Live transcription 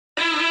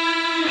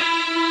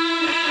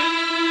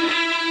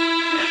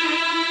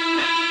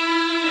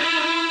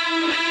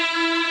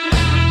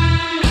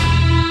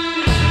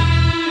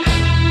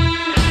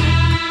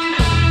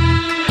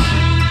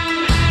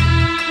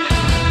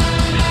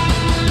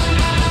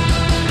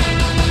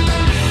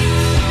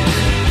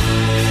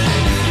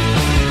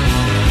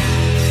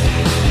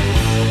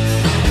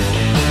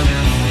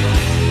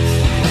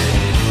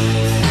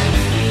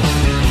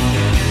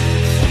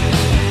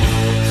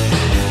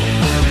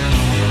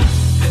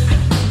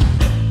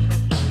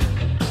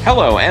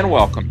Hello and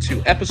welcome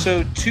to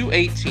episode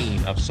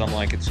 218 of Some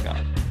Like It Scott.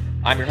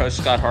 I'm your host,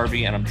 Scott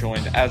Harvey, and I'm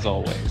joined, as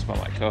always, by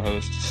my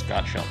co-host,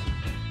 Scott Shelton.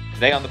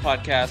 Today on the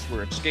podcast,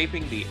 we're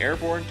escaping the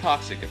airborne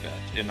toxic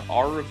event in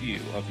our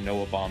review of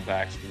Noah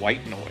Baumbach's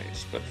White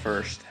Noise. But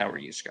first, how are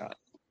you, Scott?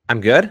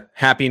 I'm good.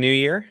 Happy New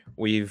Year.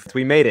 We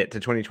made it to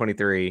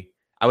 2023.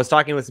 I was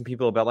talking with some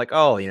people about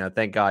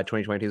thank God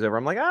 2022 is over.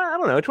 I'm like, I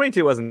don't know.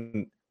 22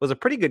 was a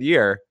pretty good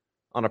year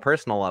on a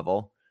personal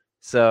level.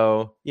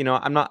 So,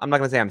 I'm not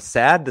going to say I'm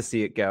sad to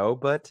see it go,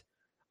 but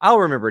I'll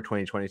remember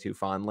 2022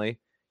 fondly.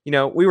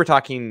 We were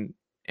talking,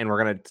 and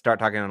we're going to start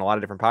talking on a lot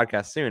of different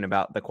podcasts soon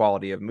about the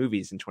quality of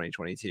movies in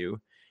 2022.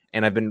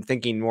 And I've been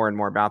thinking more and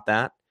more about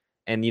that.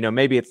 And,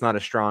 maybe it's not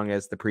as strong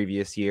as the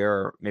previous year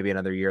or maybe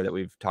another year that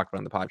we've talked about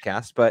on the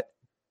podcast. But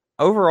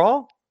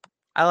overall,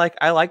 I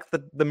like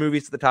the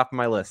movies at the top of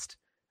my list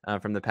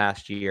from the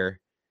past year.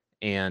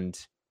 And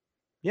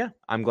yeah,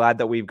 I'm glad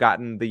that we've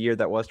gotten the year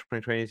that was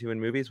 2022 in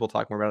movies. We'll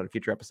talk more about it in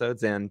future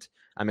episodes. And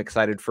I'm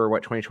excited for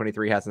what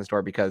 2023 has in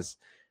store because,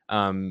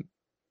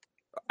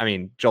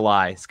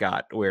 July,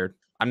 Scott, where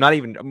I'm not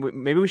even,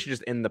 maybe we should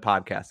just end the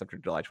podcast after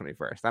July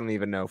 21st. I don't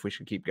even know if we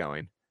should keep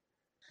going.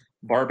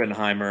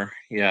 Barbenheimer.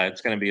 Yeah,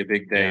 it's going to be a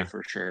big day Yeah.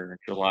 for sure.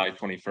 July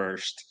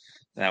 21st,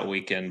 that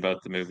weekend,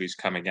 both the movies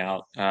coming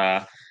out.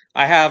 I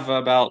have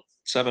about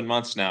 7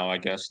 months now, I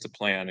guess, to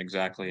plan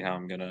exactly how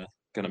I'm gonna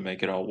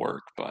make it all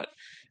work. But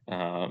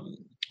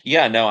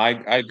yeah, no, I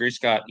agree,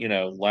 Scott.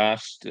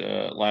 Last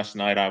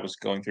night I was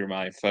going through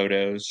my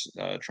photos,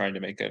 trying to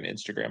make an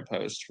Instagram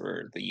post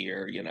for the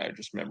year.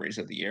 Just memories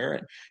of the year,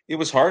 and it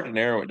was hard to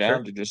narrow it down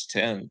Sure. to just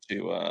 10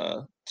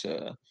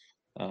 to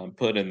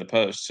put in the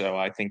post. So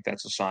I think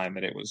that's a sign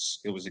that it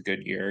was a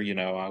good year.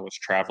 I was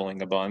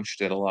traveling a bunch,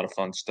 did a lot of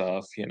fun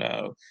stuff.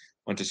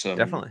 Went to some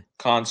Definitely.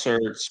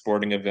 concerts,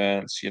 sporting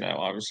events.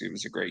 Obviously it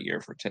was a great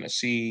year for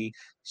Tennessee,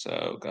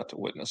 so got to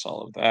witness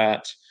all of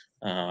that.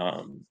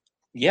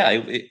 Yeah,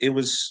 it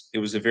was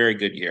a very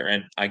good year,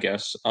 and I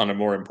guess on a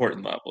more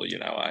important level,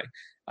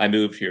 I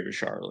moved here to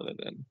Charlotte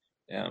and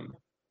am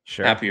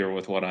Sure. happier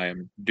with what I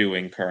am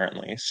doing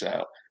currently.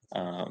 So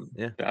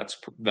Yeah.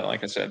 but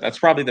like I said, that's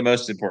probably the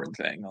most important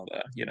thing.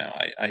 Although,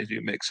 I do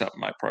mix up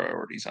my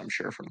priorities, I'm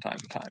sure, from time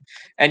to time.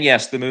 And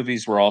yes, the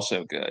movies were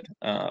also good,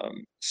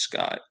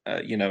 Scott.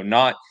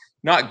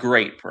 Not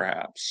great,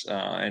 perhaps.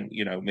 And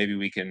maybe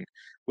we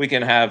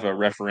can have a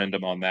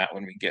referendum on that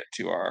when we get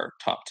to our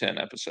top 10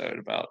 episode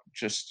about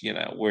just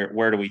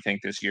where do we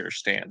think this year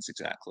stands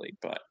exactly.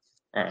 But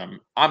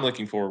I'm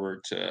looking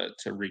forward to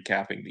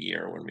recapping the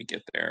year when we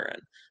get there,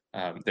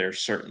 and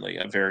there's certainly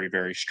a very,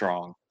 very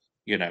strong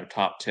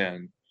top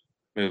 10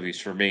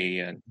 movies for me,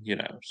 and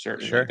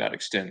certainly Sure. that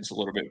extends a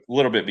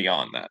little bit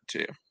beyond that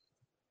too.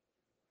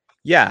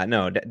 Yeah,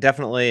 no,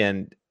 definitely.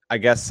 And I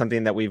guess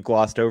something that we've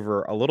glossed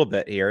over a little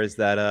bit here is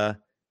that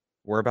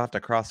we're about to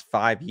cross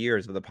 5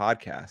 years of the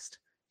podcast,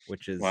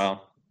 which is,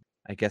 Well,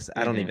 I guess,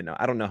 I don't mhm. even know.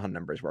 I don't know how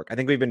numbers work. I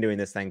think we've been doing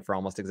this thing for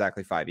almost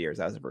exactly 5 years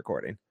as of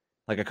recording,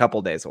 like a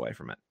couple days away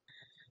from it.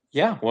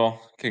 Yeah, well,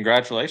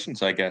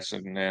 congratulations, I guess,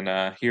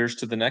 and here's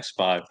to the next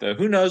five. Though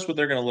who knows what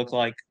they're going to look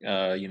like?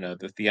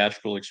 The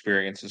theatrical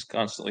experience is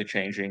constantly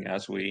changing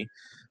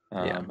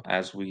Yeah,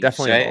 as we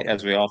definitely say, evolving.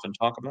 as we often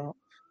talk about.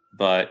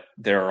 But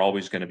there are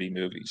always going to be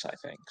movies, I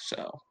think.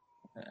 So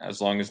as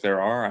long as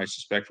there are, I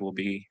suspect we'll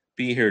be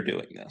here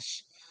doing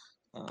this.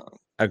 Uh,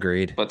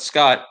 Agreed. but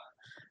Scott,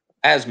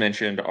 as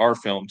mentioned, our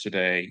film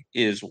today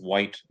is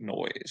White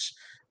Noise.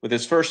 With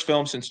his first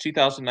film since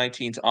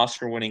 2019's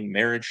Oscar winning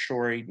Marriage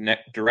Story,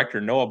 director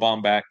Noah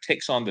Baumbach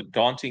takes on the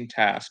daunting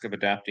task of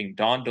adapting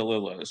Don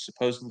DeLillo's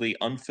supposedly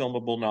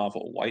unfilmable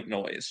novel, White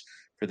Noise,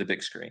 for the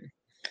big screen.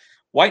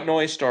 White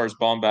Noise stars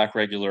Baumbach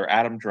regular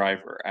Adam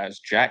Driver as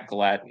Jack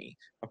Gladney,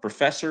 a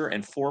professor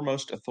and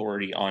foremost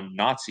authority on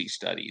Nazi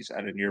studies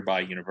at a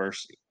nearby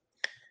university.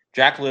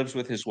 Jack lives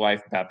with his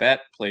wife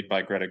Babette, played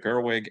by Greta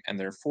Gerwig, and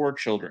their 4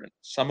 children,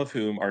 some of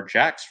whom are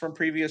Jack's from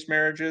previous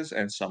marriages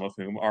and some of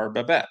whom are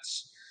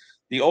Babette's.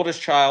 The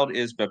oldest child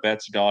is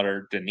Babette's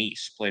daughter,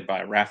 Denise, played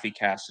by Raffi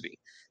Cassidy.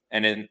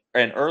 And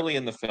early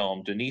in the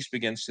film, Denise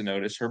begins to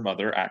notice her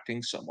mother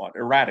acting somewhat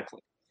erratically.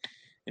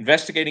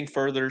 Investigating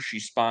further, she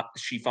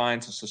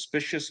finds a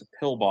suspicious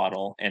pill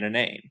bottle and a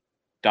name,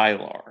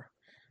 Dylar.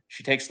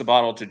 She takes the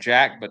bottle to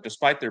Jack, but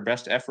despite their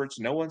best efforts,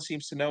 no one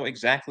seems to know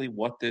exactly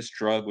what this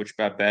drug, which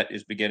Babette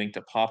is beginning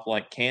to pop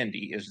like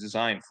candy, is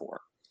designed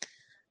for.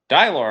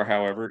 Dylar,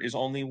 however, is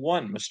only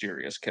one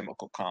mysterious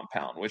chemical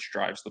compound which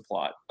drives the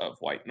plot of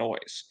White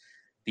Noise.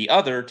 The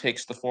other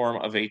takes the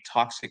form of a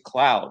toxic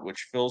cloud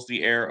which fills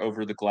the air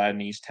over the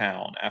Gladney's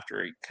town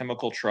after a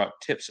chemical truck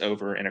tips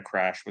over in a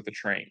crash with a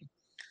train.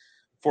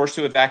 Forced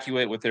to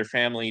evacuate with their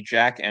family,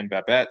 Jack and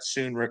Babette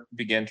soon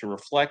begin to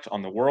reflect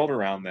on the world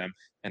around them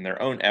and their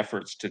own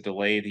efforts to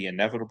delay the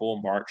inevitable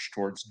march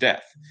towards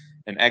death,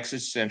 an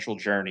existential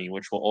journey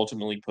which will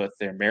ultimately put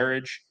their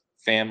marriage,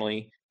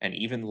 family, and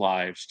even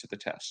lives to the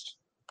test.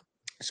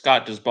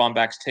 Scott, does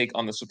Baumbach's take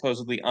on the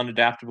supposedly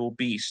unadaptable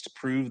beast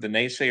prove the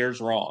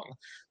naysayers wrong,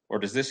 or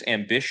does this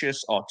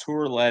ambitious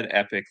auteur led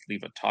epic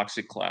leave a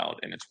toxic cloud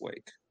in its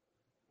wake?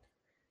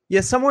 Yeah,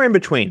 somewhere in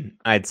between,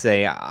 I'd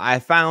say. I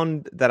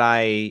found that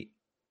I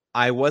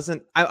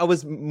wasn't I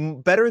was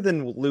better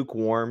than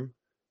lukewarm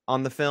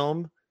on the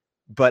film,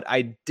 but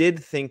I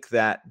did think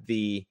that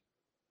the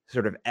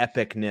sort of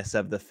epicness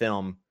of the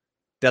film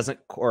doesn't,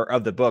 or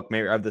of the book,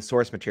 maybe of the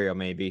source material,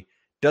 maybe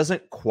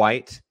doesn't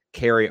quite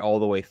carry all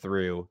the way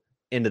through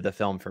into the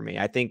film for me.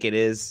 I think it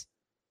is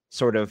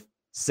sort of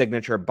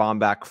signature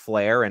Baumbach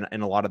flair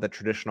in a lot of the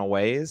traditional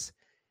ways,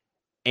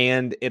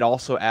 and it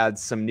also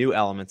adds some new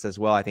elements as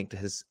well, I think, to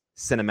his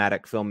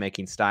cinematic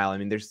filmmaking style. I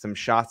mean, there's some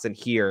shots in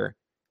here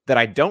that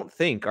I don't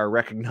think are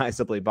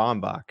recognizably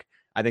Baumbach.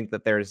 I think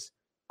that there's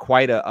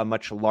quite a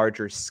much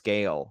larger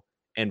scale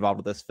involved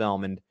with this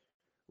film, and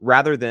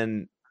rather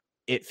than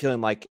it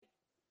feeling like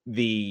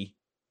the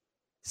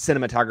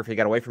cinematography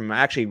got away from him, I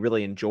actually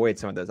really enjoyed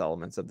some of those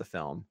elements of the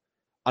film.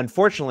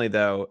 Unfortunately,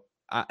 though,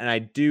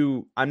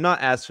 I'm not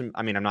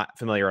I'm not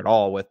familiar at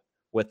all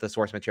with the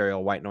source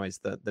material, White Noise,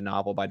 the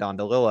novel by Don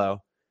DeLillo,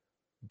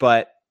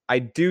 but I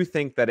do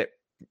think that it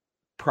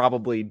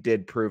probably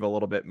did prove a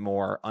little bit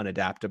more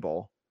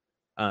unadaptable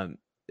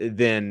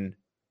than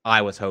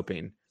I was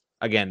hoping.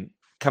 Again,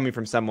 coming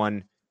from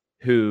someone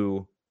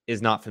who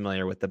is not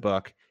familiar with the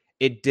book,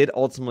 it did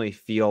ultimately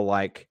feel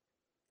like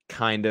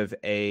kind of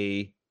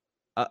a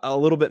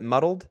little bit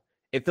muddled.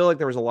 It felt like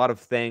there was a lot of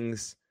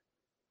things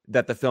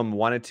that the film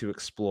wanted to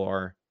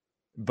explore,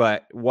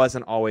 but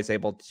wasn't always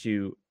able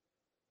to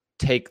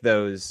take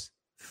those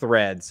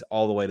threads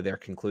all the way to their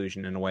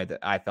conclusion in a way that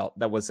I felt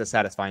that was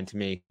satisfying to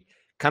me.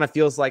 Kind of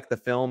feels like the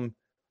film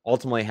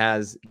ultimately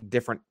has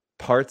different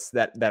parts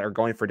that are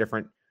going for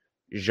different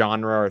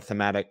genre or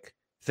thematic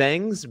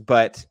things,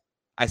 but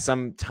I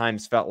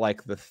sometimes felt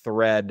like the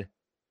thread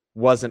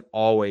wasn't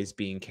always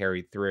being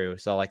carried through.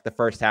 So like the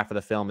first half of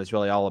the film is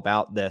really all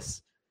about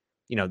this,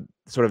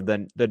 sort of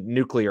the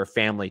nuclear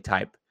family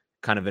type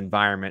kind of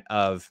environment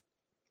of,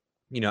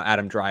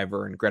 Adam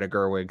Driver and Greta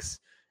Gerwig's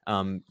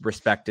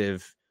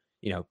respective,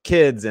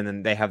 kids, and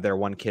then they have their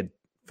one kid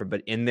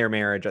but in their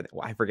marriage,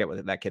 I forget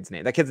what that kid's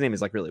name. That kid's name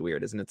is like really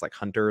weird, isn't it? It's like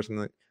Hunter or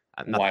something.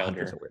 Not that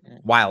Hunter's a Wilder. weird Yeah.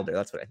 Wilder.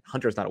 That's what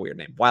Hunter's not a weird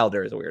name.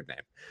 Wilder is a weird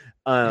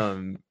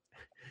name.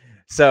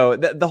 So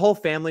the whole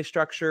family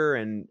structure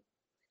and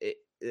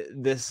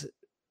this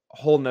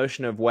whole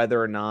notion of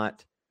whether or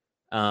not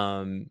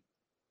um,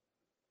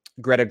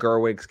 Greta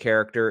Gerwig's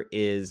character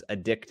is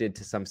addicted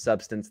to some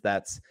substance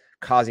that's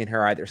causing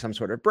her either some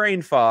sort of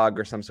brain fog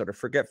or some sort of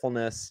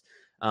forgetfulness,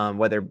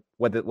 whether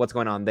what's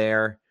going on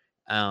there,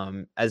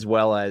 as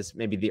well as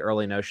maybe the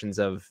early notions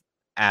of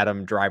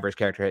Adam Driver's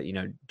character,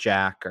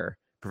 Jack or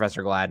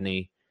Professor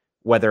Gladney,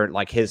 whether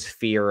like his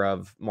fear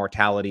of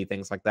mortality,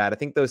 things like that. I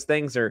think those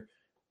things are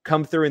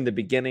come through in the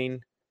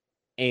beginning,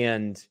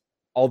 and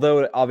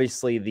although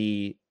obviously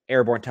the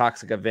airborne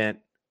toxic event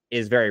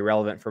is very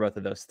relevant for both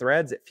of those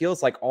threads, it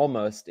feels like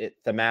almost it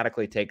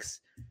thematically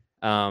takes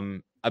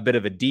a bit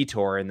of a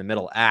detour in the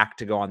middle act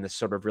to go on this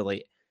sort of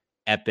really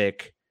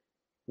epic,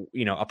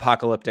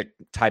 apocalyptic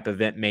type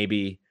event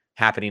maybe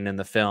happening in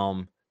the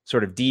film,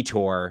 sort of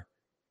detour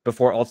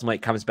before ultimately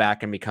it comes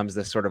back and becomes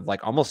this sort of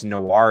like almost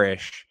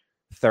noirish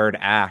third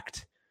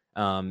act,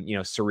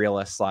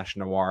 surrealist slash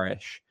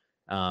noirish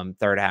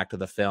third act of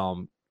the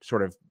film,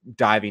 sort of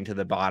diving to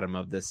the bottom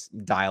of this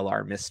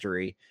Dialar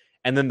mystery.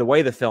 And then the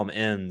way the film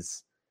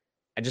ends,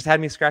 it just had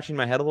me scratching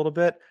my head a little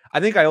bit. I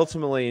think I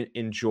ultimately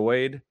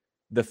enjoyed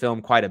the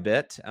film quite a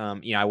bit.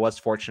 I was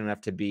fortunate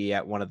enough to be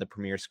at one of the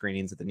premiere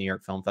screenings at the New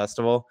York Film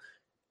Festival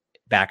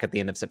back at the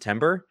end of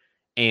September.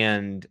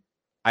 And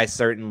I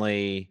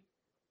certainly,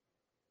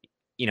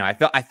 I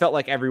felt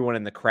like everyone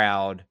in the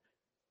crowd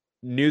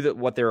knew that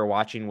what they were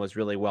watching was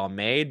really well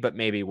made, but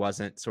maybe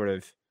wasn't sort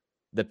of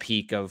the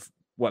peak of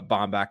what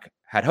Baumbach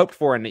had hoped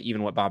for, and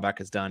even what Baumbach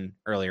has done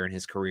earlier in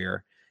his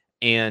career.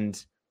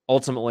 And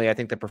ultimately, I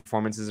think the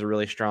performances are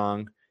really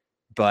strong,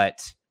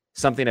 but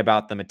something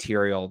about the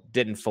material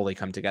didn't fully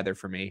come together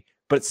for me.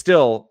 But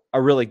still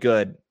a really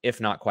good, if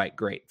not quite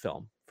great,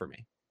 film for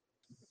me.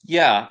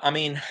 Yeah, I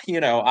mean,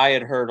 I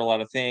had heard a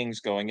lot of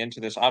things going into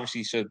this.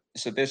 Obviously,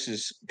 so this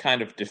is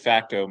kind of de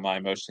facto my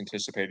most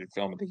anticipated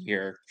film of the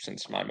year,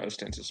 since my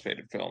most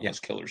anticipated film Yeah, was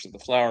Killers of the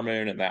Flower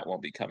Moon, and that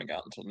won't be coming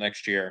out until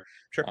next year.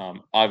 sure.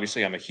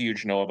 Obviously, I'm a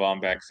huge Noah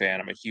Baumbach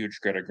fan. I'm a huge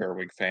Greta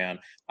Gerwig fan.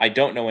 I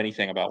don't know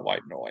anything about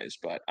White Noise,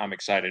 but I'm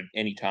excited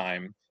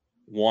anytime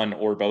one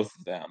or both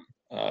of them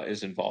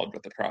is involved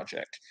with the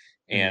project.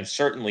 Mm-hmm. And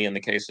certainly in the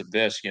case of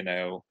this,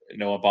 Noah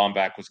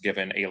Baumbach was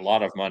given a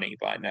lot of money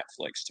by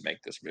Netflix to make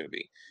this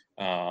movie.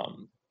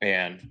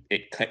 And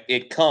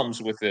it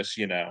comes with this,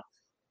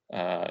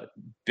 uh,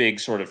 big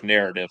sort of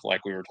narrative,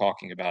 like we were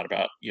talking about,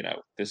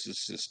 this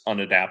is this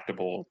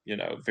unadaptable,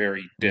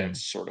 very Mm-hmm.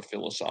 dense sort of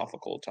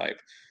philosophical type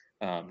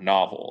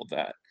novel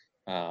that,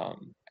 I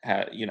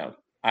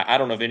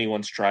don't know if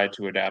anyone's tried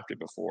to adapt it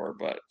before,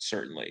 but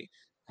certainly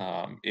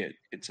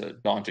it's a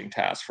daunting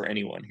task for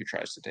anyone who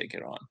tries to take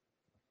it on.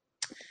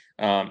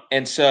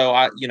 And so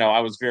I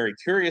was very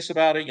curious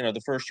about it.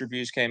 The first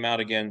reviews came out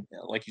again,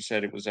 like you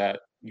said, it was at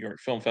New York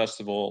Film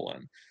Festival,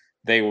 and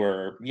they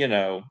were,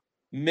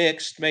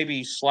 mixed,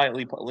 maybe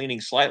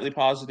leaning slightly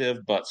positive,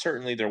 but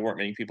certainly there weren't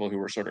many people who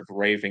were sort of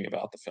raving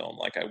about the film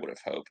like I would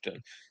have hoped, and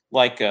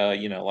like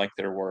like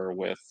there were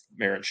with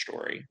Marriage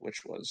Story,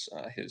 which was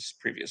his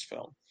previous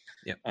film.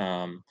 Yep.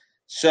 Um,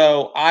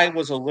 so I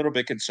was a little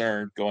bit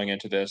concerned going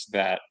into this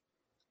that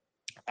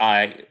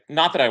I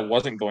not that I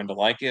wasn't going to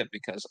like it,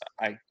 because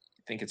I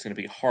think it's going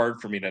to be hard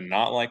for me to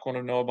not like one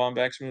of Noah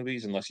Baumbach's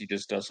movies unless he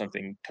just does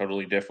something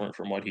totally different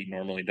from what he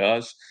normally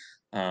does.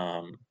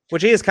 Um,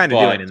 Which he is kind of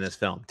doing but in this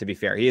film, to be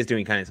fair. He is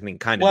doing kind of something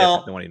kind of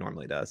different than well, what he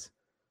normally does.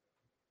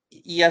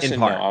 yes In and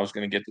no. part. I was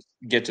going to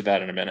get to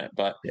that in a minute,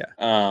 Yeah.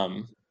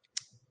 um,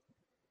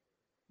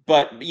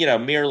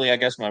 merely I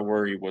guess my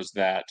worry was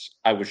that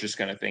I was just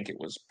going to think it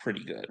was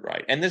pretty good,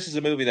 right? And this is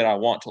a movie that I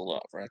want to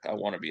love, right? I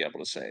want to be able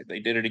to say they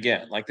did it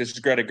again. Like, this is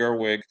Greta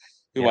Gerwig,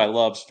 who Yep. I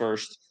love's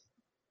first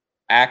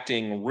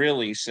acting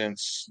really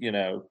since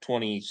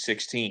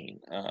 2016.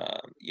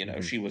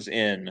 Hmm. She was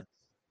in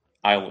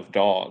Isle of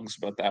Dogs,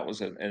 but that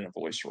was in a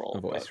voice A role.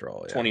 But voice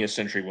role, yeah. 20th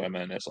Century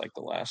Women is like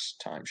the last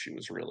time she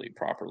was really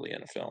properly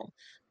in a film,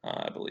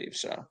 I believe.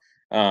 So,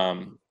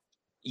 um,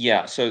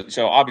 yeah. So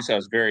obviously I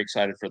was very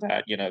excited for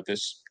that.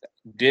 This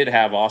did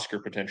have Oscar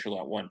potential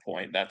at one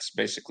point. That's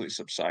basically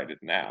subsided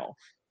now,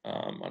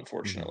 Hmm.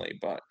 unfortunately.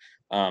 But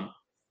um,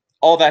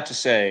 all that to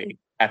say,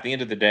 at the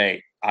end of the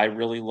day, I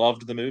really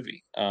loved the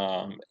movie,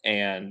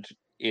 and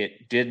it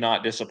did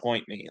not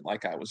disappoint me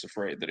like I was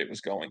afraid that it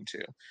was going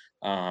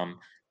to.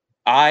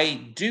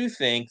 I do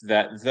think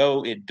that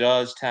though it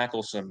does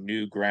tackle some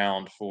new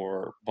ground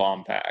for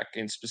Bompak,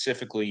 and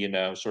specifically,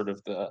 sort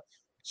of the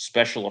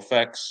special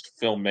effects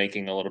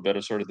filmmaking, a little bit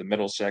of sort of the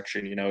middle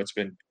section. It's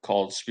been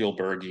called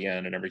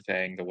Spielbergian and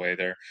everything, the way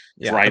they're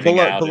Yeah. The driving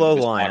below out into below the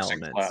this line toxic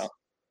cloud. elements.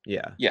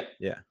 Yeah. Yeah,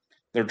 Yeah.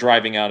 they're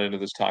driving out into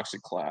this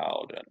toxic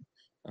cloud, and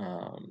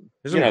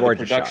There's some the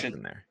gorgeous shots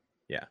in there.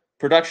 Yeah.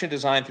 production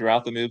design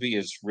throughout the movie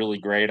is really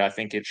great. I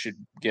think it should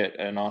get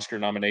an Oscar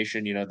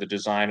nomination. The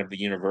design of the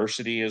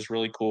university is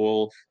really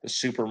cool. The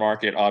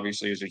supermarket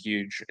obviously is a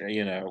huge,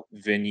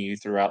 venue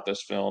throughout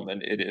this film,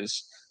 and it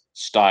is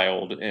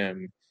styled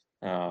in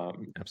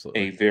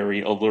Absolutely. a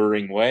very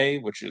alluring way,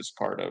 which is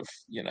part of,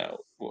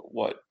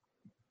 what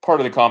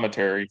part of the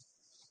commentary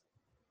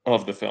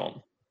of the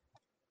film.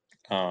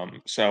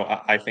 So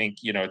I think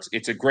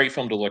it's a great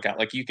film to look at.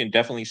 Like, you can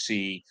definitely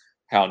see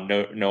how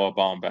Noah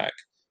Baumbach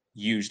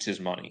used his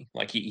money.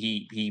 Like,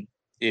 he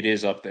it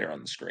is up there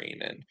on the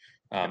screen, and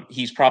Yep.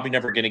 he's probably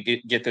never going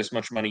to get this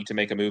much money to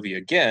make a movie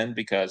again,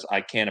 because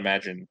I can't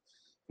imagine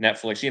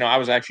Netflix. I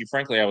was actually,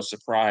 frankly, I was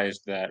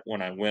surprised that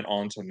when I went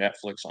on to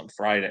Netflix on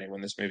Friday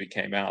when this movie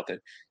came out, that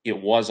it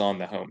was on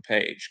the home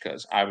page,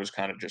 because I was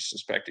kind of just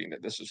suspecting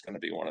that this is going to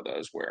be one of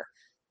those where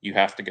you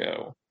have to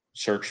go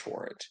search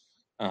for it.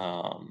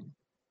 Um,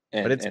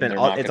 But and they're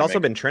not it's going to also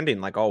make. been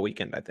trending like all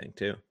weekend, I think,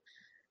 too.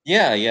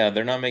 Yeah,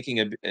 they're not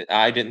making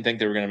I didn't think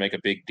they were going to make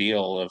a big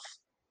deal of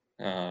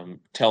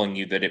telling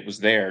you that it was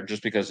there,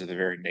 just because of the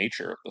very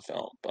nature of the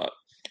film. But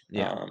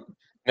Yeah. um,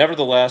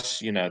 nevertheless,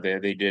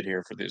 they did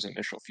here for these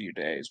initial few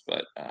days,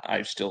 but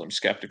I still am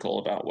skeptical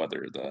about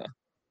whether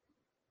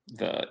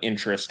the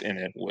interest in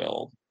it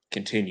will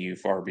continue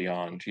far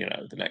beyond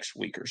the next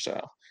week or so.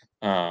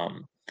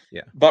 Um,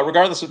 Yeah. but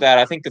regardless of that,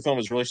 I think the film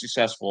is really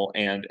successful,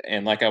 and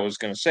like I was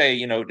going to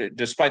say,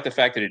 despite the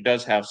fact that it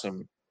does have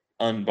some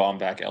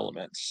unbombback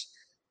elements,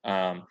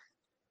 um,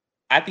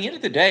 at the end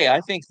of the day, I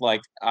think,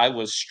 like, I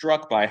was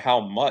struck by how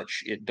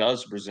much it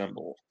does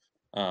resemble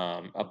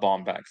a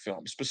Baumbach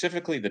film.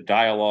 Specifically, the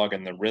dialogue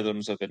and the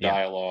rhythms of the Yeah.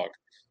 dialogue,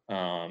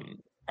 um,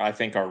 I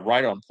think, are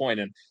right on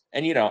point. And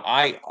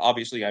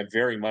I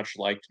very much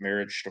liked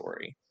Marriage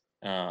Story.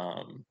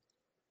 Um,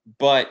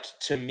 but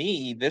to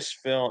me, this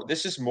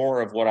is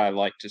more of what I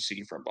like to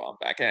see from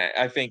Baumbach. And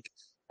I think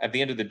at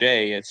the end of the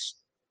day, it's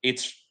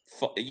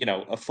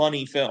a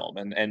funny film,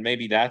 and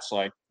maybe that's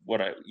like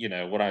what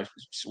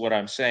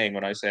I'm saying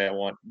when I say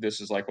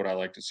this is like what I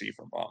like to see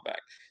from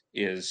Baumbach.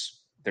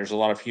 Is there's a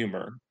lot of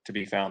humor to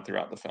be found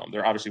throughout the film.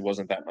 There obviously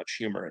wasn't that much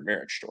humor in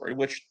Marriage Story,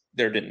 which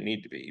there didn't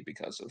need to be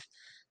because of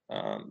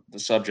the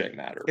subject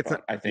matter. It's But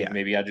not. I think Yeah.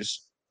 maybe I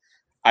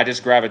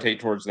just gravitate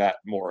towards that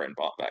more in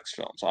Baumbach's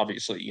films.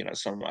 Obviously,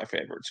 some of my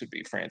favorites would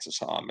be Francis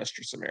Ha,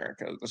 Mistress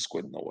America, The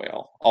Squid and the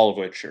Whale, all of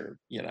which are,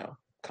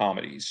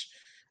 comedies.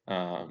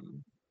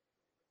 Um,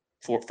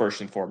 for first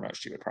and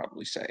foremost, you would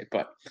probably say,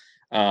 but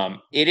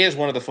it is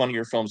one of the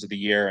funnier films of the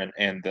year,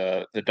 and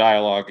the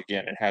dialogue,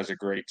 again, it has a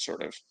great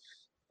sort of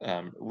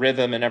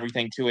rhythm and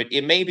everything to it.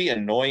 It may be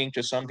annoying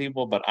to some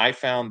people, but I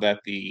found that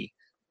the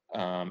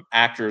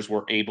actors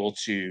were able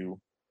to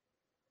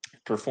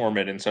perform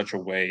it in such a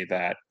way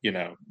that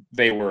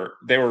they were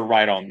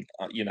right on,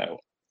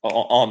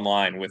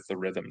 online with the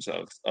rhythms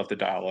of the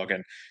dialogue,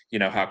 and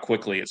how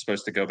quickly it's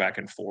supposed to go back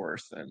and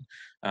forth. And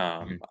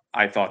Mhm.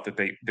 I thought that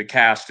the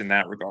cast in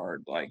that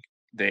regard, like,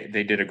 they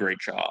did a great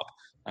job,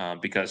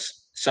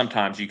 because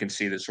sometimes you can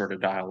see this sort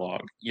of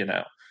dialogue,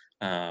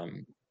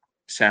 um,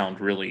 sound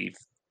really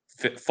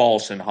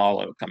false and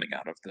hollow coming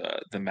out of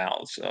the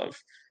mouths of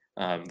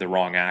the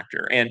wrong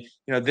actor. And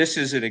this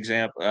is an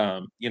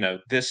example.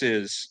 This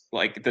is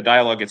like the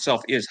dialogue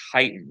itself is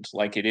heightened,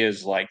 like it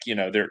is like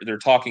they're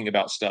talking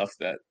about stuff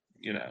that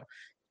you know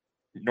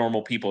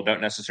normal people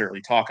don't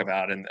necessarily talk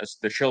about, and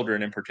the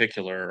children in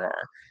particular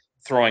are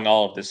throwing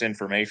all of this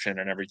information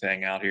and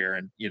everything out here,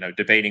 and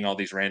debating all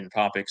these random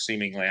topics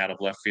seemingly out of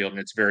left field,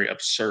 and it's very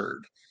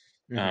absurd.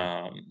 Hmm.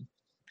 Um,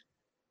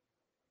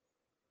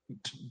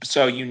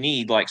 so you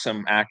need like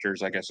some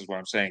actors, I guess is what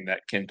I'm saying,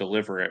 that can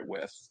deliver it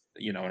with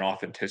an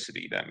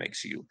authenticity that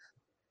makes you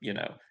you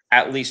know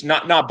at least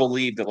not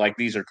believe that like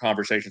these are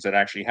conversations that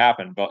actually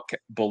happen, but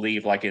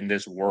believe like in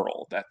this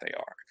world that they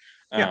are.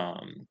 Yeah.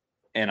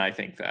 And I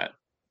think that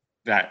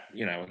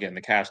again,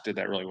 the cast did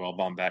that really well.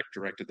 Baumbach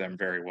directed them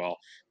very well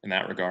in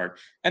that regard.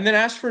 And then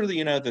as for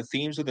the the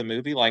themes of the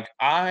movie, like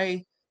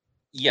I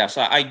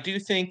do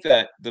think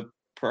that the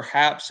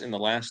perhaps in the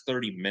last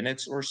 30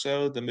 minutes or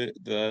so,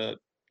 the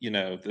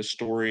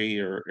story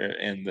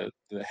and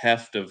the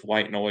heft of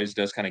White Noise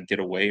does kind of get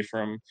away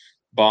from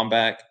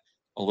Baumbach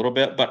a little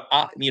bit, but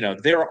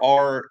there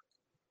are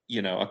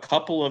a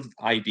couple of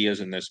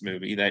ideas in this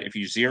movie that if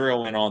you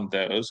zero in on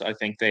those, I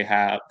think they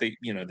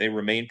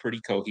remain pretty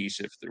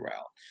cohesive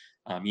throughout.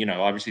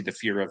 Obviously the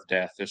fear of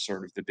death is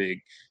sort of the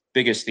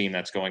biggest theme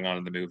that's going on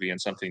in the movie,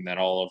 and something that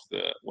all of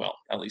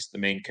at least the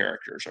main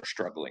characters are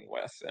struggling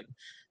with. And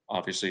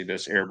obviously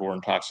this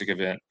airborne toxic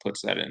event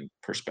puts that in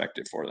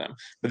perspective for them.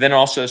 But then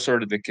also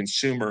sort of the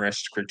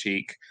consumerist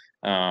critique.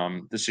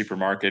 The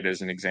supermarket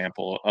is an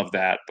example of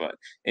that, but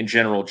in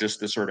general, just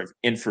the sort of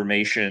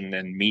information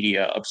and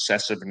media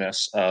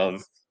obsessiveness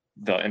of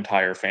the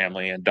entire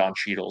family, and Don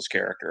Cheadle's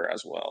character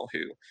as well,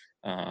 who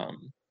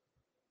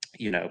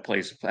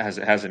plays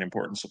has an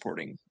important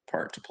supporting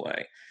part to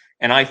play.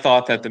 And I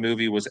thought that the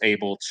movie was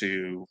able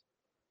to,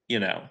 you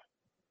know,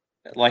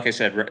 like I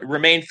said,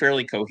 remain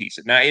fairly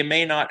cohesive. Now, it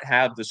may not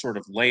have the sort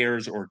of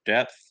layers or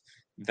depth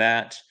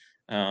that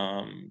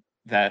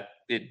that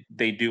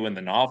they do in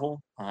the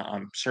novel.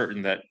 I'm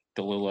certain that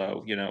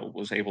DeLillo,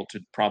 was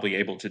probably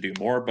able to do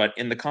more. But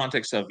in the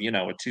context of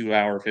a 2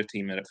 hour,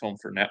 15-minute film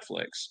for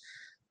Netflix,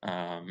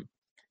 um,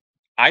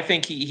 I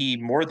think he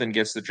more than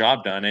gets the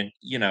job done. And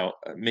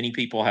many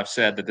people have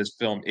said that this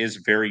film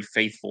is very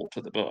faithful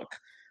to the book.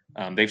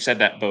 They've said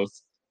that both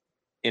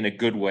in a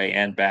good way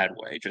and bad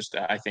way. Just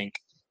I think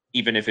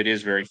even if it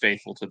is very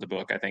faithful to the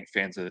book, I think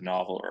fans of the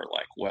novel are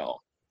like,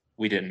 well,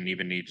 we didn't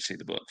even need to see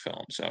the book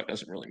film, so it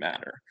doesn't really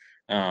matter.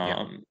 Yeah.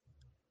 Um,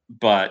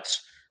 but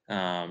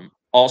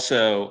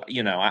also,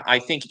 I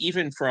think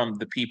even from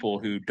the people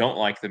who don't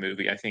like the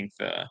movie, I think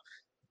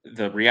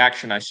the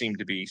reaction I seem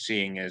to be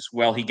seeing is,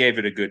 well, he gave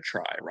it a good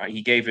try, right?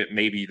 He gave it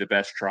maybe the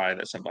best try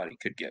that somebody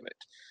could give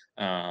it.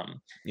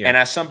 Yeah. And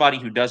as somebody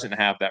who doesn't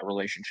have that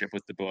relationship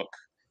with the book,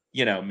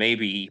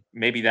 maybe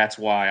that's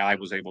why I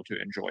was able to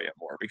enjoy it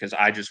more, because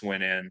I just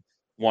went in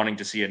wanting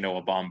to see a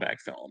Noah Baumbach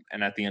film.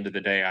 And at the end of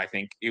the day, I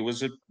think it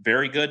was a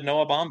very good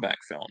Noah Baumbach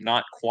film.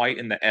 Not quite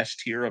in the S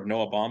tier of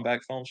Noah Baumbach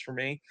films for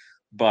me,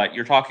 but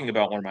you're talking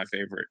about one of my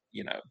favorite,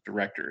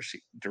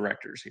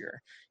 directors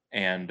here.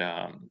 And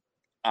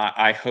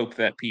I hope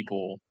that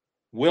people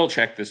will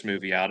check this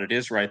movie out. It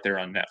is right there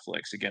on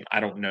Netflix. Again, I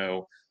don't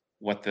know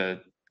what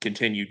the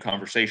continued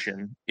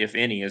conversation, if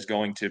any, is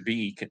going to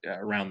be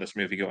around this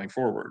movie going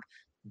forward.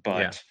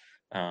 Yeah.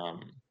 But um,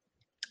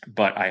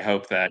 but I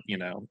hope that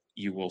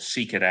you will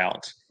seek it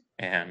out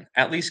and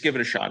at least give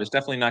it a shot. It's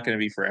definitely not going to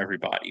be for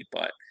everybody,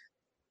 but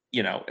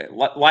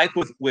like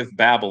with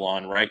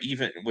Babylon, right?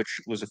 Even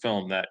which was a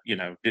film that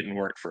didn't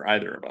work for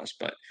either of us,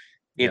 but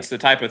Yeah. it's the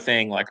type of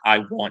thing like I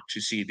want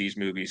to see these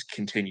movies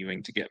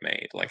continuing to get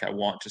made. Like I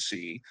want to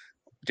see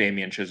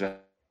Damien Chazelle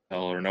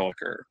or Noah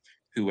or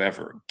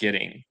whoever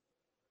getting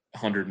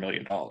 $100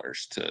 million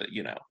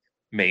to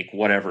make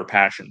whatever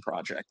passion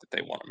project that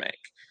they want to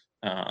make.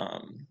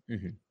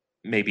 Hmm.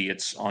 Maybe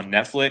it's on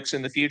Netflix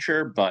in the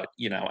future, but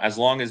as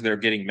long as they're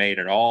getting made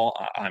at all,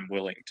 I'm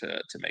willing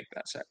to make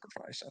that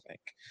sacrifice, I think.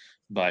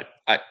 But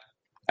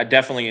I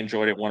definitely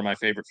enjoyed it. One of my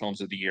favorite films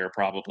of the year,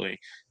 probably.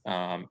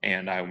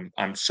 And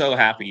I'm so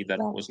happy that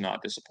I was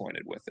not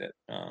disappointed with it.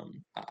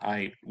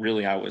 I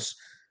was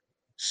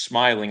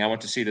smiling. I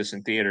went to see this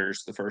in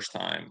theaters the first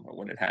time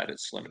when it had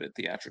its limited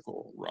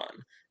theatrical run,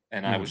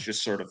 and I was Hmm.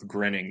 just sort of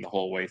grinning the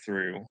whole way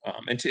through,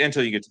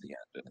 until you get to the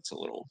end, and it's a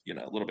little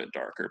bit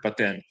darker. But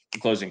then the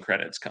closing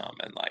credits come,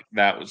 and like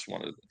that's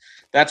one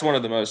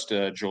of the most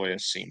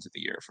joyous scenes of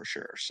the year for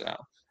sure. So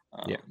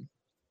Yeah. um,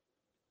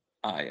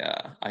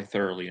 I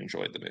thoroughly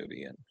enjoyed the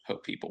movie and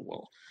hope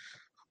people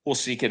will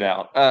seek it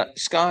out.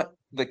 Scott,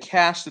 the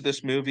cast of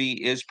this movie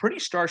is pretty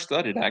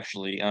star-studded,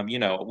 actually.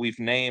 We've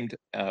named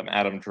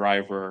Adam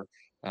Driver,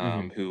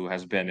 Hmm. who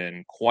has been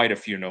in quite a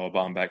few Noah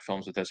Baumbach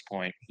films at this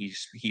point.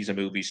 He's a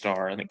movie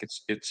star. I think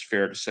it's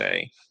fair to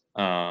say.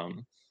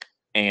 Um,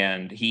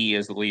 and he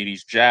is the lead.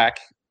 He's Jack.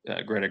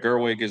 Greta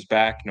Gerwig is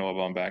back, Noah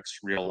Baumbach's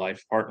real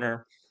life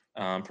partner,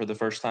 for the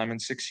first time in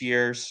 6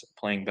 years,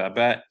 playing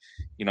Babette.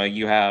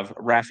 You have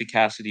Raffi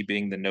Cassidy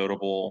being the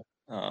notable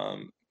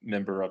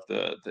member of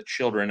the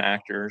children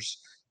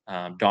actors.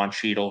 Don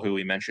Cheadle, who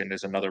we mentioned,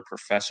 is another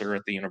professor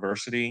at the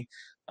university.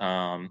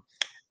 Um,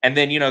 and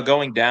then,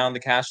 going down the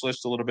cast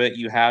list a little bit,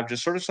 you have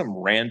just sort of some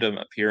random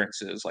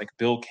appearances, like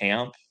Bill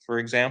Camp, for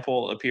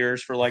example,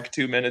 appears for like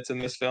 2 minutes in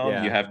this film.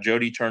 You Yeah. have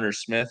Jodie Turner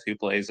Smith, who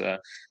plays a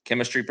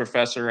chemistry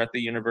professor at the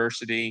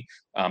university.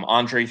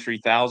 Andre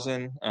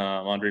 3000,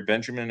 Andre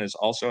Benjamin, is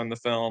also in the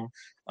film.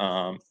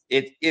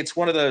 It's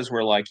one of those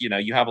where, like,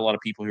 you have a lot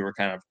of people who are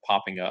kind of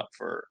popping up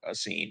for a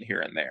scene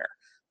here and there.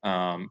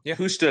 Yeah.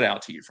 Who stood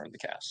out to you from the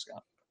cast,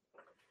 Scott?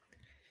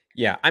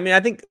 Yeah. I mean, I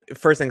think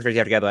first things first, you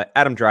have to get that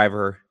Adam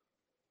Driver.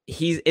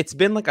 It's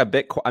been like a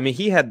bit. I mean,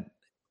 he had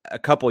a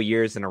couple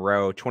years in a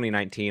row.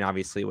 2019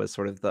 obviously was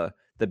sort of the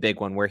big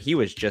one where he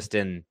was just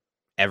in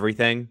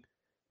everything,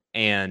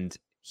 and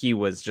he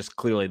was just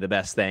clearly the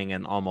best thing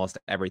in almost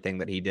everything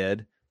that he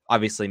did.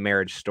 Obviously,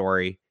 Marriage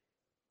Story,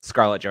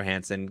 Scarlett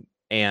Johansson,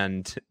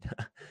 and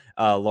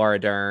Laura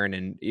Dern,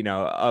 and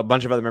a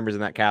bunch of other members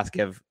in that cast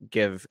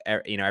give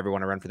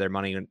everyone a run for their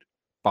money, and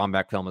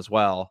Baumbach film as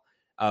well.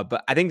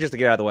 But I think just to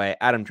get out of the way,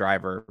 Adam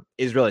Driver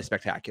is really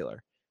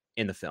spectacular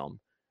in the film.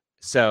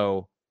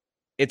 So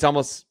it's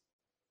almost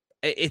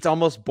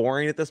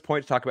boring at this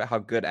point to talk about how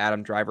good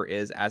Adam Driver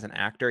is as an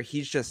actor.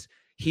 He just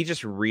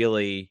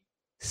really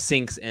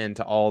sinks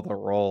into all the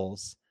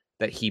roles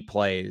that he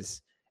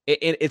plays.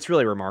 It's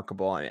really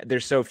remarkable.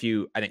 There's so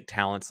few, I think,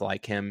 talents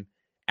like him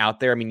out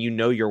there. I mean,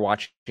 you're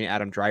watching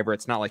Adam Driver.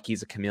 It's not like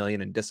he's a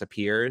chameleon and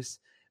disappears,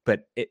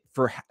 but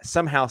for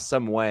somehow,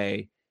 some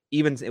way,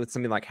 even with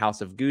something like House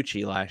of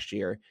Gucci last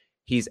year,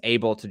 he's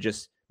able to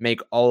just make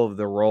all of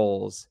the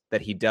roles that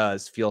he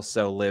does feel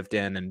so lived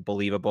in and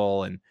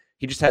believable. And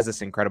he just has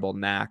this incredible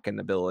knack and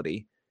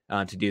ability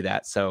to do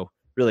that. So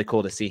really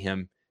cool to see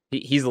him.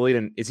 He's the lead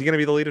in. Is he going to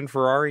be the lead in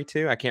Ferrari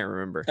too? I can't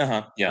remember.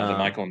 Yeah, the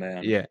Michael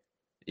Mann.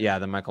 Yeah,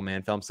 the Michael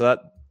Mann film. So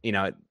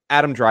that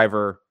Adam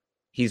Driver,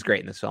 he's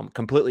great in this film.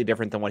 Completely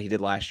different than what he did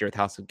last year with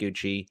House of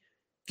Gucci.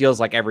 Feels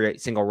like every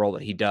single role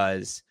that he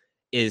does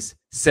is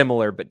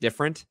similar but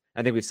different.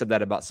 I think we've said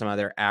that about some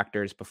other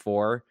actors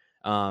before.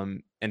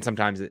 And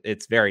sometimes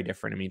it's very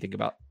different. I mean, you think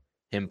about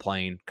him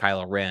playing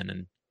Kylo Ren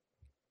and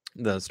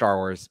the Star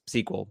Wars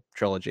sequel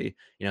trilogy.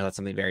 That's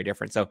something very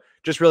different. So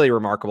just really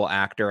remarkable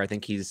actor. I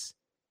think he's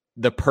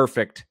the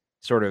perfect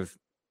sort of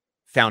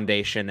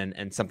foundation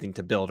and something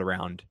to build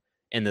around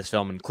in this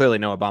film. And clearly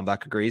Noah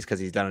Baumbach agrees because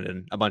he's done it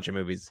in a bunch of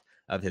movies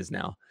of his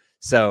now.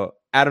 So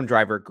Adam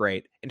Driver,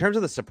 great. In terms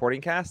of the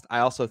supporting cast, I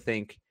also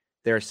think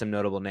there are some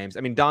notable names.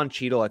 I mean, Don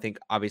Cheadle, I think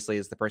obviously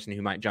is the person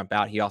who might jump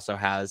out. He also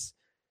has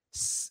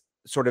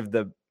sort of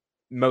the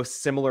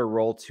most similar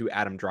role to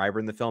Adam Driver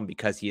in the film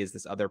because he is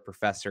this other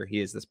professor. He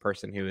is this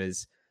person who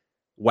is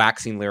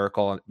waxing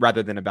lyrical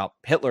rather than about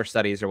Hitler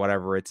studies or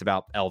whatever. It's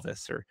about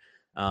Elvis or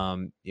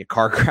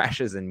car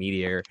crashes and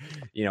meteor,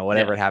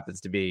 whatever it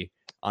happens to be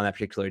on that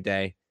particular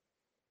day.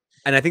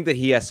 And I think that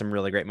he has some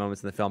really great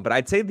moments in the film. But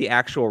I'd say the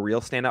actual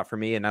real standout for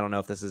me, and I don't know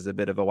if this is a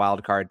bit of a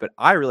wild card, but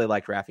I really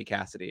liked Raffi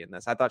Cassidy in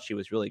this. I thought she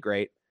was really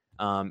great.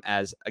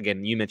 As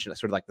again, you mentioned,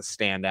 sort of like the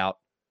standout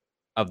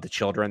of the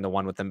children, the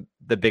one with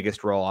the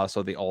biggest role,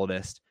 also the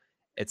oldest,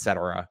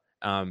 etc.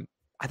 I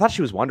thought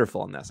she was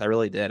wonderful in this. I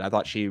really did. I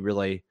thought she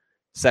really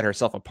set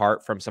herself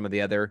apart from some of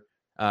the other,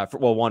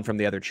 one from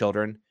the other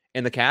children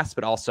in the cast,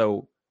 but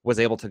also was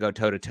able to go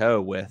toe to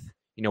toe with,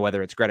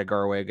 whether it's Greta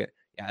Gerwig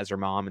as her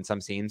mom in some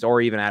scenes,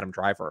 or even Adam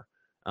Driver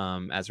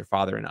as her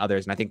father and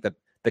others. And I think that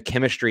the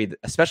chemistry,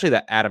 especially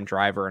that Adam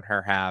Driver and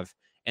her have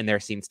in their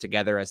scenes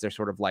together as they're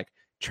sort of like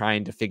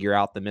trying to figure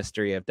out the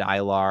mystery of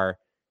Dylar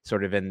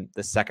sort of in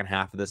the second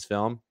half of this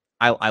film.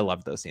 I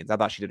loved those scenes. I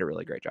thought she did a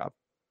really great job.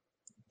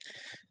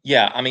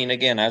 Yeah, I mean,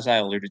 again, as I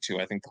alluded to,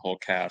 I think the whole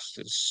cast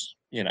is,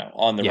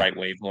 on the right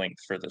wavelength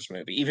for this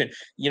movie. Even,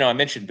 I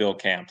mentioned Bill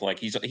Camp, like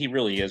he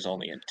really is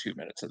only in 2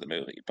 minutes of the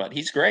movie, but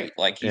he's great.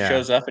 Like he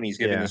shows up and he's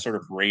giving this sort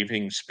of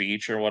raving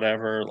speech or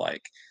whatever.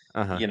 Like,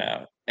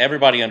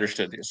 everybody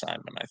understood the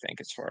assignment, I think,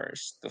 as far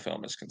as the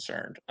film is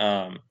concerned.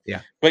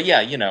 But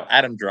yeah,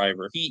 Adam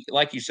Driver, he,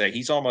 like you say,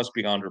 he's almost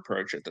beyond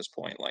reproach at this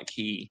point. Like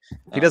he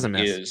doesn't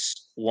miss.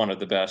 is one of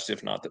the best,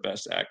 if not the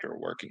best actor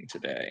working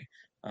today.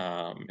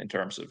 In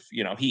terms of,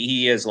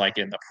 he is like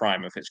in the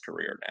prime of his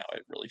career now,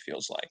 it really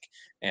feels like.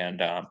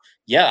 And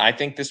I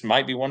think this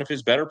might be one of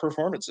his better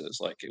performances,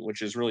 like,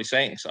 which is really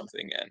saying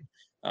something.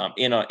 And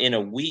in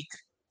a weak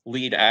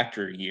lead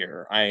actor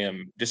year, I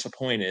am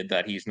disappointed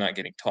that he's not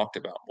getting talked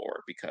about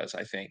more, because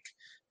I think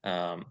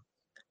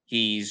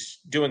he's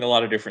doing a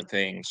lot of different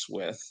things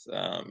with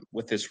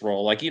this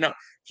role. Like,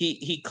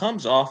 he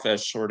comes off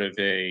as sort of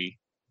a,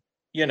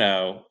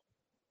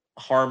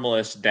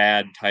 harmless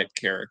dad type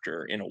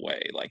character in a way.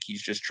 Like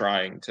he's just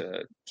trying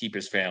to keep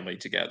his family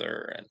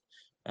together,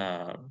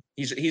 and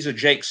he's a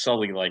Jake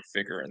Sully like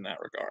figure in that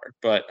regard.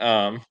 But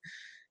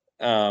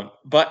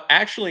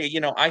actually,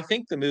 I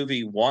think the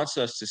movie wants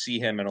us to see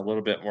him in a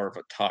little bit more of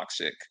a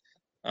toxic,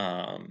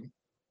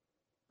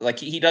 like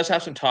he does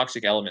have some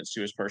toxic elements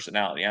to his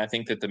personality. And I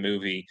think that the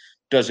movie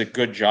does a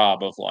good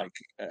job of like,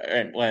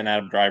 and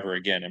Adam Driver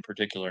again in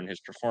particular in his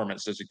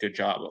performance does a good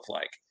job of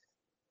like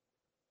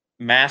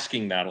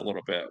masking that a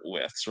little bit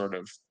with sort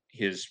of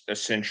his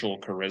essential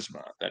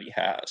charisma that he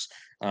has.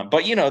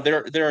 But you know,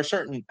 there are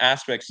certain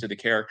aspects to the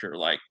character,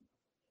 like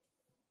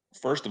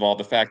first of all,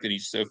 the fact that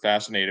he's so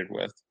fascinated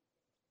with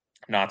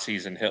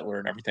Nazis and Hitler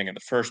and everything in the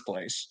first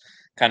place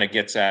kind of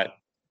gets at,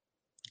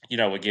 you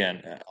know,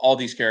 again, all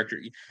these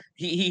characters.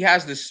 He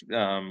has this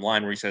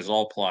line where he says,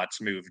 "All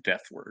plots move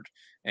deathward,"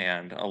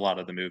 and a lot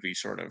of the movie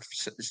sort of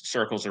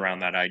circles around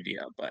that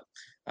idea. But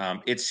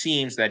it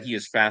seems that he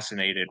is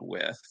fascinated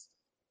with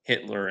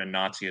Hitler and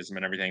Nazism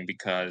and everything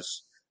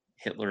because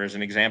Hitler is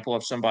an example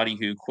of somebody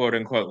who, quote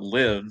unquote,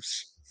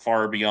 lives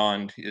far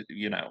beyond,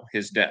 you know,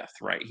 his death.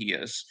 Right? He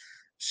is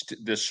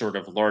this sort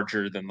of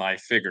larger than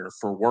life figure,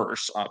 for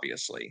worse,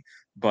 obviously,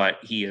 but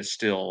he is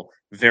still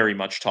very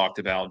much talked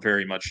about,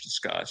 very much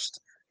discussed.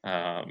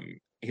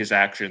 His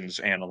actions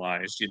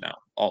analyzed, you know,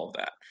 all of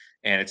that,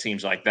 and it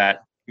seems like that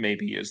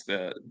maybe is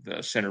the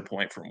center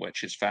point from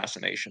which his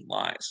fascination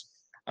lies.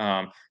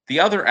 The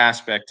other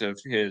aspect of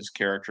his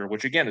character,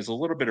 which again is a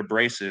little bit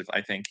abrasive,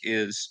 I think,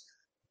 is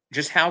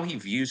just how he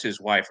views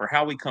his wife, or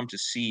how we come to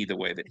see the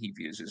way that he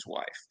views his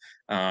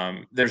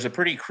wife. There's a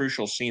pretty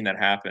crucial scene that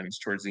happens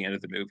towards the end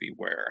of the movie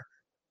where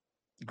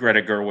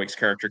Greta Gerwig's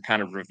character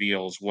kind of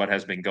reveals what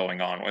has been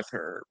going on with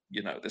her,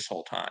 you know, this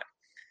whole time.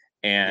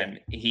 Yeah. And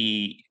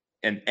he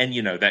and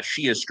you know that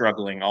she is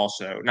struggling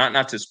also,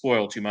 not to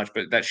spoil too much,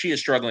 but that she is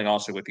struggling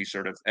also with these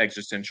sort of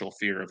existential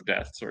fear of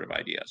death sort of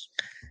ideas.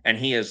 And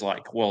he is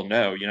like, well,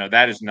 no, you know,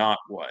 that is not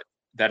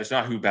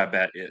who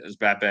Babette is.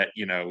 Babette,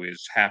 you know,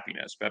 is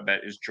happiness.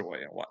 Babette is joy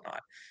and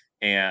whatnot.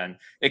 And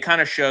it kind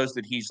of shows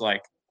that he's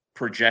like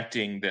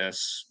projecting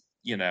this,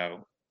 you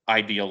know,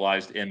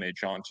 idealized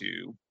image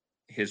onto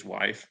his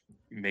wife,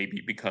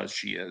 maybe because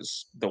she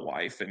is the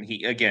wife. And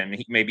he, again,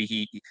 maybe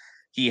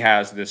he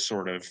has this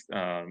sort of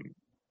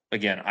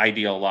again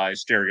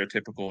idealized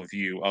stereotypical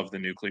view of the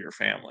nuclear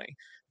family,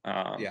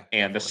 Yeah,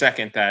 and the definitely.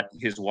 second that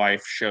his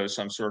wife shows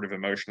some sort of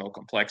emotional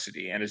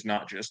complexity and is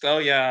not just, oh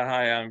yeah,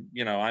 hi, I'm,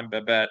 you know, I'm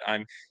Babette,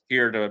 I'm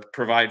here to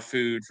provide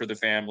food for the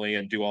family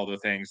and do all the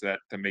things that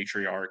the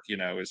matriarch, you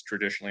know, is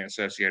traditionally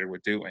associated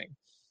with doing,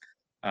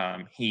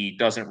 he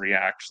doesn't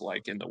react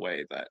like in the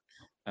way that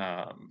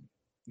um,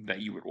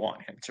 that you would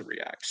want him to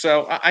react.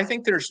 So I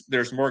think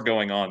there's more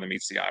going on than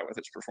meets the eye with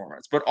his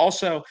performance. But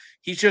also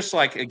he's just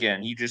like,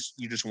 again, you just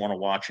want to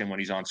watch him when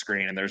he's on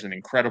screen. And there's an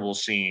incredible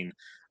scene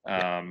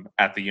Yeah.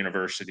 at the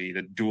university,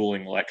 the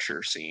dueling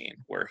lecture scene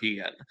where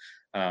he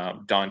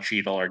and Don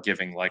Cheadle are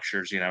giving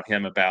lectures. You know,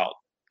 him about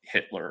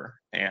Hitler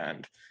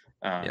and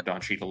Yep.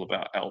 Don Cheadle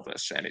about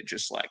Elvis, and it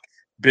just like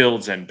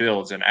builds and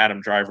builds. And Adam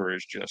Driver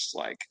is just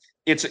like,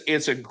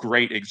 it's a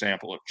great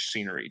example of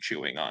scenery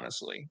chewing,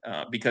 honestly,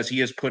 because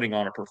he is putting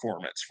on a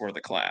performance for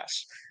the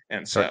class,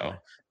 and so Certainly.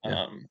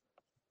 Yeah. um,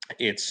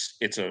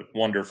 it's a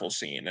wonderful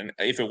scene. And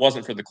if it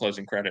wasn't for the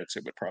closing credits,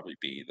 it would probably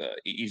be the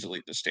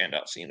easily the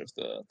standout scene of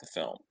the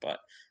film. But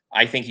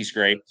I think he's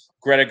great.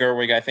 Greta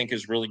Gerwig, I think,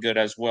 is really good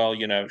as well.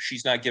 You know,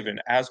 she's not given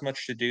as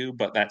much to do,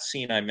 but that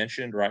scene I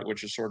mentioned, right,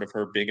 which is sort of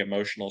her big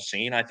emotional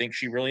scene, I think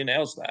she really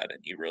nails that,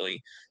 and you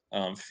really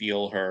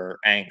feel her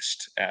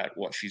angst at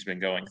what she's been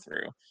going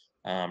through.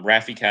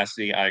 Raffi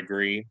Cassidy, I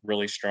agree,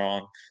 really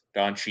strong.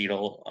 Don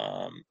Cheadle,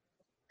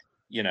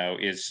 you know,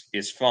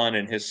 is fun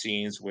in his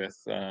scenes with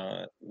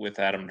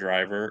Adam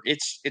Driver.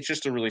 It's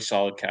just a really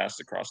solid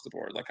cast across the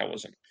board. Like I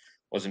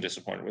wasn't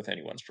disappointed with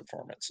anyone's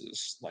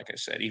performances. Like I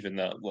said, even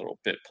the little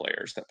bit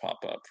players that pop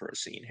up for a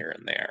scene here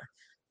and there,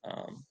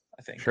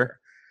 I think Sure.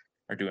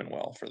 are doing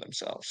well for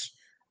themselves.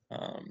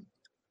 Um,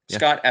 Yeah.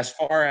 Scott, as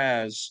far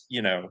as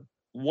you know,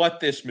 what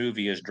this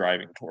movie is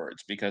driving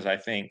towards, because I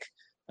think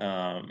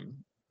um,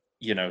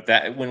 you know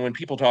that when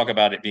people talk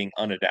about it being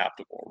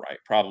unadaptable, right,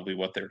 probably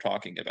what they're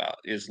talking about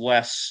is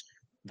less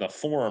the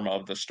form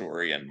of the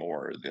story and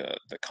more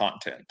the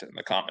content and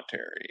the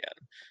commentary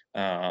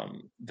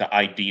and the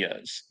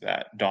ideas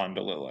that Don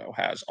DeLillo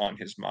has on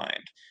his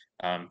mind.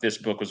 This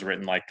book was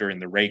written like during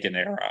the Reagan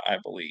era, I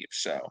believe.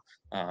 So,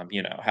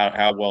 you know,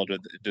 how well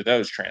do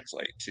those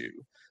translate to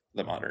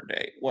the modern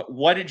day?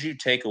 What did you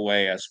take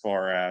away as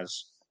far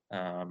as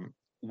um,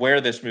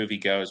 where this movie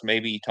goes,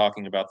 maybe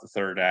talking about the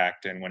third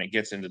act and when it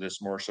gets into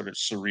this more sort of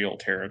surreal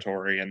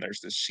territory, and there's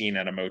this scene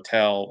at a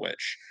motel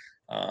which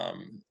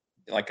um,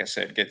 like I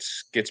said,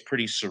 gets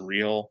pretty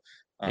surreal.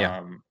 Yeah.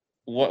 um,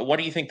 what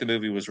do you think the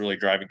movie was really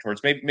driving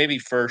towards? Maybe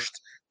first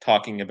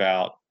talking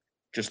about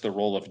just the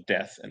role of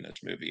death in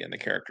this movie and the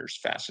character's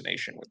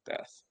fascination with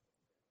death.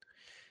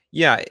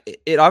 Yeah,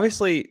 it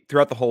obviously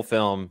throughout the whole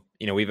film,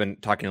 you know, we've been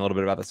talking a little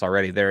bit about this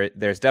already.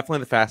 There's definitely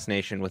the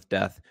fascination with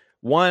death.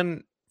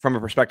 One from a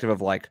perspective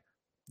of like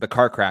the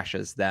car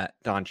crashes that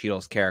Don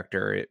Cheadle's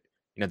character, you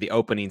know, the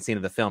opening scene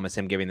of the film is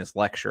him giving this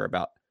lecture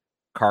about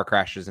car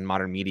crashes in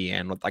modern media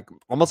and with like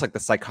almost like the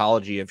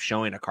psychology of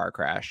showing a car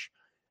crash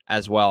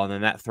as well. And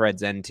then that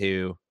threads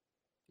into,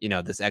 you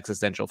know, this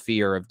existential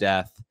fear of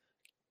death,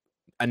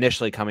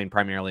 initially coming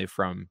primarily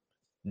from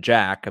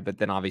Jack, but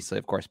then obviously,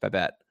 of course,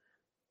 Babette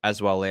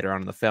as well later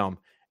on in the film.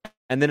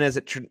 And then as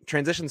it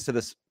transitions to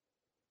this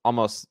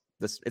almost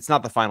this, it's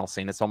not the final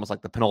scene. It's almost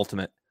like the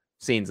penultimate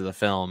scenes of the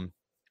film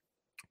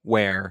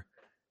where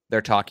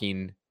they're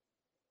talking.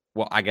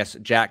 Well, I guess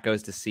Jack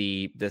goes to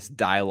see this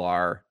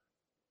Dylar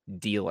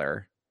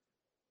dealer,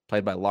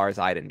 played by Lars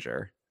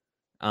Eidinger.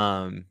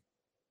 And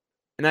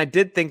I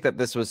did think that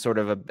this was sort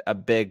of a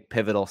big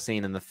pivotal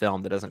scene in the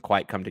film that doesn't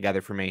quite come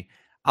together for me.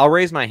 I'll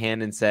raise my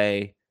hand and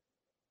say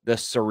the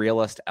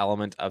surrealist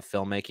element of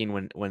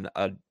filmmaking when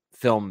a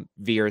film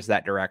veers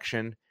that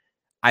direction,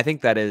 I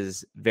think that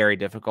is very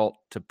difficult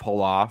to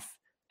pull off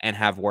and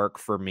have work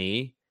for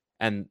me.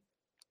 And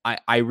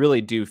I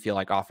really do feel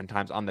like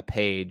oftentimes on the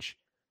page,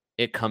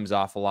 it comes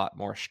off a lot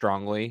more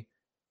strongly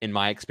in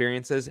my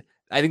experiences.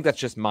 I think that's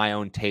just my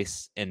own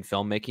tastes in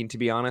filmmaking, to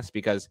be honest,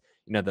 because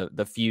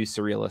the few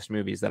surrealist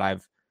movies that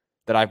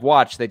I've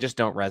watched, they just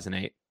don't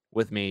resonate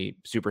with me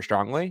super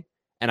strongly.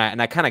 And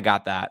I kind of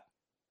got that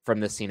from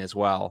this scene as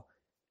well.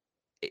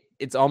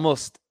 It's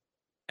almost,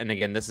 and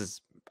again, this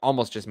is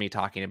almost just me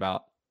talking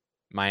about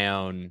my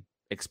own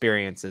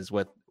experiences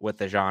with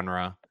the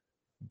genre,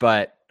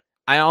 but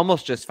I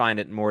almost just find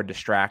it more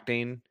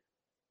distracting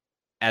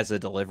as a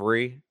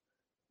delivery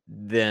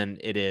than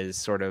it is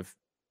sort of,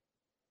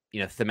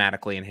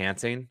 thematically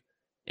enhancing,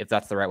 if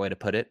that's the right way to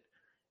put it.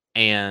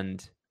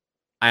 And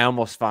I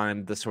almost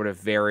find the sort of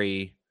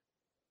very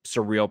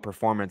surreal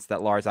performance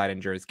that Lars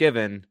Eidinger is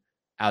given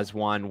as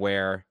one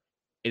where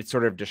it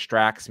sort of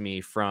distracts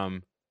me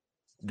from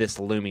this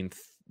looming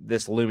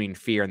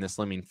fear and this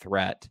looming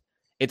threat.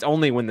 It's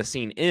only when the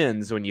scene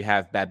ends, when you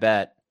have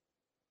Babette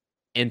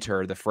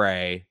enter the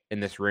fray in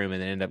this room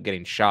and then end up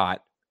getting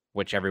shot,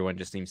 which everyone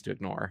just seems to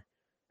ignore.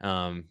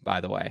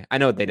 By the way, I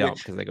know they don't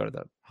because they go to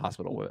the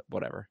hospital,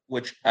 whatever.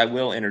 Which I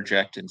will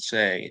interject and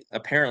say,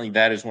 apparently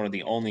that is one of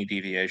the only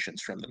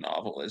deviations from the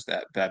novel, is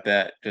that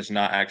Babette does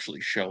not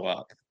actually show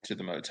up to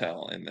the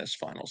motel in this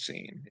final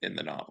scene in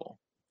the novel.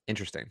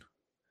 Interesting.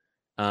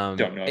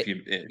 Don't know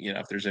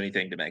if there's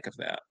anything to make of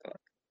that. But.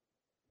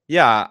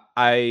 Yeah,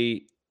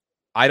 I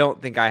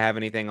don't think I have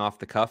anything off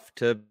the cuff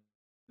to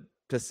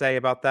say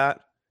about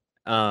that.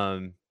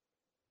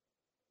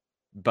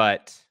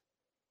 But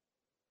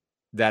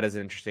that is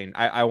interesting.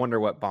 I wonder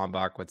what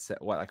Baumbach would say,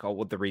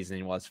 what the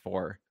reasoning was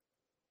for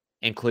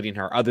including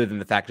her, other than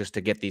the fact just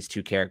to get these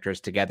two characters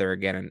together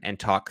again and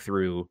talk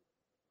through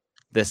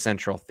this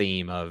central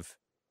theme of,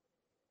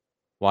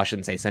 well, I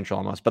shouldn't say central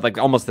almost, but like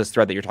almost this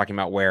thread that you're talking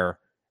about where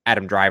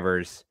Adam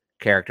Driver's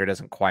character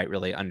doesn't quite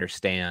really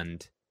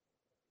understand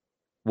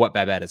what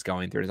Babette is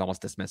going through, is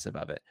almost dismissive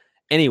of it.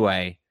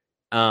 Anyway,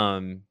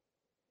 it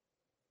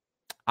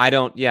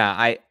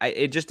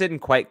just didn't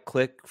quite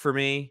click for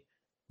me,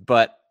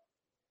 but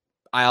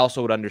I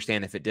also would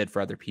understand if it did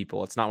for other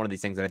people. It's not one of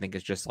these things that I think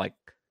is just like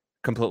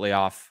completely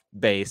off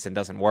base and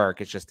doesn't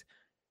work. It's just,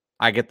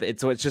 I get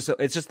it's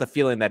just the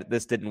feeling that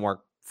this didn't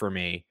work for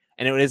me.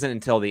 And it isn't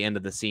until the end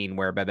of the scene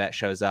where Babette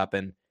shows up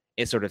and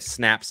it sort of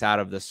snaps out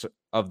of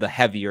the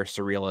heavier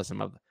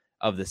surrealism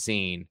of the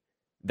scene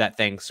that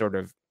things sort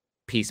of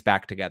piece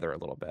back together a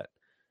little bit.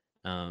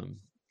 And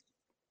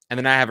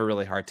then I have a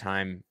really hard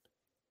time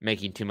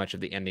making too much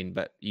of the ending,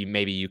 but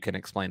maybe you can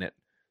explain it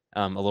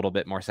a little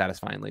bit more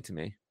satisfyingly to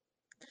me.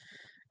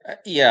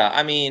 Yeah,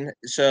 I mean,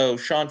 so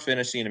Sean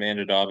Fennessy and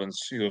Amanda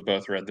Dobbins, who have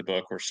both read the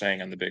book, were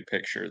saying on The Big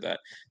Picture that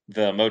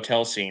the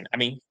motel scene, I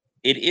mean,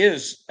 it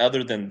is,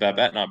 other than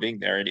Babette not being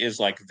there, it is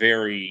like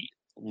very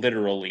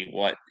literally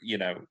what,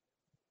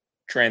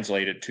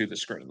 translated to the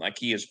screen. Like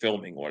he is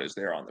filming what is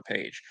there on the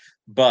page.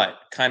 But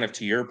kind of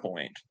to your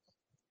point,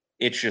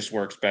 it just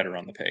works better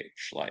on the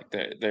page. Like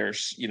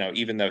there's,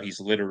 even though he's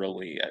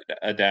literally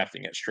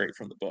adapting it straight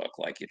from the book,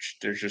 like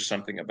there's just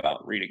something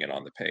about reading it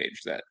on the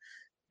page that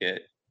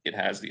it it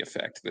has the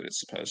effect that it's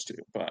supposed to.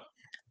 But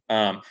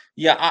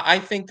yeah, I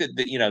think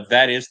that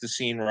that is the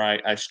scene where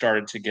I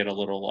started to get a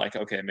little like,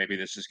 okay, maybe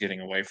this is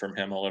getting away from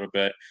him a little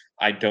bit.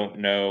 I don't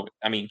know.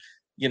 I mean,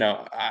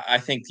 I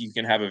think you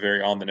can have a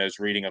very on the nose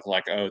reading of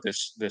like, oh,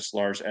 this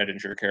Lars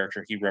Edinger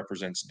character, he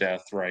represents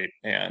death, right?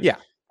 And Yeah.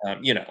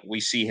 we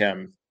see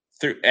him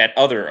through at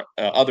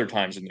other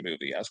times in the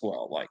movie as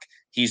well. Like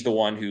he's the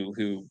one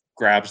who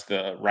grabs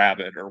the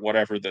rabbit or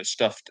whatever the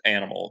stuffed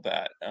animal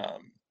that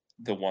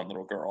the one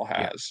little girl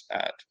has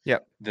at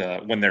Yep.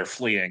 when they're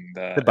fleeing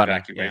the bunny,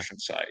 evacuation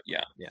site.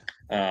 Yeah.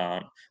 Yeah.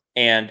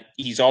 And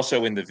he's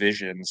also in the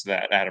visions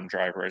that Adam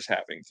Driver is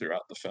having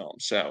throughout the film.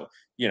 So,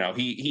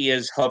 he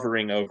is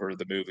hovering over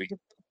the movie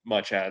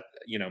much as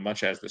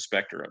the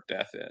specter of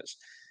death is.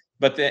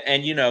 But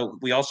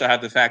we also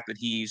have the fact that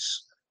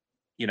he's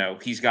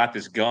got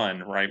this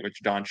gun, right,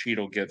 which Don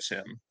Cheadle gives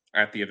him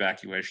at the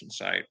evacuation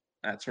site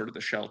at sort of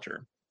the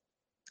shelter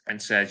and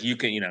says you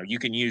can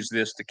use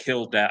this to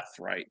kill death,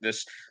 right?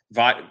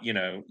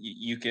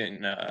 You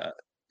can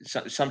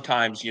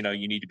sometimes you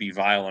need to be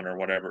violent or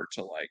whatever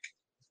to like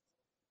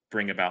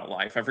bring about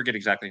life. I forget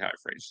exactly how I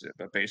phrases it,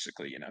 but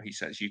basically, he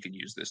says you can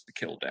use this to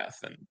kill death,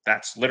 and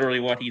that's literally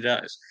what he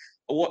does.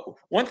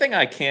 One thing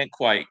I can't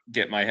quite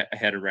get my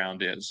head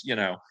around is,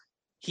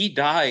 he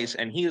dies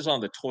and he is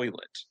on the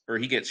toilet, or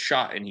he gets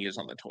shot and he is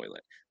on the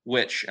toilet,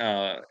 which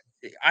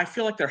I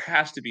feel like there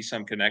has to be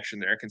some connection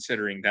there,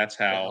 considering that's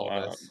To how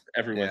Elvis.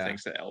 everyone Yeah.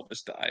 thinks that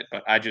Elvis died.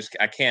 But I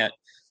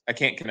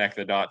can't connect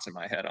the dots in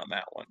my head on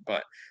that one.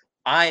 But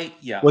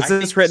yeah, Was I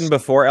think this written this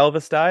before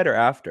Elvis died or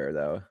after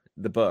though?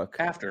 The book.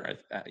 after.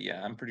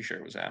 Yeah, I'm pretty sure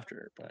it was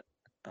after, but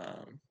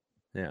um,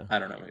 Yeah. I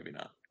don't know, maybe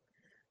not.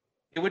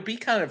 It would be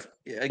kind of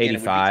again, it would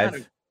be kind of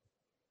 85.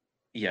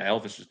 yeah,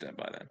 Elvis was dead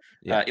by then.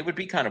 Yeah. It would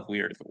be kind of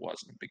weird if it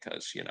wasn't,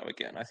 because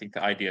again, I think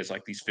the idea is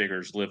like these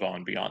figures live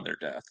on beyond their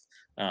death.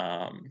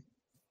 Um,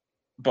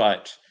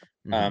 but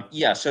Mhm.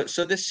 yeah, so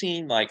this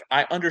scene, like,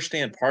 I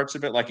understand parts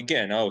of it. Like,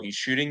 again, oh, he's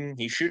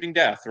shooting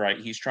death, right?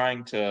 He's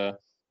trying to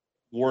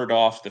ward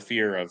off the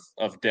fear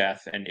of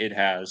death, and it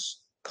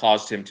has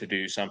caused him to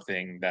do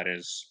something that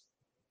is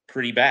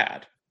pretty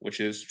bad, which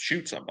is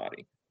shoot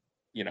somebody.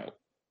 You know,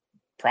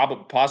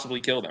 probably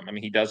possibly kill them. I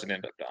mean, he doesn't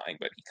end up dying,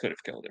 but he could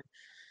have killed him.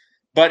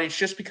 But it's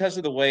just because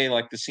of the way,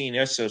 like, the scene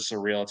is so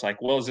surreal. It's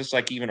like, well, is this,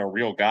 like, even a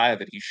real guy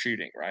that he's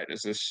shooting, right?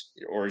 Is this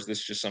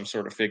just some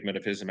sort of figment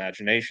of his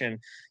imagination?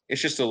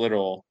 It's just a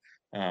little,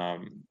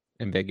 um,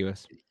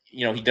 Ambiguous.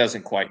 he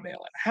doesn't quite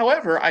nail it.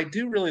 However, I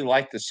do really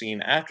like the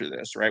scene after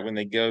this, right? When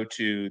they go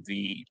to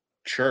the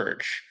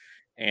church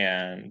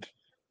and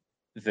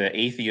the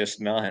atheist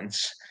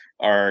nuns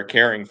are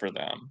caring for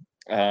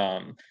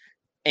them.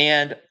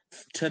 And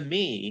to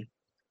me,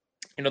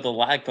 the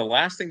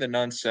last thing the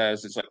nun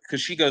says is like,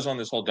 because she goes on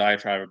this whole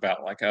diatribe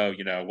about like, oh,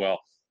 well,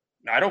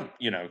 I don't,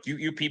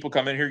 you people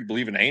come in here, you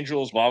believe in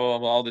angels, blah blah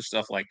blah, all this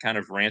stuff, like kind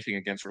of ranting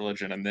against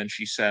religion, and then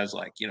she says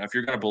like, if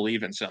you're going to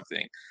believe in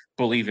something,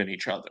 believe in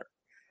each other,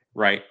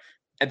 right?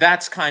 And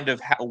that's kind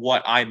of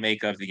what I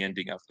make of the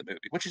ending of the movie,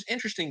 which is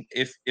interesting.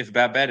 If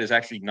Babette is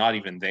actually not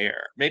even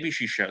there, maybe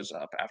she shows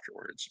up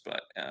afterwards,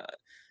 but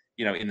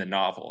in the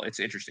novel, it's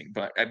interesting.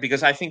 But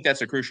because I think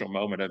that's a crucial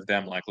moment of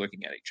them like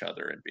looking at each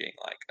other and being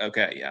like,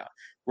 okay, yeah,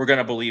 we're going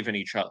to believe in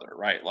each other,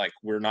 right? Like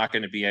we're not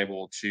going to be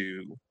able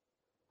to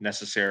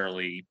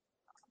necessarily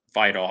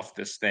fight off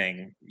this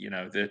thing,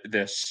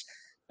 this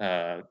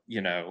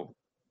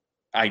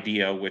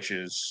idea,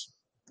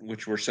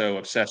 which we're so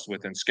obsessed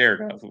with and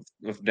scared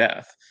of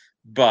death.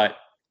 But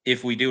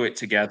if we do it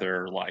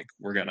together, like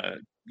we're gonna,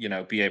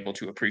 be able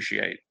to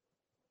appreciate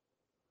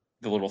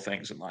the little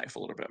things in life a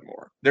little bit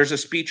more. There's a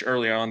speech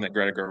early on that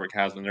Greta Gerwig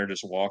has when they're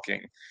just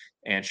walking,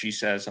 and she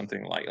says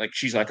something like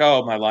she's like,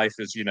 "Oh, my life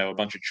is a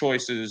bunch of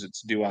choices.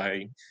 It's do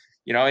I,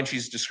 and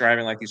she's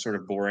describing like these sort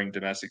of boring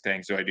domestic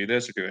things. Do I do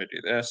this or do I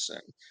do this?"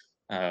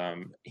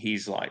 And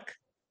he's like,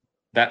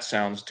 "That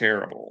sounds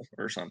terrible,"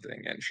 or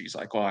something, and she's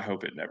like, "Well, I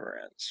hope it never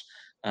ends."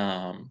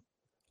 Um,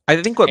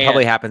 I think what and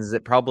probably happens is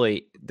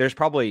there's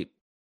probably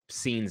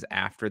scenes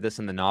after this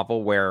in the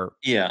novel where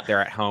yeah,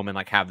 they're at home and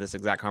like have this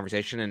exact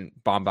conversation, and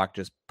Baumbach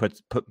just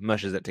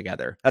mushes it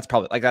together. That's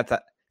probably like that's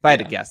that. If I had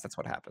to yeah, guess, that's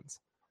what happens.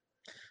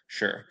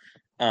 sure.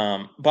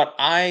 But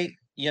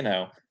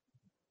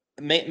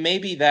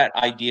maybe that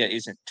idea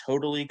isn't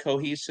totally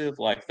cohesive.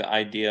 Like the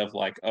idea of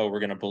like, oh, we're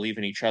going to believe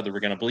in each other, we're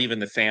going to believe in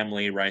the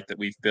family, right, that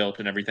we've built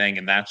and everything,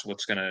 and that's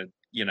what's going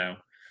to,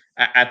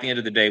 at the end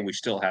of the day, we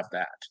still have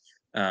that.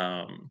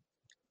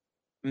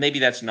 Maybe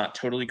that's not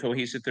totally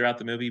cohesive throughout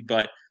the movie,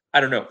 but I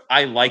don't know.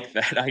 I like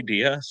that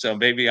idea, so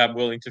maybe I'm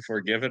willing to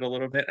forgive it a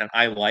little bit. And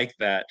I like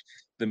that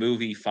the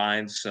movie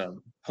finds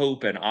some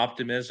hope and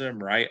optimism,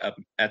 right,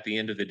 at the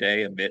end of the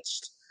day,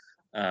 amidst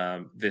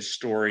this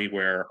story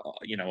where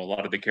a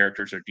lot of the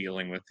characters are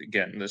dealing with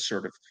again this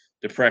sort of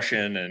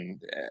depression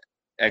and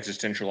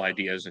existential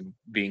ideas and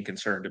being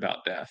concerned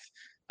about death.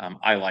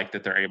 I like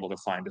that they're able to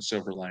find a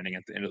silver lining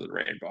at the end of the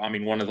rainbow. I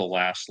mean, one of the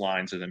last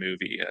lines of the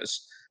movie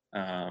is.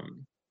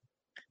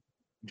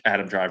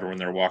 Adam Driver, when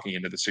they're walking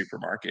into the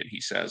supermarket,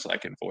 he says,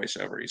 like in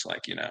voiceover, he's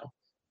like,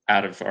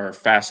 out of our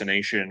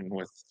fascination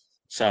with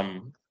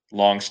some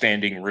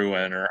long-standing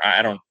ruin, or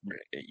I don't,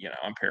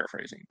 I'm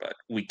paraphrasing, but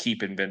we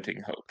keep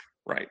inventing hope,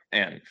 right?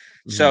 And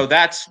Mhm. so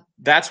that's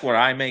what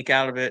I make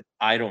out of it.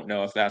 I don't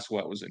know if that's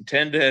what was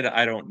intended.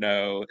 I don't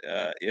know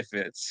if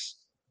it's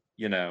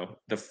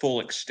the full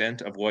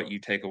extent of what you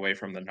take away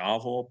from the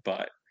novel,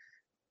 but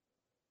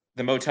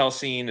the motel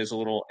scene is a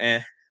little eh.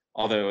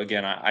 Although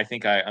again, I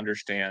think I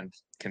understand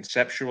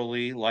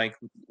conceptually like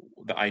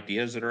the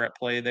ideas that are at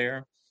play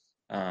there.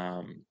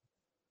 Um,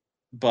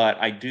 but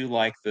I do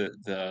like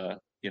the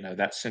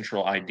that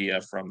central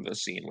idea from the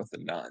scene with the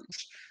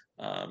nuns,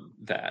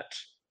 that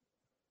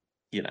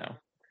you know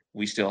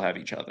we still have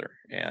each other,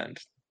 and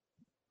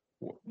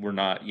we're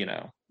not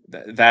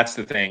that's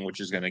the thing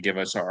which is going to give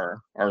us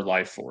our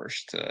life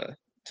force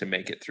to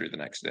make it through the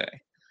next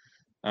day.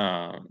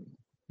 Um,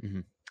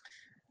 Mhm.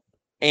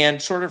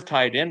 and sort of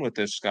tied in with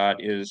this, Scott,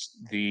 is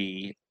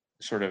the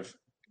sort of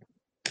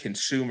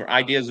consumer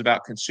ideas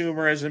about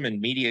consumerism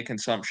and media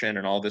consumption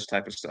and all this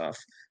type of stuff,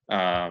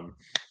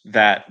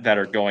 that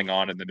are going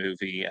on in the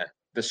movie.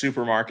 The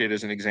supermarket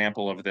is an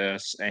example of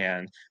this,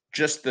 and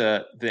just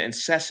the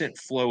incessant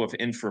flow of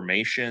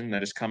information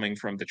that is coming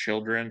from the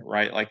children,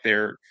 right? Like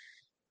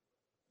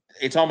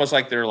it's almost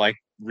like they're like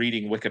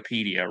reading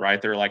Wikipedia,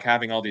 right? They're like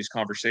having all these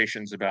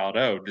conversations about,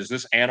 oh, does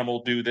this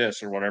animal do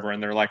this or whatever,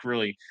 and they're like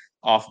really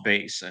off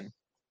base. And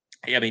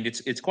yeah, I mean,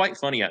 it's quite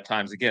funny at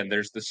times. Again,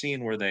 there's the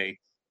scene where they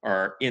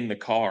are in the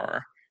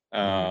car,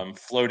 Mhm.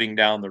 floating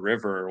down the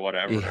river or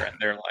whatever, Yeah. and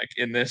they're like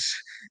in this,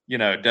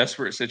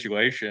 desperate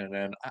situation.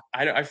 And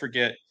I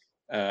forget.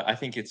 I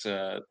think it's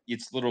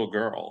little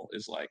girl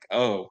is like,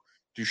 oh,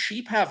 do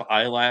sheep have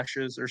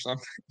eyelashes or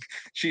something?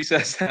 She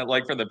says that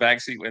like from the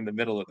backseat in the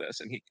middle of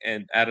this,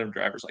 and Adam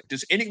Driver's like,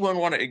 does anyone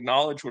want to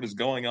acknowledge what is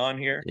going on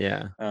here?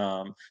 Yeah.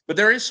 But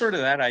there is sort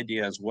of that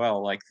idea as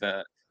well, like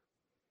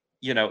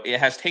it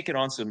has taken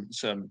on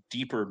some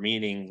deeper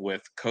meaning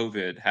with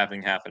COVID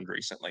having happened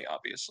recently.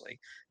 Obviously,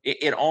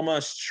 it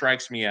almost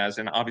strikes me as,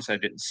 and obviously I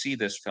didn't see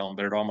this film,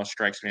 but it almost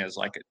strikes me as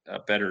like a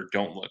better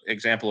Don't Look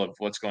example of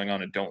what's going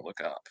on in Don't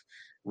Look Up,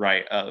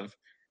 right? Of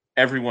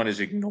everyone is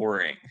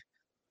ignoring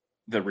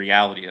the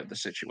reality of the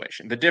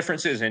situation. The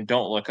difference is in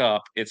Don't Look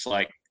Up, it's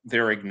like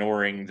they're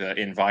ignoring the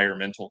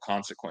environmental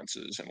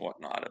consequences and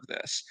whatnot of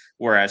this.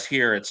 Whereas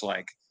here, it's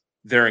like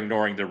they're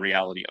ignoring the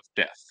reality of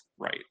death,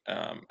 right?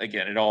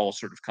 Again, it all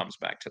sort of comes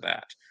back to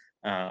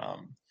that.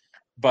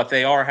 But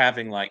they are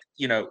having like,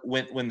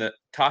 when the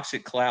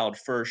toxic cloud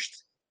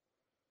first,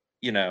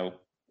 you know,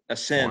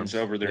 ascends Forms.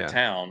 over their Yeah.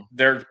 town,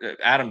 they're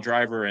Adam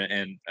Driver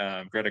and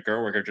Greta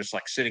Gerwig are just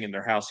like sitting in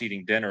their house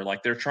eating dinner,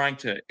 like they're trying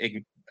to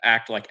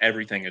act like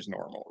everything is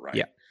normal, right?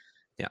 Yeah.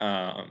 Yeah.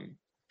 Um,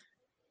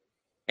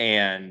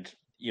 and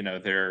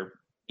they're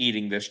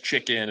eating this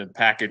chicken and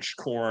packaged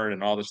corn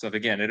and all this stuff.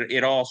 Again,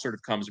 it all sort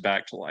of comes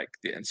back to like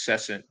the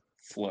incessant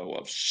flow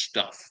of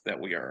stuff that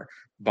we are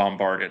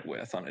bombarded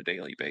with on a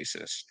daily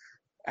basis.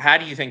 How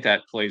do you think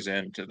that plays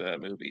into the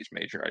movie's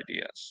major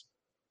ideas?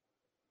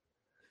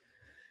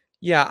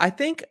 Yeah, I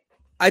think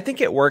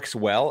it works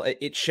well.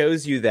 It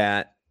shows you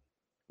that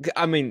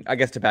I mean, I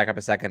guess to back up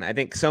a second, I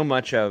think so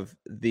much of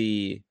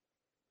the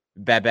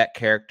Babette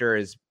character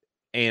is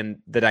and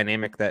the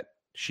dynamic that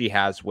she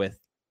has with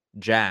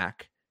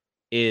Jack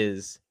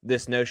is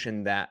this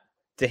notion that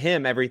to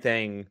him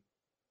everything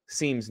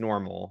seems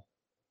normal,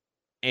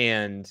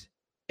 and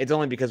it's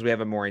only because we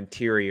have a more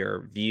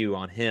interior view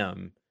on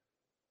him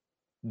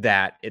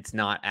that it's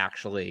not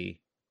actually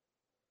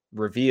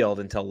revealed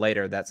until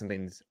later that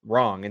something's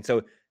wrong. And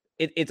so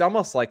it's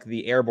almost like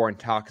the airborne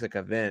toxic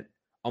event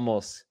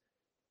almost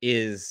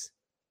is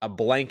a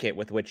blanket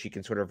with which you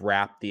can sort of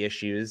wrap the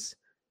issues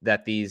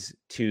that these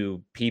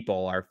two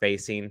people are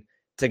facing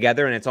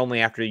together. And it's only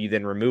after you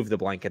then remove the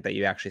blanket that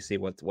you actually see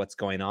what's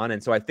going on.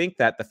 And so I think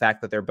that the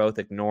fact that they're both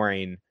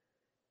ignoring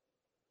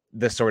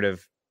the sort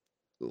of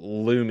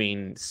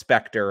looming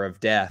specter of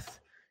death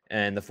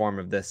in the form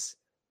of this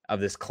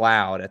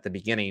cloud at the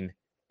beginning,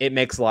 it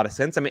makes a lot of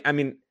sense. I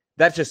mean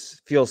that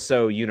just feels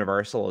so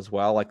universal as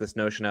well, like this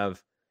notion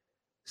of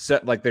so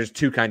like there's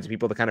two kinds of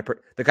people, the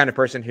kind of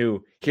person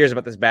who hears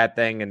about this bad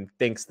thing and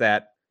thinks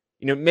that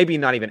maybe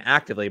not even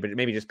actively but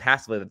maybe just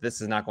passively that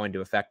this is not going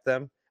to affect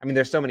them. I mean,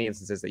 there's so many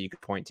instances that you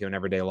could point to in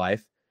everyday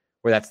life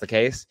where that's the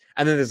case.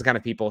 And then there's the kind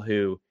of people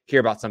who hear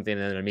about something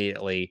and then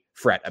immediately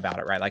fret about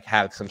it, right? Like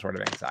have some sort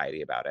of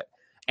anxiety about it.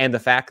 And the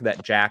fact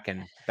that Jack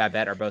and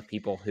Babette are both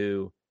people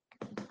who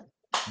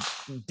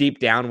deep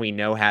down we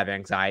know have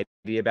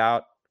anxiety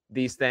about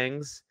these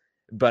things,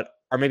 but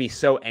are maybe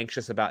so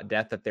anxious about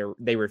death that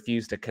they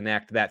refuse to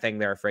connect that thing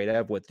they're afraid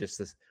of with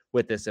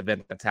this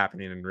event that's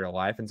happening in real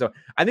life. And so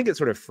I think it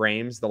sort of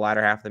frames the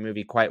latter half of the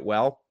movie quite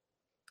well.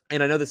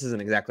 And I know this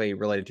isn't exactly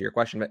related to your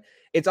question, but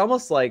it's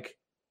almost like,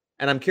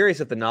 and I'm curious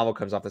if the novel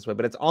comes off this way,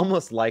 but it's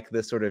almost like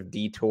this sort of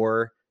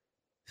detour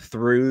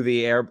through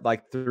the air,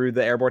 like through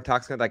the airborne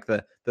toxin, like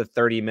the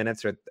 30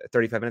 minutes or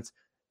 35 minutes.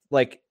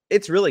 Like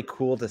it's really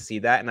cool to see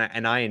that,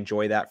 and I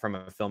enjoy that from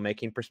a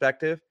filmmaking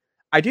perspective.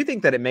 I do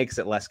think that it makes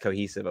it less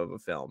cohesive of a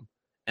film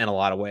in a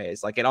lot of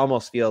ways. Like it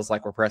almost feels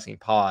like we're pressing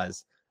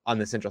pause on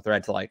the central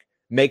thread to like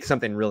make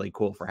something really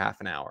cool for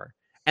half an hour.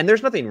 And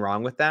there's nothing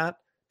wrong with that.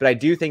 But I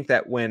do think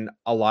that when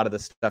a lot of the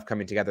stuff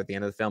coming together at the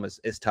end of the film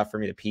is tough for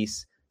me to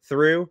piece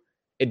through,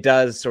 it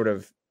does sort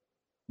of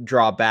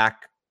draw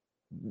back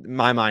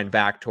my mind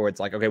back towards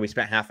like, okay, we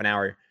spent half an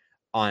hour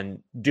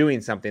on doing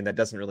something that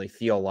doesn't really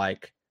feel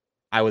like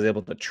I was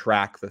able to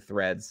track the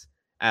threads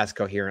as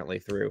coherently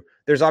through.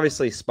 There's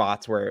obviously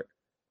spots where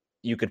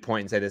you could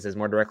point and say this is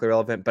more directly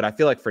relevant, but I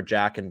feel like for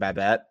Jack and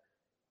Babette,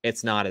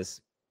 it's not as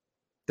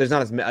there's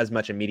not as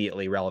much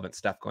immediately relevant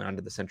stuff going on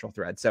to the central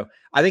thread. So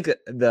I think that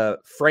the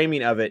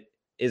framing of it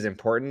is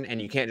important,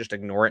 and you can't just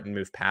ignore it and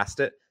move past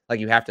it.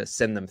 Like you have to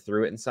send them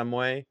through it in some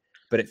way.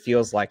 But it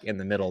feels like in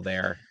the middle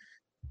there,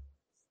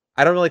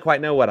 I don't really quite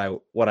know what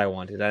I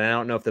wanted, and I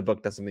don't know if the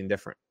book does something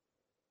different.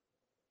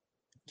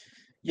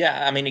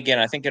 Yeah, I mean, again,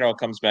 I think it all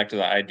comes back to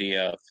the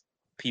idea of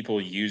people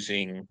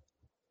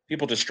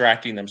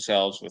distracting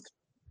themselves with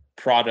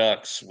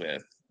products,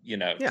 with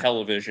Yeah,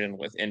 television,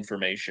 with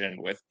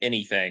information, with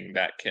anything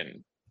that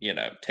can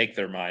take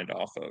their mind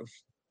off of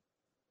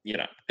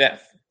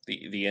death,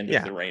 the end of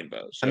yeah. the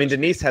rainbow, I so mean, to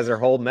speak. Denise has her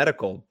whole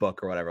medical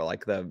book or whatever,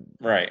 like the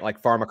Right. like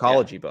Yeah.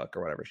 pharmacology book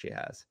or whatever she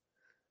has.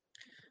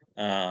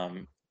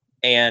 Um,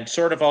 and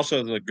sort of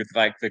also the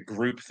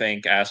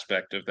groupthink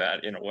aspect of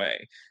that in a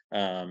way,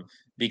 um, Sure.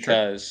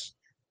 because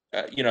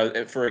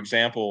for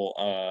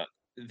example,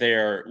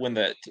 they're when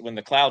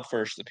the cloud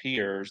first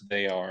appears,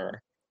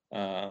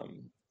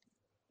 um,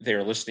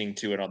 they're listening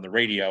to it on the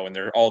radio, and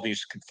there are all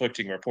these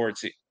conflicting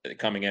reports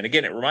coming in.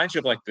 Again, it reminds you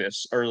of like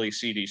this early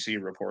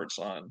CDC reports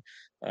on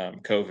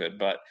COVID.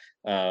 But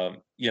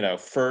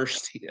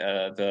first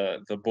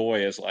the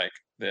boy is like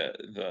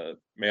the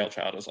male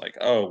child is like,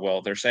 oh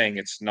well, they're saying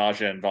it's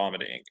nausea and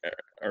vomiting,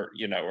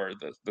 or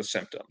the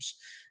symptoms.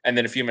 And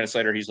then a few minutes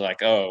later, he's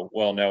like, oh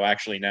well, no,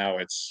 actually now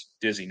it's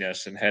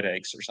dizziness and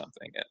headaches or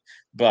something.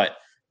 But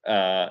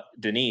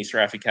Denise,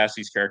 Rafi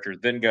Cassidy's character,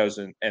 then goes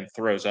and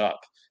throws up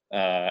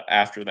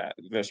after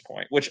this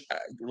point, which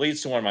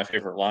leads to one of my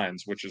favorite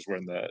lines, which is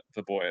when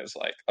the boy is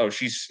like, "Oh,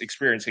 she's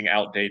experiencing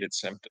outdated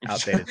symptoms,"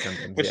 Outdated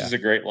symptoms. which Yeah. is a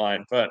great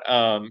line. But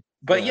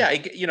Yeah.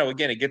 yeah,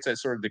 again, it gets at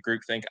sort of the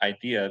groupthink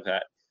idea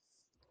that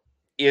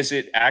is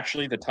it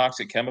actually the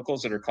toxic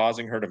chemicals that are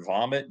causing her to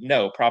vomit?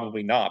 No,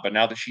 probably not. But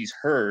now that she's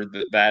heard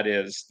that that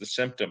is the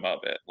symptom of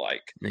it,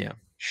 like Yeah.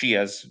 she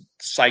has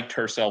psyched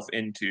herself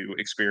into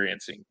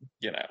experiencing,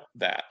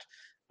 that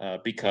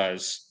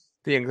because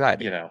The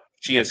anxiety.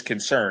 she Yeah. is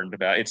concerned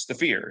about it's the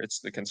fear, it's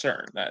the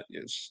concern that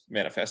is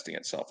manifesting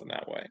itself in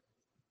that way.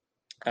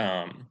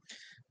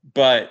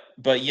 But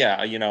yeah,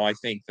 I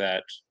think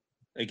that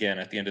again,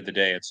 at the end of the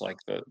day, it's like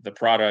the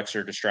products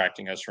are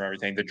distracting us from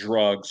everything. The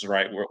drugs,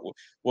 right?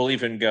 We'll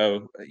even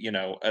go,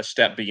 a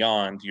step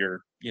beyond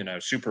your,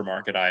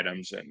 supermarket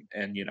items,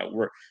 and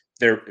we're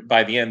there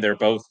by the end. They're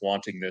both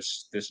wanting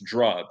this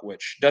drug,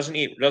 which doesn't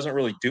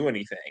really do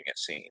anything, it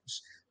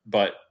seems.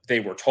 But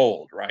they were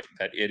told, right,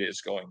 that it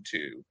is going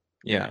to,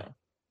 Yeah.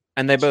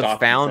 And they both stop you from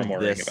found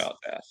worrying this about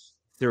death.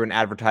 through an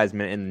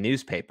advertisement in the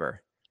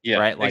newspaper, Yeah,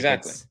 right? Like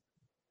exactly.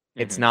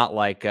 it's Hmm. not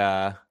like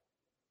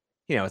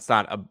it's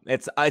not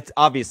it's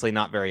obviously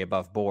not very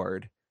above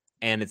board,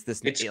 and it's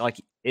this It's like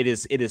it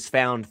is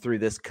found through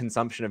this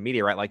consumption of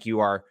media, right? Like you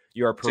are it's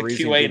a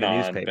perusing through the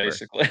QAnon, newspaper.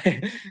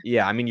 basically.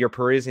 Yeah, I mean, you're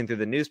perusing through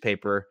the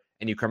newspaper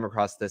and you come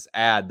across this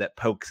ad that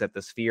pokes at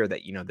this fear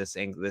that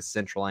this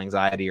central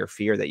anxiety or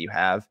fear that you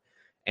have,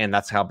 and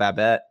that's how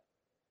Babette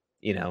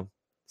you know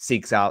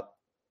seeks out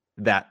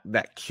that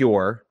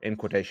cure in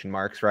quotation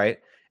marks, right?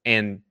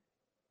 And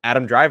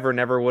Adam Driver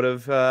never would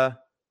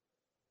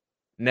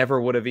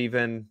have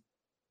even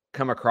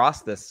come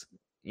across this,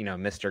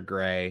 Mr.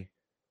 Gray,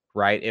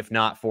 right? If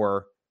not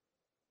for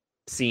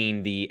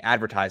seeing the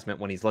advertisement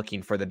when he's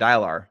looking for the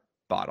Dialar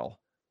bottle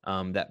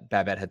that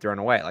Babette had thrown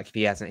away. Like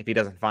if he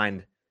doesn't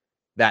find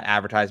that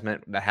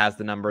advertisement that has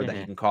the number that he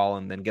Hmm. can call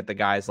and then get the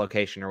guy's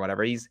location or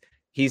whatever,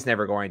 he's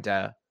never going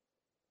to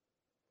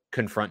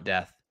confront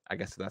death. I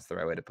guess that's the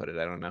right way to put it.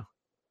 I don't know.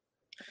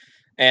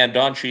 And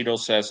Don Cheadle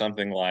says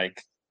something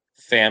like,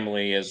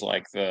 "Family is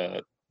like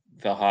the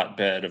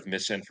hotbed of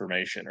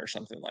misinformation," or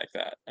something like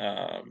that.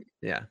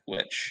 Yeah.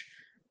 Which,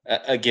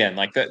 again,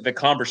 like the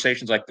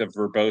conversations, like the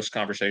verbose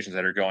conversations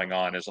that are going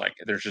on, is like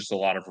there's just a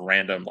lot of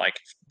random like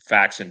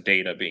facts and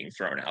data being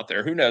thrown out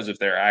there. Who knows if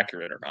they're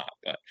accurate or not?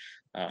 But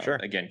Sure.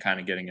 again, kind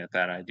of getting at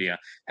that idea.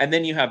 And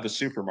then you have the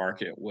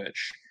supermarket,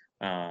 which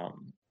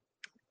um,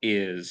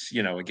 is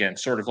again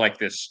sort of like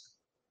this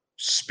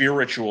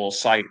spiritual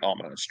site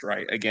almost,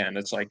 right? Again,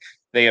 it's like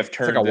they have It's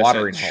like a turned this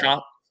watering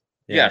hole.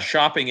 yeah, Yeah.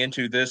 shopping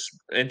into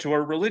a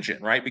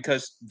religion, right?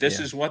 Because this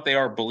Yeah. is what they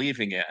are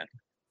believing in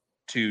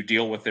to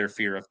deal with their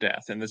fear of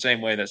death, in the same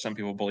way that some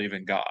people believe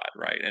in God,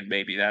 right? And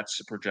maybe that's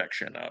a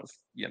projection of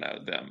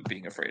them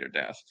being afraid of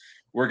death.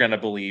 We're going to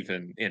believe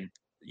in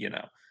you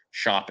know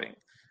shopping,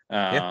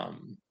 Yeah.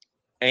 um,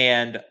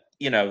 and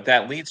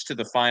that leads to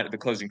the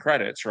closing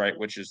credits, right?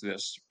 Which is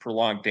this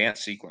prolonged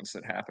dance sequence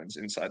that happens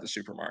inside the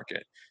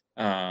supermarket.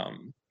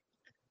 Um,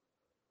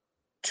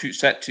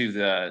 to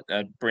the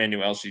brand new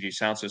LCD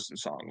Sound System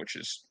song, which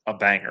is a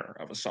banger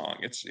of a song.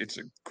 It's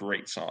a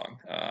great song.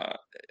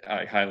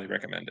 I highly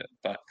recommend it.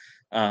 But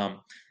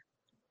um,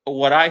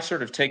 what I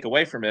sort of take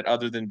away from it,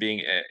 other than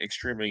being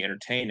extremely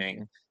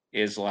entertaining,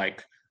 is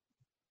like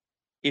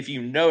if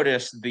you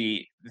notice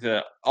the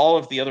all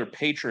of the other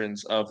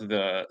patrons of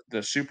the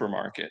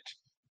supermarket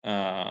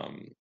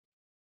um,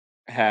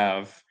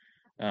 have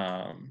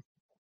um,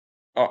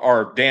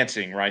 are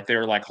dancing, right?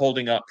 They're like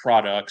holding up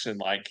products and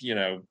like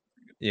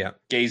Yeah.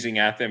 gazing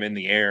at them in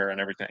the air and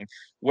everything.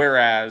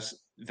 Whereas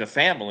the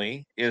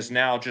family is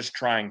now just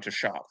trying to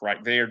shop,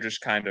 right? They are just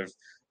kind of,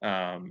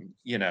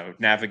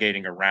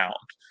 navigating around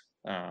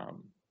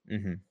um,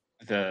 Hmm.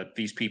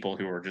 these people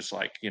who are just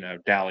like,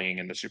 dallying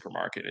in the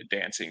supermarket and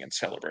dancing and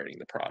celebrating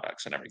the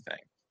products and everything.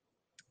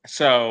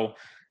 So,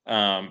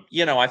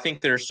 I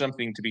think there's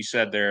something to be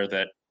said there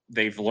that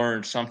they've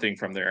learned something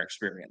from their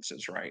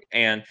experiences, right?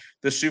 And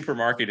the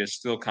supermarket is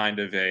still kind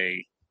of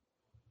a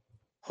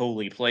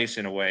holy place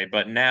in a way,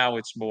 but now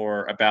it's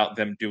more about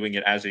them doing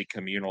it as a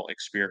communal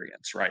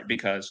experience, right?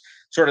 Because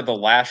sort of the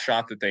last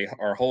shot that they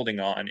are holding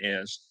on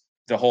is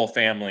the whole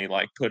family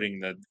like putting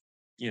the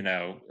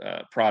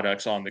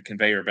products on the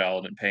conveyor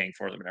belt and paying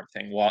for them and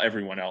everything while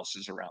everyone else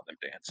is around them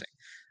dancing.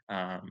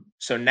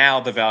 So now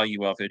the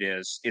value of it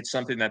is it's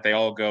something that they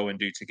all go and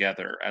do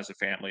together as a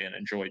family and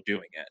enjoy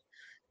doing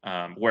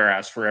it.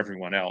 Whereas for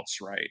everyone else,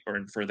 right, or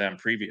for them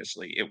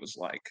previously, it was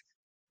like,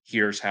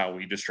 here's how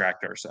we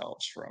distract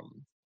ourselves from,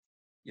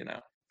 you know,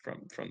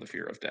 from the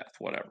fear of death,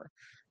 whatever.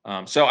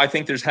 So I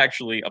think there's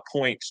actually a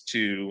point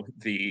to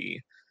the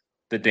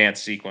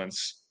dance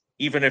sequence.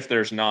 Even if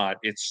there's not,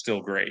 it's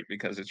still great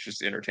because it's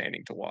just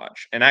entertaining to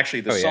watch. And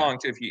actually, the Oh yeah. song,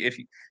 if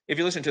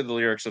you listen to the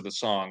lyrics of the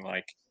song,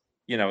 like,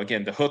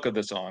 again, the hook of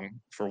the song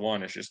for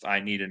one is just "I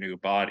need a new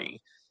body,"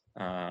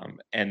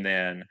 and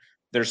then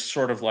there's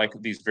sort of like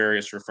these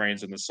various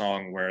refrains in the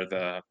song where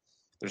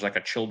there's like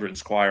a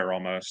children's choir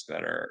almost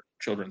that are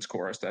children's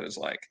chorus that is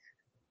like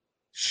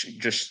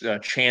just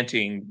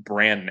chanting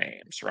brand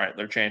names, right?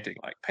 They're chanting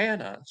like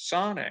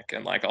Panasonic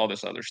and like all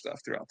this other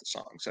stuff throughout the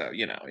song. So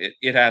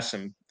it has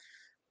some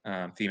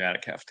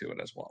thematic heft to it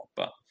as well.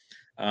 But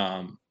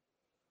um,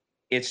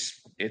 it's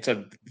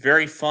a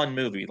very fun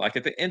movie. Like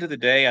at the end of the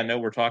day, I know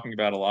we're talking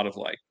about a lot of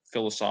like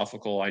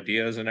philosophical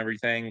ideas and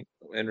everything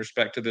in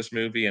respect to this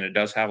movie, and it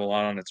does have a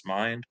lot on its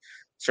mind.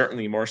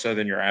 Certainly more so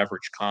than your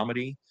average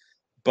comedy.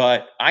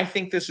 But I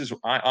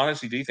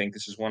honestly do think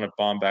this is one of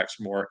Baumbach's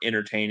more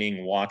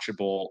entertaining,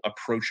 watchable,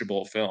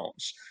 approachable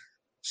films,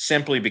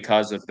 simply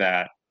because of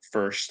that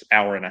first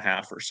hour and a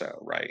half or so,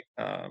 right?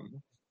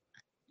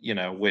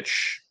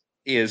 Which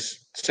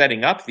is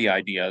setting up the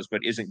ideas,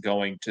 but isn't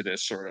going to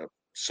this sort of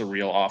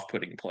surreal,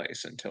 off-putting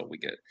place until we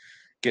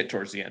get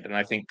towards the end. And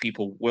I think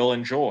people will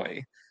enjoy,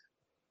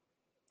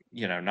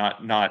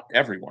 not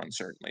everyone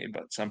certainly,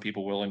 but some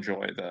people will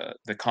enjoy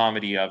the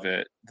comedy of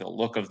it, the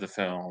look of the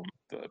film,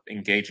 the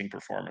engaging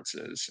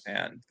performances,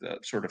 and the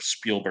sort of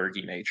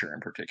Spielbergy nature in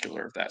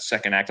particular of that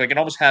second act. Like it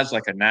almost has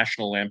like a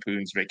National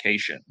Lampoon's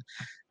Vacation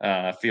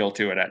feel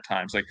to it at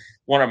times. Like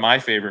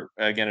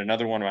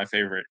another one of my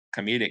favorite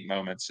comedic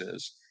moments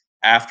is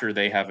after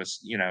they have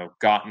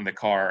gotten the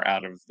car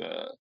out of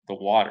the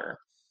water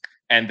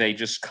and they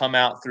just come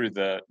out through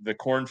the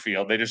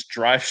cornfield. They just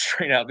drive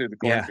straight out through the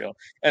Yeah. cornfield,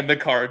 and the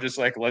car just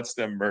like lets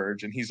them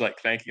merge. And he's like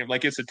thanking him,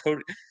 like it's a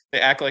total. They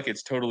act like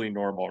it's totally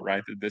normal,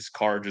 right? That this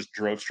car just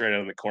drove straight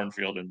out of the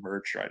cornfield and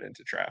merged right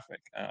into traffic.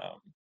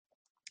 So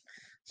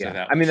Yeah.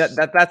 that I mean was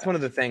that's that one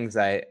of was the things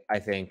I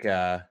think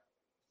I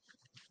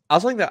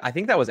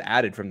think that was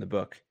added from the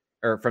book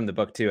or from the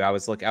book too. I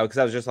was looking because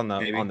I was just on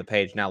maybe the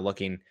page now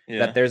looking that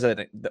yeah there's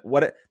an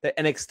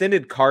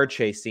extended car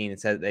chase scene.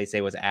 It says they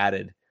say was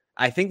added.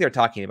 I think they're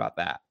talking about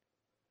that.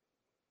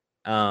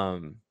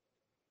 Um,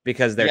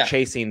 because they're yeah.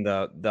 chasing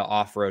the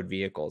off road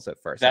vehicles at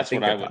first. I That's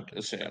what think I they're would talking about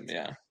assume. that.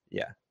 Yeah,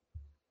 Yeah.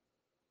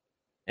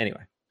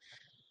 Anyway.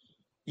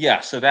 yeah.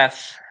 So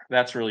that's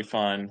really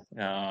fun.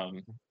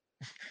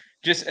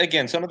 Just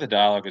again, some of the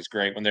dialogue is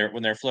great when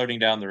they're floating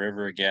down the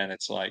river again.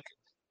 It's like.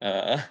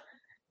 Uh,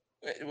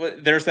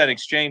 there's that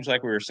exchange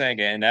like we were saying,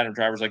 and Adam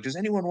Driver's like, does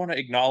anyone want to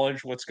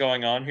acknowledge what's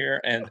going on here?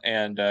 And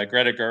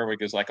Greta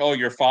Gerwig is like, oh,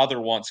 your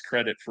father wants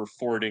credit for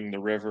fording the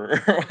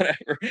river or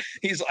whatever.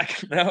 He's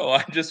like, no,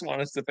 I just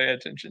want us to pay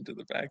attention to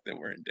the fact that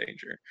we're in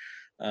danger.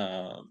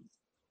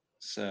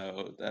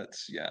 So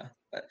that's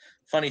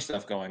funny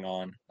stuff going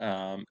on.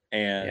 Yeah.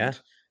 And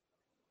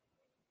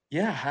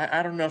yeah,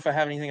 I don't know if I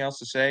have anything else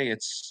to say.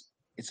 It's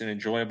an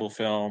enjoyable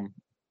film.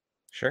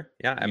 Sure.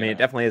 Yeah. I you mean, it know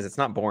definitely is. It's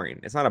not boring.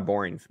 It's not a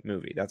boring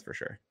movie. That's for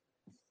sure.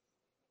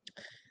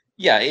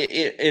 Yeah,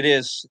 it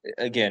is.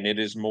 Again, it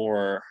is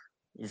more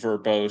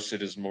verbose.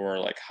 It is more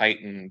like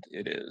heightened.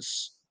 It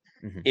is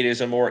Hmm. it is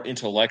a more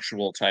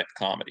intellectual type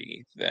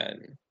comedy than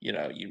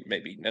you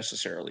maybe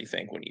necessarily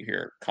think when you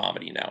hear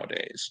comedy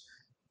nowadays.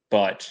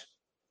 But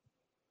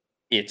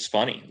it's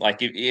funny. Like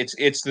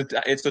it's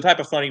the type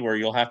of funny where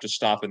you'll have to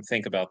stop and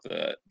think about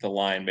the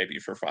line maybe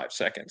for 5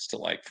 seconds to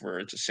like for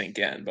it to sink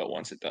in. But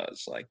once it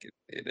does, like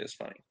it is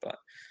funny. But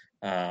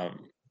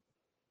um,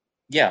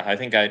 yeah, I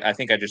think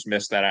I just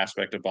missed that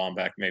aspect of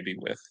Baumbach maybe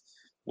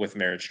with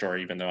Marriage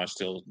Story, even though I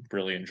still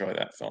really enjoy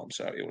that film.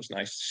 So it was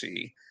nice to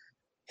see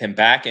him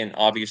back and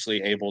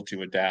obviously able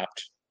to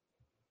adapt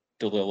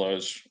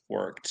DeLillo's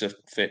work to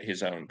fit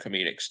his own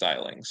comedic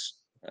stylings.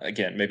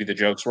 Again, maybe the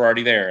jokes were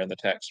already there in the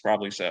text,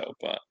 probably so,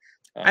 but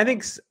I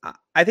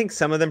think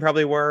some of them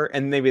probably were,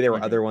 and maybe there were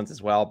mhm, other ones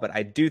as well. But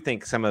I do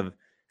think some of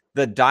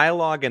the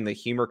dialogue and the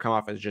humor come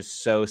off as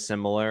just so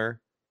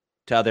similar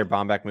to other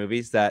Baumbach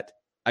movies that,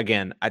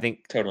 again, I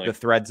think totally.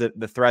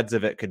 the threads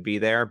of it could be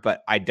there.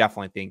 But I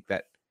definitely think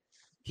that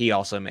he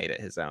also made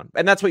it his own,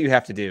 and that's what you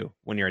have to do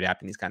when you're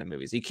adapting these kind of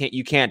movies.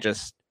 You can't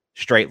just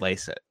straight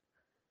lace it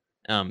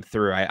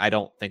through. I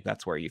don't think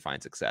that's where you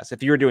find success.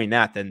 If you were doing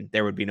that, then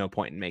there would be no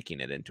point in making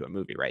it into a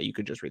movie, right? You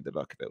could just read the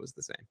book if it was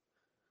the same.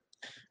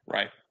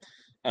 Right.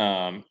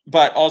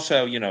 But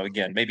also,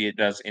 again, maybe it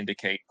does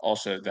indicate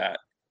also that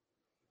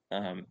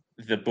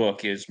the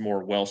book is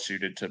more well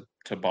suited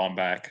to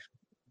Baumbach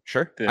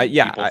Sure. than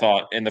Yeah, people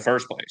thought in the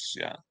first place.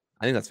 Yeah.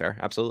 I think that's fair.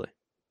 Absolutely.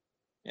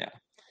 Yeah.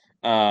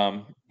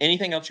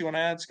 Anything else you want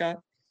to add, Scott?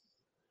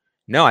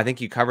 No, I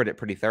think you covered it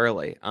pretty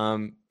thoroughly.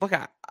 Look,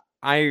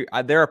 I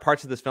there are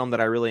parts of this film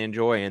that I really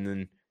enjoy, and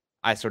then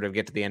I sort of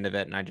get to the end of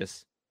it, and I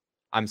just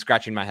I'm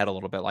scratching my head a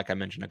little bit, like I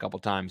mentioned a couple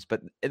times,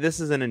 but this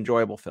is an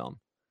enjoyable film.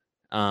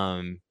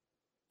 Um,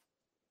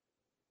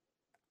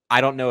 I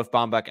don't know if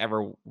Baumbach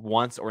ever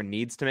wants or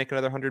needs to make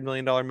another $100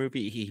 million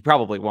movie. He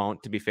probably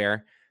won't, to be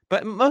fair.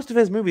 But most of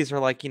his movies are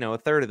like, a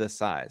third of this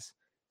size.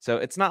 So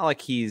it's not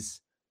like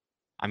he's,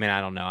 I mean,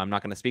 I don't know. I'm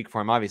not going to speak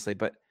for him, obviously.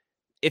 But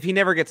if he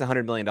never gets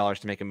 $100 million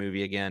to make a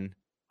movie again,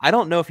 I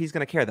don't know if he's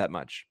going to care that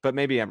much. But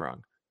maybe I'm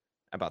wrong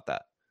about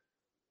that.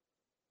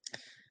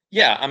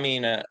 Yeah, I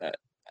mean,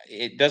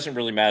 it doesn't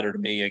really matter to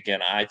me. Again,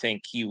 I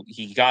think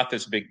he got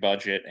this big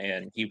budget,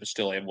 and he was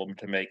still able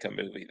to make a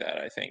movie that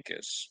I think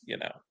is,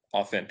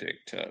 authentic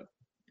to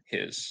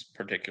his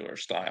particular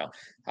style.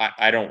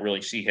 I don't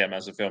really see him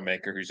as a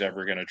filmmaker who's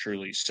ever going to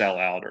truly sell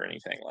out or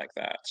anything like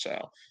that.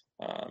 So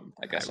I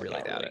I guess I'm really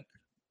not doubt it. really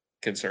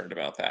concerned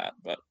about that.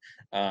 But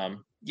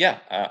yeah,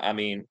 I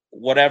mean,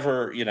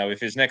 whatever, if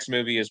his next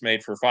movie is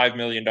made for $5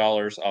 million,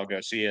 I'll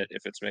go see it.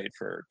 If it's made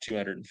for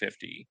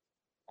 250,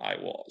 I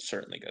will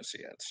certainly go see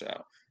it.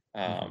 So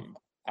Mhm.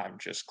 I'm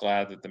just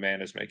glad that the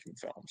man is making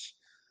films.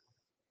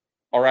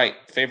 All right,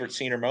 favorite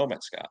scene or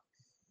moment, Scott?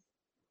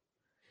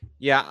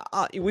 Yeah,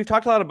 we've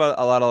talked a lot about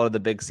a lot of the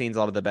big scenes, a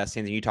lot of the best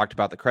scenes. And you talked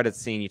about the credits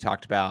scene. You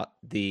talked about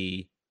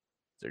the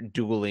sort of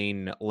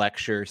dueling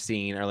lecture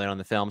scene early on in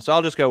the film. So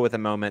I'll just go with a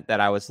moment that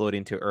I was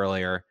alluding to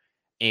earlier,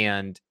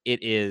 and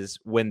it is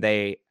when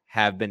they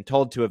have been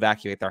told to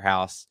evacuate their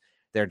house.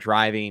 They're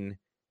driving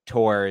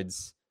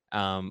towards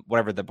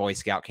whatever the Boy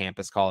Scout camp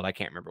is called. I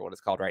can't remember what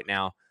it's called right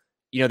now.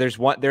 There's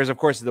of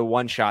course the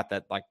one shot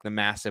that like the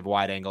massive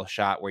wide angle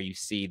shot where you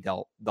see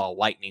the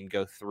lightning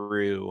go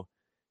through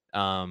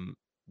um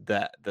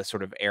the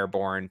sort of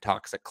airborne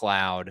toxic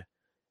cloud.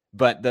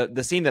 But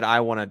the scene that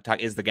I want to talk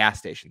is the gas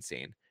station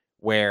scene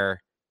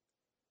where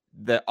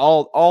the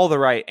all the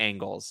right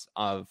angles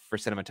of for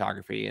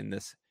cinematography in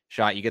this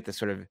shot. You get this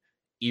sort of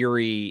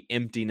eerie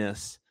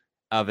emptiness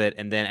of it,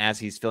 and then as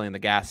he's filling the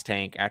gas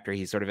tank after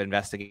he's sort of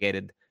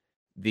investigated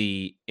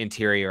the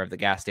interior of the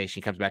gas station,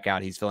 he comes back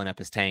out. He's filling up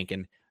his tank,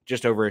 and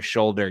just over his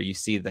shoulder, you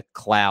see the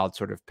cloud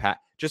sort of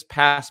just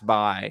pass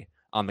by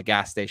on the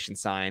gas station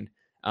sign,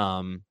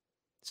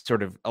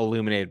 sort of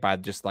illuminated by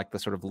just like the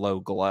sort of low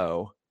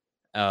glow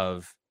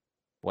of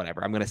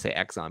whatever. I'm going to say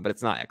Exxon, but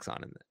it's not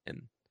Exxon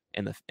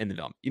in the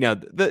film.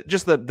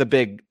 The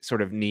big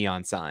sort of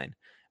neon sign.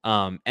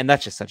 And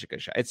that's just such a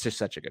good shot. It's just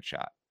such a good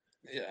shot.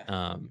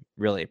 Yeah.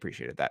 Really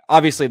appreciated that.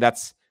 Obviously,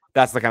 that's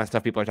the kind of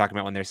stuff people are talking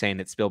about when they're saying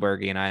it's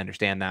Spielberg, and I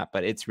understand that,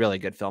 but it's really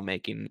good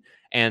filmmaking.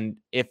 And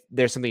if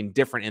there's something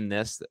different in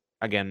this,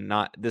 again,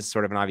 not this is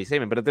sort of an obvious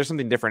statement, but if there's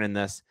something different in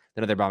this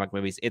than other Baumbach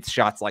movies, it's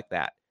shots like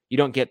that. You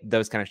don't get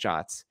those kind of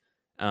shots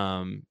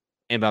in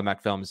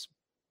Baumbach films,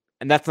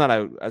 and that's not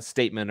a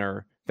statement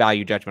or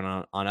value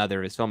judgment on other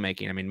of his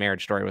filmmaking. I mean,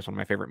 Marriage Story was one of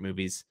my favorite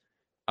movies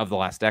of the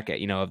last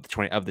decade, of the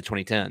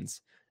 2010s.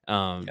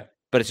 Yeah.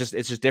 But it's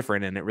just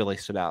different, and it really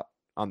stood out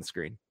on the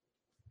screen.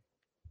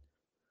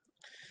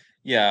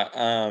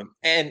 Yeah,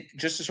 and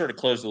just to sort of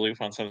close the loop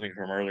on something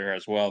from earlier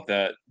as well,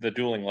 the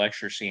dueling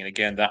lecture scene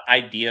again, the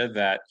idea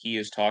that he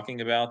is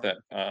talking about, that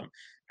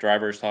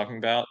Driver is talking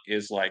about,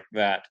 is like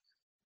that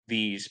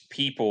these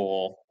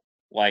people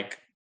like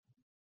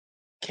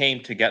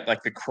came to get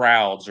like the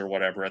crowds or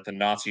whatever at the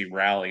Nazi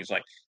rallies,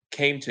 like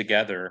came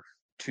together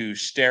to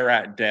stare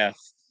at death,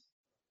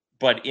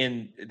 but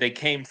they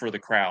came for the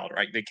crowd,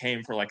 right? They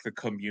came for like the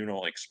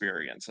communal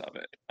experience of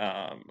it,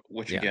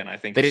 which Yeah, again I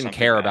think they is didn't something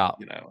care that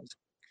about.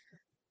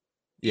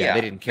 yeah,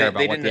 They didn't care they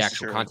about what didn't the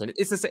actual necessarily. content.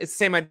 It's the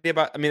same idea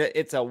about. I mean,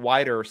 it's a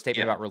wider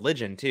statement Yeah, about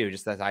religion too.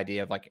 Just that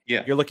idea of like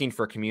yeah, you're looking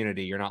for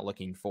community. You're not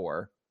looking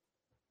for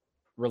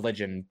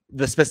religion.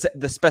 The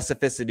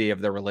specificity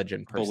of the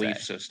religion per belief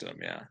se. system,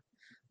 yeah.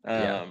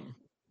 Yeah. Um,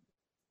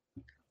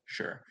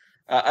 sure.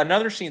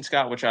 Another scene,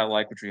 Scott, which I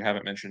like, which we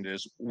haven't mentioned,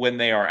 is when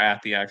they are at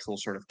the actual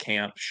sort of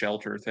camp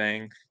shelter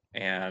thing,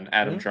 and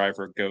Adam Mhm.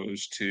 Driver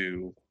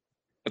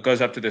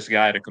goes up to this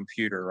guy at a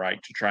computer,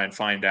 right, to try and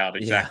find out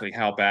Yeah. exactly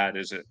how bad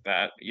is it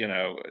that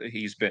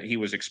he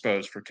was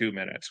exposed for 2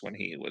 minutes when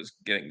he was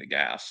getting the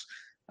gas.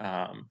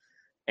 Um,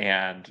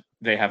 and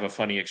they have a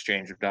funny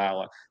exchange of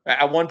dialogue.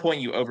 At one point,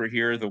 you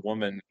overhear the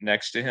woman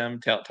next to him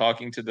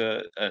talking to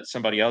the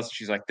somebody else.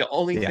 She's like, "The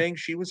only Yeah. thing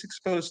she was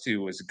exposed to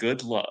was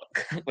good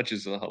luck," which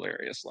is a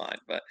hilarious line.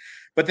 But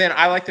then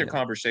I like their Yeah.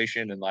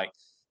 conversation, and like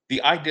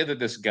the idea that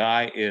this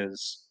guy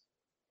is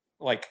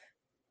like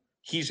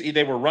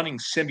they were running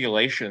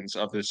simulations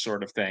of this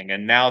sort of thing,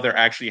 and now they're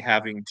actually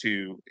having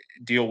to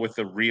deal with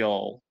a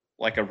real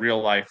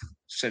life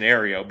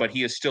scenario, but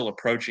he is still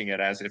approaching it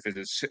as if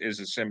is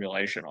a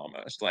simulation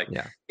almost. Like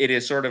Yeah. it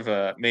is sort of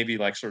a maybe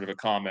like sort of a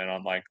comment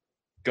on like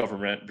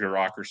government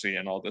bureaucracy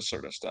and all this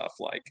sort of stuff,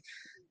 like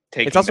It's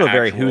taking also the a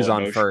very actual who's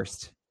on emotion.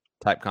 first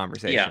type Yeah,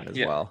 conversation as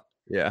yeah. well.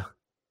 Yeah.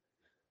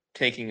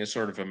 Taking a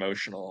sort of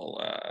emotional,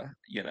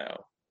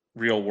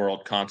 real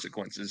world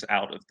consequences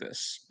out of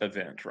this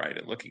event, right?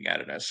 And looking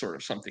at it as sort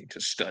of something to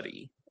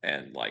study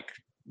and like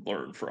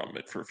learn from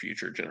it for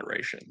future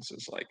generations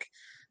is like,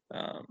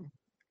 um,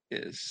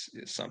 is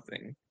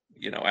something,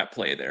 at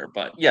play there.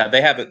 But yeah,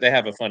 they have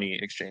a funny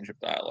exchange of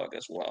dialogue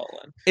as well.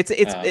 And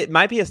it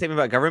might be a statement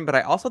about government, but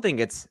I also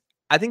think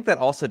I think that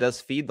also does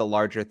feed the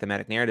larger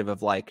thematic narrative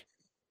of like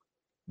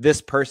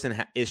this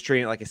person is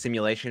treating it like a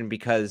simulation,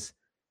 because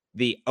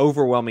the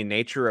overwhelming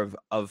nature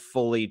of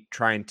fully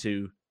trying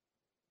to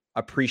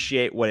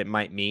appreciate what it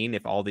might mean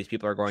if all these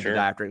people are going to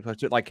die after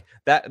it, like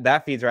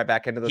that feeds right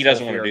back into the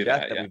fear of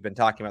death that we've been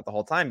talking about the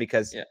whole time,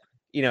 because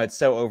it's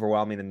so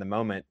overwhelming in the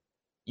moment.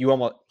 You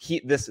almost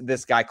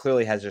this guy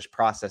clearly has just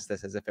processed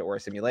this as if it were a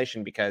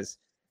simulation, because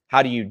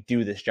how do you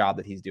do this job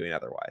that he's doing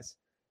otherwise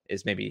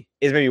is maybe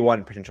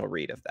one potential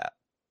read of that.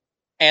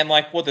 And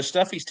like, the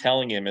stuff he's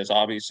telling him is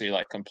obviously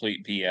like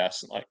complete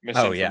BS and like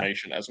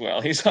misinformation as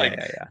well. He's like,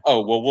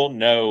 oh, well, we'll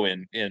know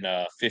in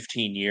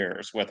 15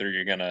 years whether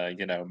you're gonna,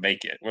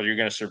 make it, whether you're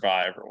gonna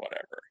survive or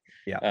whatever.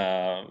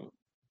 Yeah.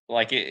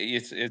 Like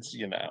it's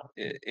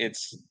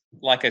it's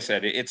like I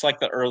said, it's like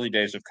the early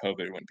days of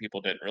COVID when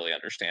people didn't really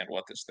understand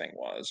what this thing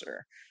was,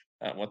 or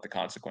what the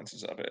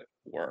consequences of it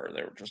were.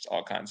 There were just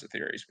all kinds of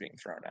theories being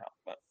thrown out.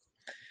 But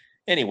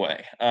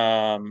anyway,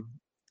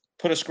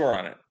 put a score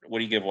on it. What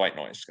do you give White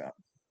Noise, Scott?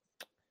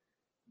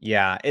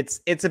 Yeah,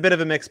 it's a bit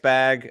of a mixed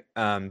bag.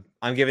 I'm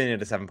giving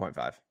it a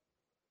 7.5.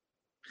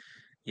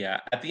 Yeah,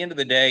 at the end of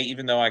the day,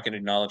 even though I can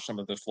acknowledge some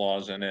of the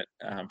flaws in it,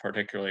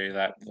 particularly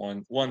that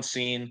one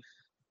scene,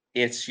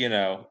 it's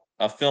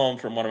a film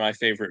from one of my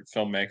favorite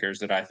filmmakers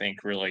that I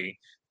think really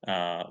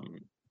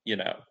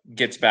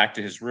gets back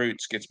to his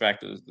roots, gets back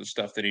to the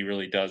stuff that he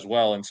really does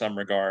well in some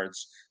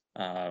regards,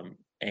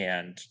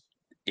 and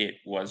it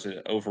was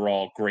an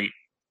overall great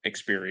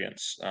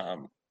experience,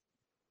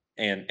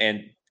 and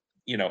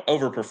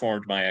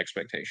overperformed my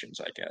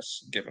expectations, I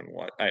guess, given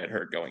what I had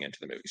heard going into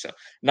the movie. So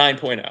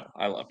 9.0,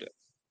 I loved it.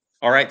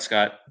 All right,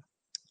 Scott,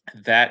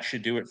 that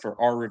should do it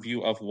for our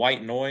review of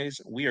White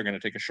Noise. We are going to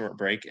take a short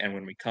break, and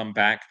when we come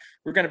back,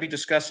 we're going to be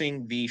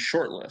discussing the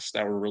shortlists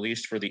that were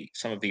released for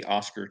some of the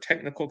Oscar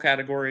technical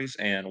categories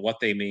and what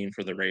they mean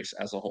for the race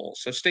as a whole.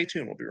 So stay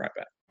tuned. We'll be right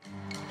back.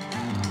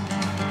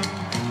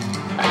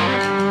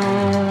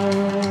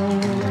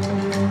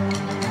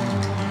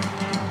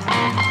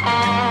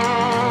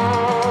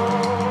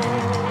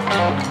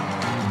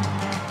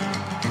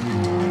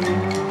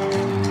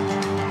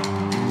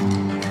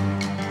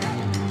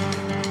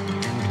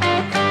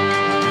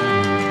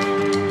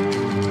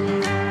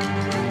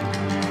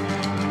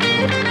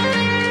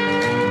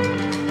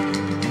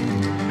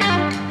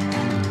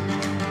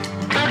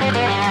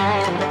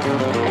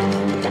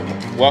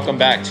 Welcome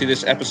back to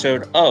this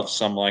episode of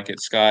Some Like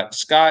It, Scott.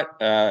 Scott,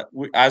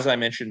 as I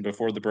mentioned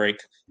before the break,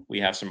 we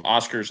have some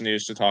Oscars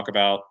news to talk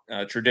about.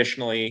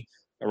 Traditionally,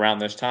 around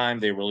this time,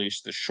 they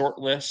release the short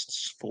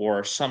lists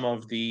for some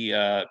of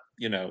the,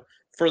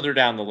 further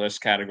down the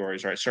list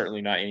categories, right?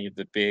 Certainly not any of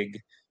the big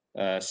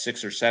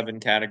 6 or 7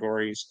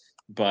 categories,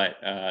 but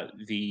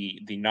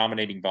the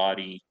nominating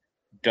body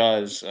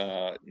does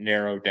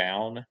narrow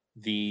down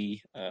the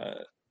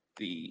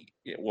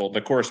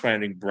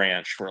corresponding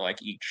branch for like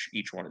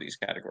each one of these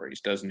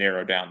categories does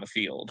narrow down the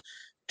field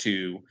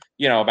to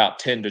about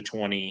 10 to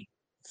 20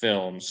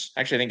 films.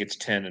 Actually, I think it's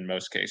 10 in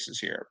most cases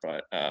here,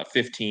 but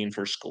 15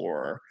 for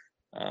score,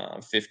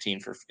 15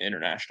 for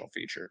international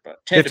feature, but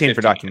 10 15 to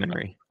for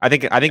documentary. I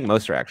think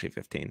most are actually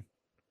 15,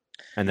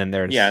 and then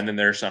there's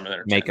some that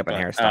are makeup 10,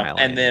 and hairstyling,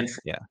 and then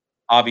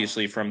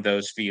obviously from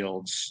those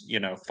fields,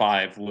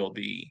 5 will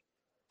be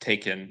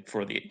taken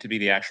to be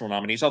the actual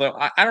nominees. Although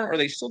I don't, are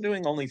they still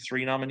doing only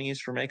 3 nominees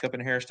for makeup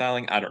and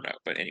hairstyling? I don't know,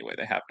 but anyway,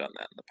 they have done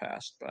that in the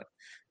past. But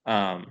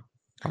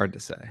hard to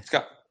say.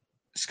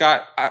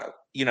 Scott,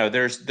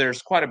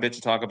 there's quite a bit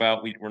to talk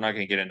about. We're not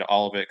going to get into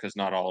all of it because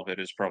not all of it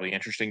is probably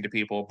interesting to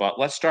people. But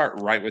let's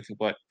start right with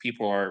what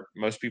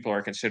most people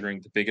are considering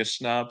the biggest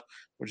snub,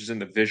 which is in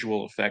the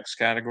visual effects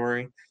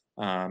category.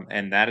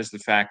 And that is the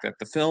fact that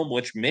the film,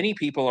 which many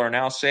people are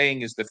now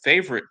saying is the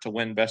favorite to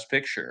win Best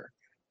Picture,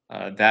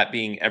 that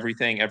being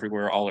Everything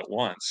Everywhere All at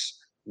Once,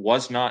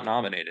 was not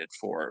nominated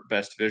for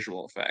Best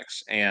Visual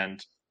Effects.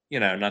 And,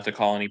 not to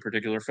call any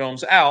particular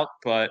films out,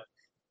 but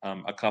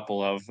a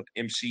couple of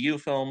MCU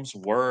films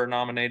were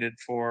nominated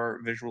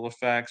for visual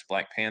effects: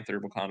 Black Panther,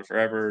 Wakanda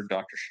Forever,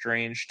 Doctor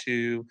Strange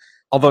 2.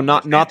 Although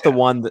not the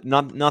one that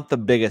not the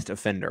biggest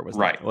offender was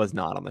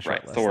not on the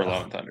short list. Thor: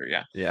 Love and Thunder,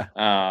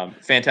 yeah.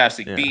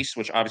 Fantastic Beasts,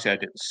 which obviously I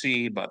didn't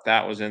see, but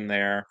that was in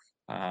there.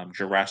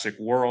 Jurassic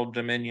World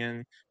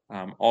Dominion,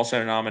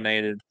 also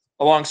nominated,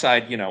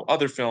 alongside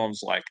other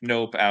films like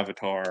Nope,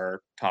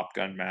 Avatar, Top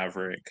Gun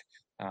Maverick,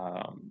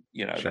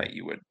 that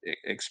you would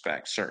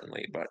expect,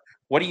 certainly. But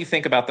what do you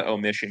think about the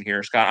omission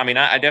here, Scott? I mean,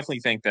 I definitely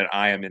think that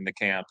I am in the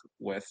camp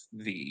with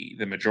the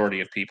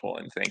majority of people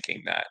in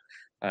thinking that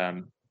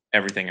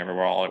Everything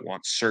Everywhere All at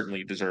Once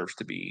certainly deserves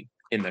to be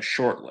in the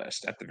short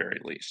list at the very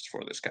least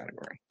for this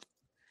category.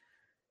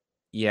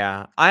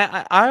 Yeah,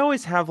 I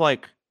always have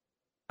like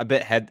a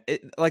bit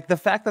like the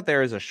fact that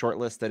there is a short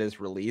list that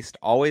is released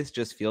always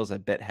just feels a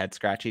bit head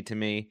scratchy to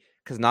me,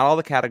 because not all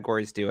the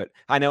categories do it.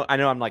 I know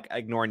I'm like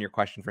ignoring your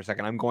question for a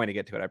second. I'm going to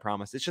get to it, I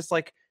promise. It's just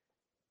like,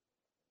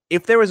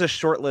 if there was a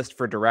short list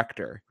for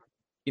director,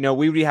 we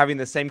would be having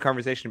the same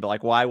conversation, but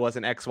like, why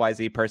wasn't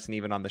XYZ person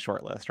even on the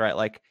short list, right?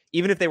 Like,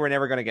 even if they were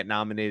never going to get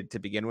nominated to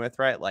begin with,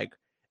 right? Like,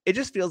 it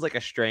just feels like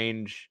a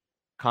strange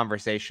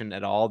conversation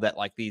at all that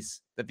like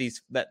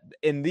that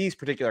in these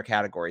particular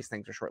categories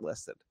things are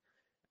shortlisted.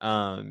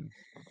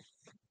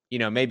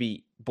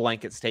 Maybe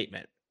blanket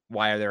statement.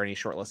 Why are there any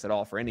shortlists at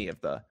all for any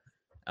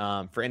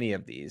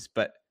of these?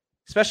 But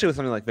especially with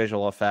something like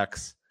visual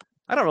effects,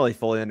 I don't really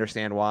fully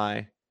understand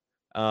why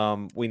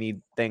we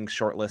need things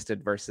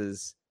shortlisted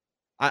versus.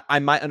 I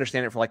might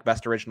understand it for like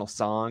best original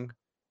song,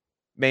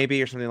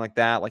 maybe, or something like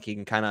that. Like you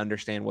can kind of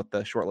understand what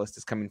the shortlist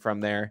is coming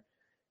from there.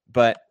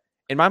 But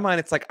in my mind,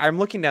 it's like I'm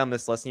looking down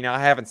this list. I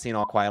haven't seen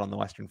All Quiet on the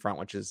Western Front,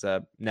 which is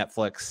a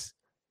Netflix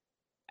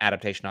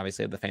adaptation,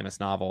 obviously, of the famous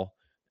novel.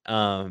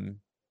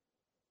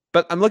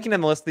 But I'm looking at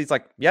the list of these,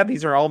 like, yeah,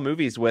 these are all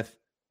movies with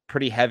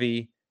pretty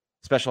heavy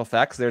special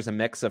effects. There's a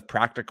mix of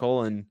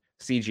practical and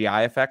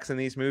CGI effects in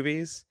these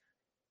movies.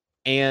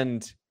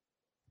 And,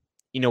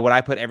 would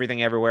I put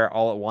Everything Everywhere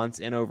All at Once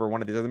in over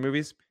one of these other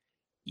movies?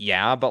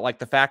 Yeah, but like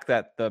the fact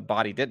that the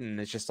body didn't,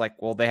 it's just like,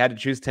 well, they had to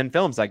choose 10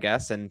 films, I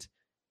guess. And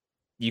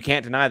you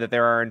can't deny that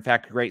there are, in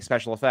fact, great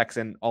special effects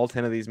in all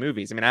 10 of these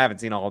movies. I mean, I haven't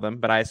seen all of them,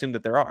 but I assume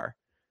that there are.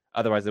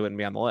 Otherwise, they wouldn't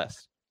be on the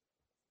list.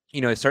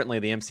 Certainly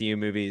the MCU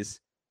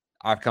movies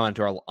I've come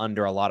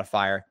under a lot of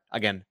fire.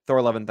 Again,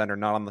 Thor: Love and Thunder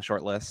not on the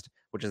short list,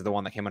 which is the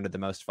one that came under the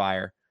most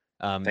fire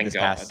Thank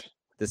God.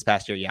 This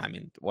past year. Yeah, I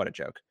mean, what a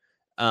joke.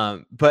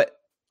 But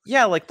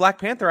yeah, like Black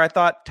Panther, I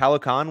thought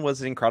Talokan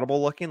was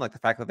incredible looking. Like the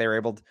fact that they were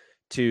able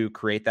to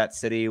create that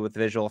city with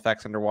visual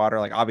effects underwater.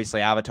 Like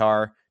obviously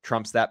Avatar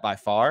trumps that by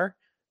far,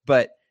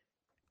 but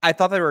I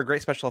thought there were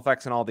great special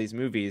effects in all these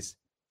movies.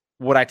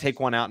 Would I take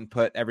one out and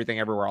put Everything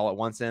Everywhere All at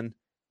Once in?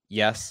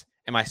 Yes.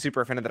 Am I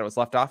super offended that it was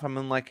left off? I'm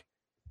in like,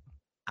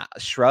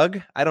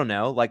 shrug. I don't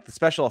know. Like the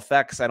special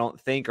effects, I don't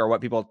think are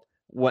what people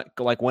went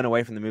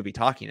away from the movie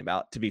talking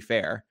about. To be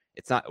fair,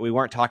 it's not. We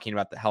weren't talking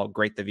about how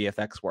great the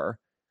VFX were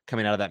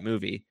coming out of that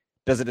movie.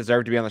 Does it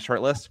deserve to be on the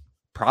short list?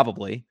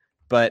 Probably,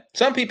 but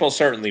some people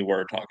certainly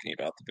were talking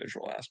about the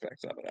visual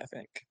aspects of it. I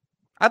think.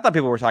 I thought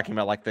people were talking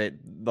about like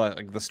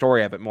the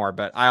story of it more,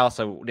 but I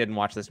also didn't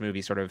watch this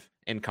movie sort of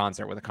in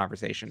concert with a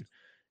conversation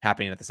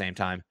happening at the same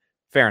time.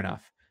 Fair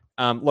enough.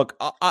 Look,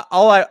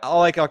 all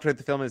I calculate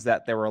the film is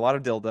that there were a lot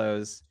of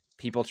dildos,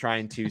 people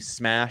trying to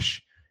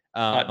smash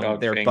their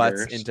fingers.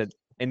 butts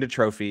into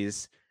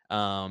trophies,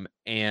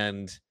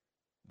 and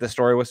the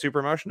story was super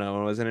emotional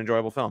and it was an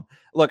enjoyable film.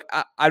 Look,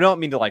 I don't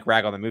mean to like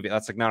rag on the movie.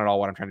 That's like not at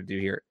all what I'm trying to do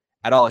here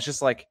at all. It's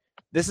just like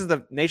this is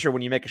the nature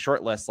when you make a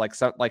short list. Like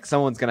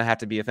someone's gonna have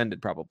to be offended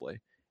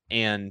probably,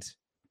 and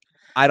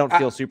I don't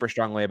feel super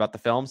strongly about the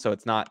film, so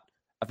it's not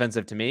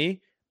offensive to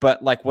me.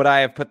 But like, would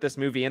I have put this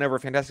movie in over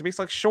Fantastic Beasts?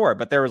 Like, sure,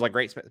 but there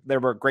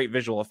were great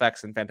visual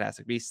effects in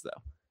Fantastic Beasts, though.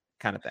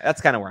 Kind of thing.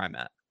 That's kind of where I'm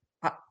at.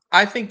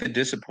 I think the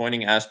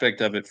disappointing aspect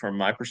of it, from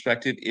my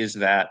perspective, is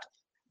that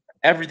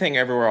Everything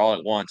Everywhere All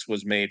at Once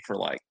was made for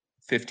like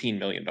 $15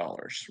 million,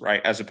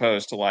 right? As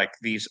opposed to like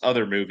these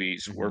other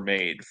movies were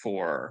made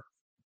for,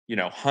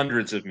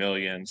 hundreds of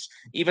millions.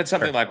 Even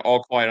something like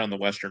All Quiet on the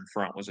Western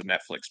Front was a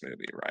Netflix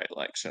movie, right?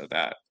 Like, so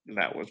that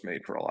was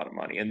made for a lot of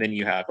money. And then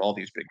you have all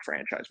these big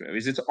franchise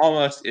movies. It's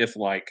almost if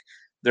like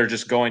they're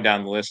just going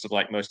down the list of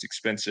like most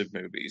expensive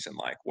movies and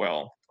like,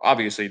 well,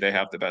 obviously they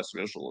have the best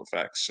visual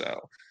effects, so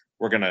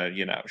we're gonna,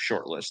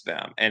 shortlist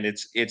them. And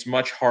it's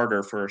much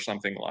harder for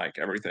something like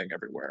Everything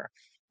Everywhere,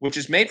 which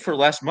is made for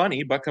less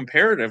money, but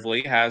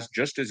comparatively has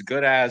just as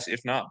good as, if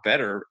not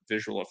better,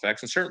 visual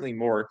effects, and certainly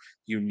more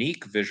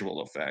unique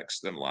visual effects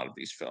than a lot of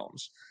these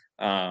films,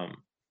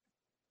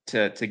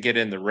 to get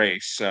in the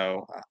race.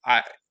 So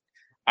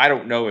I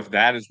don't know if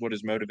that is what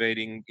is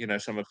motivating,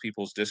 some of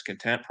people's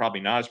discontent. Probably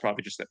not. It's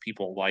probably just that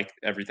people like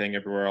Everything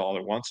Everywhere All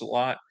at Once a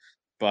lot.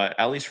 But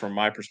at least from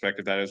my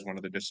perspective, that is one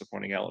of the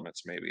disappointing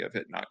elements, maybe, of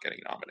it not getting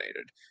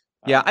nominated.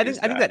 Yeah, I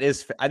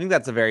think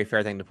that's a very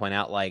fair thing to point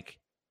out. Like,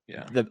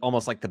 yeah,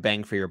 almost like the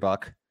bang for your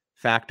buck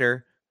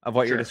factor of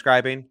what you're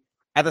describing.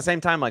 At the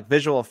same time, like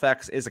visual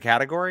effects is a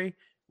category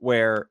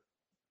where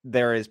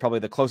there is probably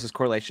the closest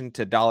correlation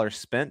to dollars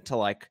spent to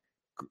like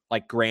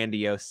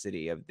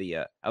grandiosity of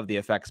the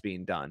effects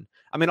being done.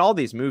 I mean, all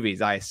these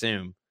movies, I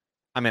assume.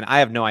 I mean, I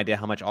have no idea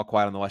how much All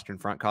Quiet on the Western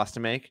Front cost to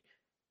make,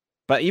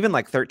 but even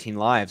like 13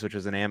 Lives, which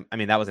was that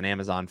was an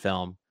Amazon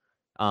film.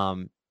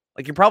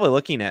 Like you're probably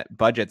looking at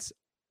budgets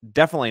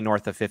definitely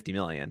north of 50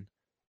 million.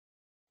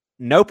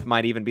 Nope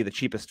might even be the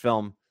cheapest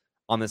film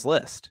on this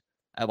list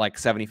at like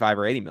 75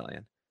 or 80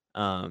 million.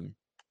 I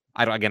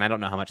don't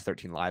know how much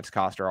 13 Lives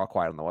cost or All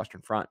Quiet on the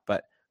Western Front,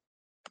 but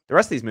the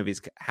rest of these movies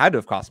had to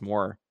have cost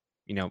more,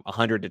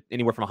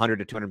 anywhere from 100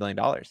 to 200 million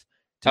dollars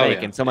to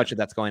make, and so much of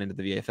that's going into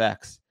the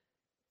VFX.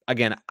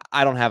 Again,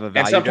 I don't have a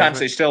value. And sometimes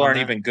they still aren't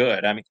even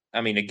good. I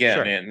mean,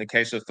 again, in the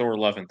case of Thor: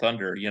 Love and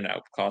Thunder,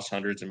 cost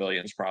hundreds of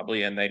millions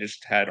probably, and they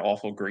just had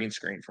awful green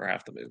screen for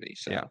half the movie.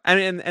 So yeah,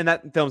 and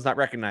that film's not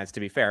recognized, to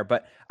be fair,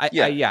 but I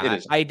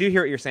do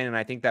hear what you're saying, and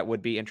I think that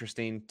would be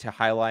interesting to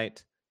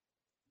highlight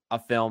a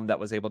film that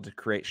was able to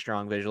create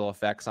strong visual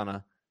effects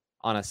on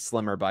on a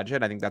slimmer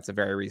budget. I think that's a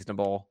very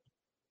reasonable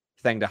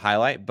thing to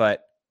highlight,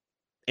 but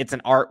it's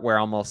an art where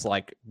almost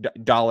like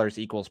dollars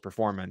equals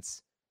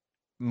performance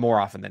more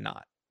often than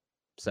not.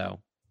 So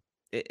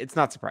it's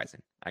not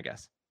surprising, I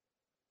guess.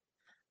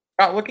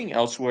 Looking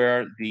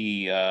elsewhere,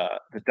 the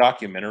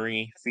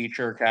documentary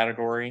feature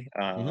category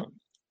Mm-hmm.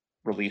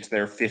 released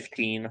their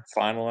 15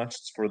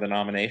 finalists for the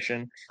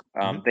nomination.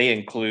 Mm-hmm. They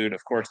include,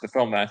 of course, the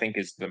film that I think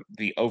is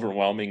the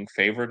overwhelming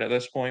favorite at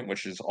this point,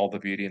 which is All the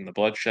Beauty and the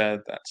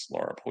Bloodshed. That's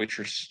Laura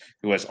Poitras,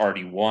 who has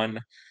already won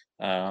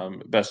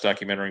Best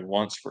Documentary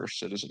once for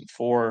Citizen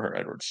 4, her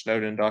Edward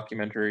Snowden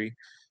documentary.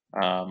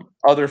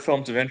 Other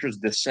films of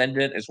interest,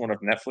 Descendant is one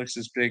of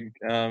Netflix's big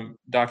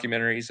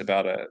documentaries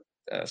about a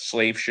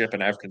slave ship,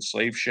 an African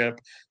slave ship.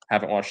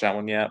 Haven't watched that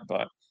one yet,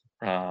 but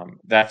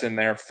that's in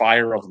there.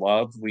 Fire of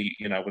Love,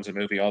 was a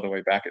movie all the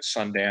way back at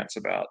Sundance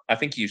about. I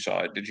think you saw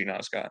it, did you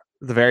not, Scott?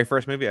 The very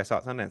first movie I saw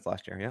at Sundance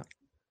last year. Yeah.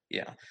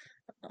 Yeah,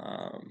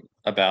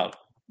 about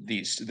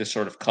this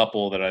sort of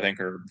couple that I think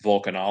are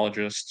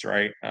volcanologists,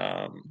 right?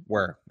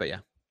 But yeah.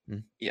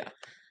 Mm. Yeah,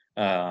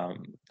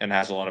 and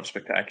has a lot of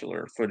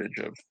spectacular footage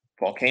of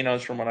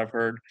volcanoes, from what I've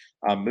heard.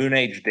 Moon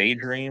Age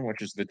Daydream,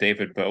 which is the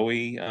David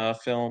Bowie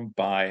film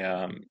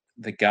by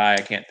the guy,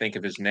 I can't think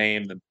of his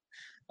name,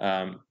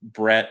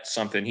 Brett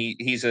something.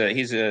 He's a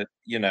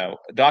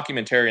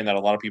documentarian that a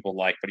lot of people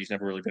like, but he's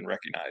never really been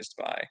recognized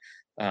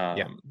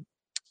Yeah.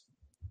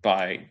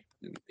 By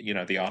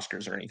the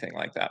Oscars or anything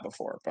like that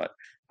before. But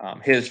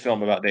his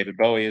film about David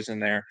Bowie is in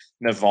there.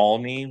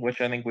 Navalny,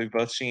 which I think we've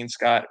both seen,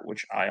 Scott,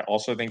 which I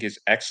also think is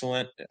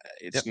excellent.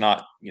 It's Yep.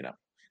 not,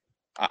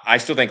 I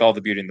still think All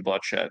the Beauty and the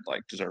Bloodshed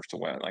deserves to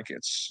win. Like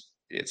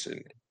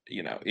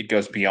it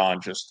goes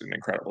beyond just an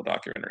incredible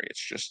documentary.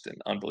 It's just an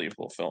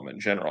unbelievable film in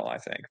general, I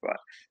think.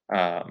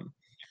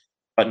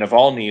 But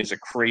Navalny is a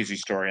crazy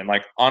story, and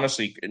like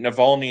honestly,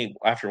 Navalny,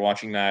 after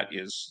watching that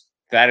is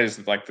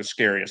like the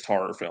scariest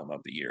horror film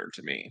of the year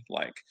to me.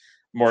 Like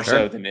more Sure.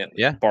 so than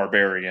Yeah.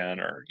 Barbarian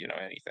or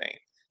anything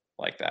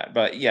like that.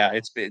 But yeah,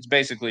 it's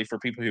basically for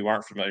people who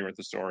aren't familiar with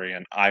the story,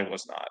 and I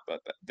was not.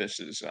 But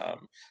this is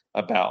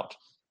about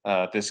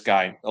this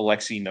guy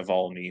Alexei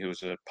Navalny,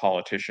 who's a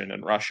politician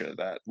in Russia,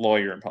 that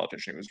lawyer and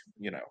politician who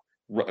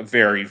was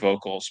very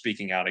vocal,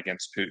 speaking out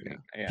against Putin.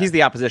 Yeah. He's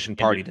the opposition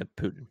party to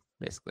Putin,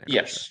 basically.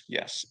 Yes.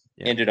 Yeah.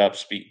 Ended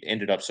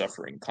up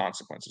suffering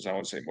consequences. I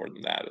won't say more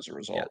than that as a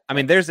result. Yeah. I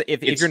mean, there's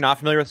if you're not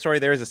familiar with the story,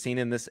 there is a scene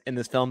in this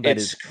film that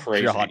is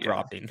crazy, jaw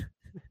dropping.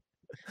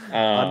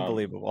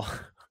 Unbelievable.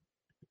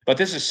 But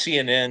this is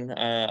CNN,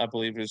 I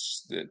believe,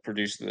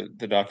 produced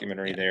the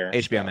documentary there.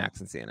 HBO Max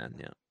and CNN.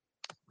 Yeah.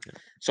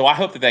 So I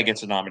hope that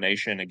gets a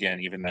nomination again,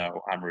 even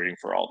though I'm rooting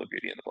for All the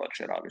Beauty and the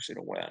Bloodshed, obviously,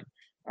 to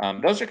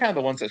win. Those are kind of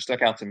the ones that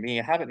stuck out to me.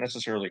 I haven't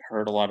necessarily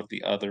heard a lot of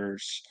the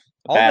others.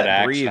 All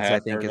That Breathes, I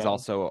think, is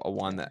also a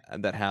one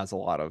that has a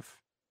lot of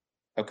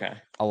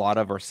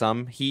or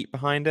some heat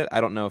behind it. I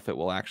don't know if it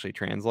will actually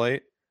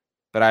translate,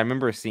 but I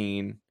remember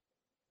seeing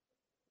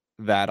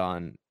that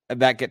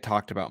get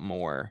talked about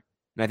more,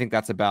 and I think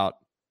that's about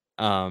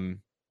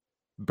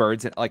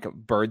birds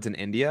in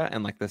India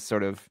and like this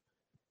sort of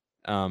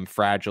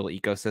fragile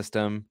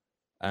ecosystem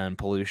and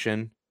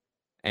pollution,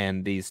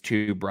 and these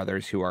two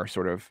brothers who are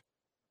sort of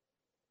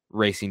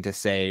racing to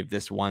save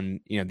this one,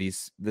 I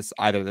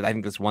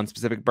think this one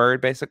specific bird,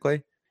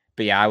 basically.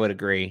 But yeah, I would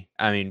agree.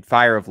 I mean,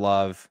 Fire of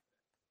Love.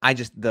 Have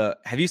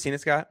you seen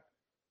it, Scott?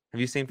 Have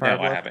you seen Fire of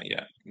Love? No, I haven't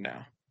yet. No.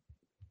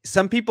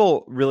 Some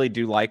people really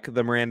do like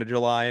the Miranda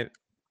July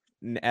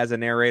as a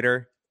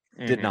narrator.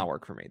 Did not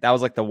work for me. That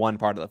was like the one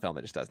part of the film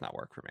that just does not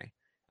work for me.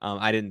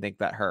 I didn't think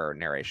that her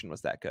narration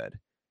was that good.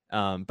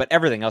 But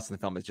everything else in the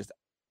film is just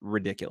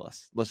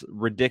ridiculous.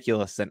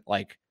 Ridiculous and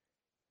like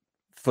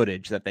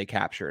footage that they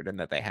captured and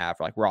that they have,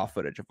 like raw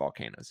footage of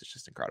volcanoes. It's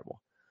just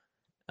incredible.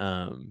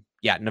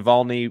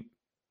 Navalny,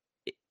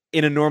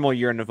 in a normal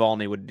year,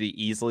 Navalny would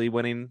be easily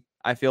winning,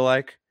 I feel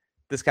like,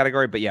 this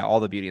category. But yeah, All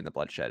the Beauty and the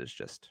Bloodshed is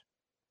just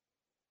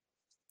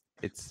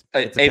it's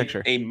a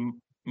picture. A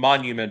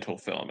monumental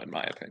film, in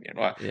my opinion.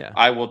 Yeah.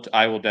 I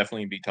will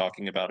definitely be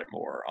talking about it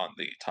more on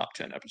the top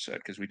 10 episode,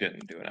 because we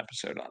didn't do an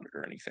episode on it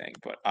or anything.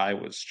 But I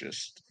was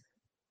just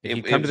if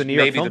you come to the New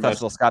York Film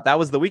Festival, Scott, that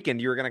was the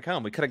weekend you were going to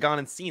come. We could have gone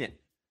and seen it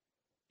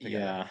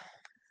together.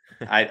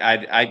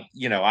 I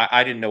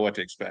didn't know what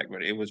to expect,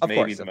 but it was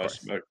maybe the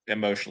most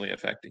emotionally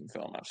affecting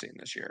film I've seen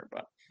this year.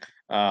 But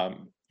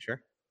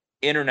sure.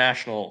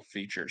 International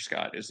feature,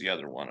 Scott, is the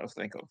other one I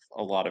think of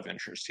a lot of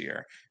interest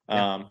here.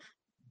 Yeah.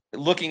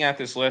 Looking at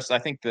this list, I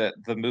think that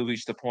the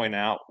movies to point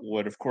out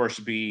would, of course,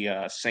 be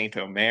Saint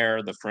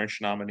Omer, the French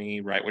nominee,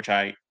 right? Which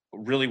I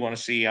really want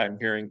to see. I've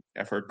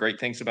heard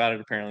great things about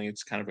it. Apparently,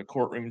 it's kind of a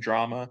courtroom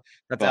drama.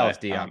 That's Alice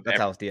Diop. That's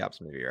Alice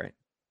Diop's movie, right?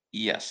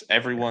 Yes,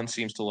 everyone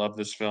seems to love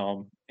this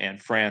film, and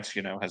France,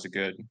 has a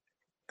good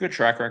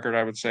track record,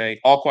 I would say.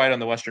 All Quiet on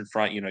the Western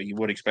Front, you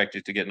would expect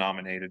it to get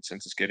nominated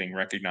since it's getting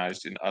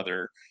recognized in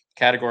other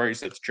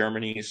categories. That's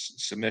Germany's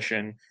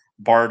submission.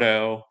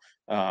 Bardo,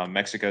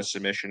 Mexico's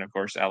submission, of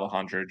course,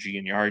 Alejandro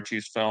G.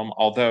 Iñárritu's film,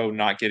 although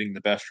not getting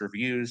the best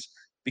reviews,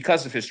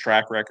 because of his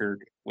track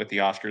record with the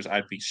Oscars,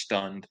 I'd be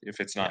stunned if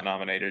it's not Yeah.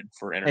 nominated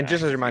for And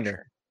just as a international reminder,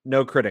 feature.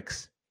 no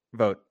critics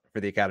vote for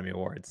the Academy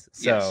Awards.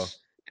 So Yes.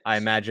 I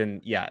Yes.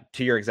 imagine, yeah,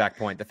 to your exact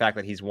point, the fact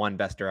that he's won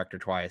Best Director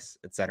twice,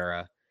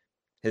 etc.,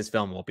 his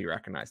film will be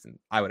recognized, and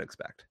I would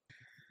expect.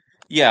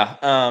 Yeah,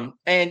 and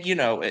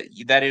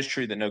that is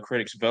true that no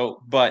critics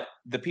vote, but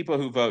the people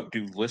who vote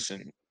do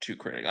listen to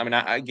critics. I mean,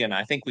 again,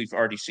 I think we've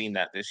already seen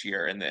that this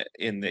year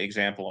in the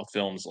example of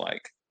films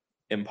like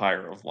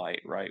Empire of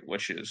Light, right,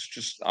 which is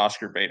just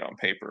Oscar bait on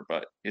paper,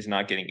 but is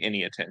not getting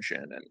any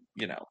attention.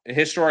 And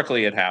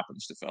historically, it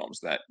happens to films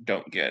that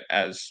don't get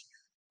as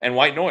and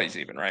White Noise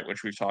even, right,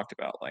 which we've talked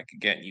about. Like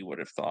again, you would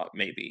have thought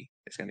maybe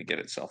it's going to get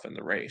itself in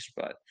the race,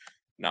 but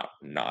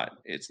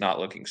it's not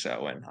looking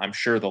so, and I'm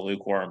sure the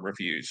lukewarm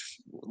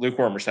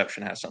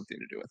reception has something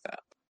to do with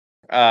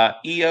that.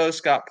 EO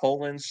Scott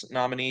Poland's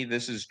nominee.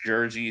 This is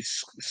Jerzy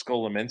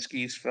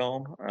Skolominski's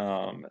film.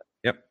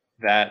 Yep.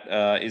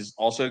 That is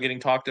also getting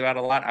talked about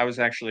a lot. I was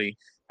actually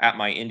at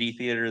my indie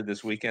theater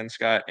this weekend,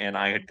 Scott, and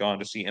I had gone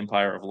to see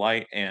Empire of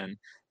Light, and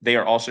they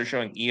are also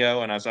showing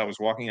EO. And as I was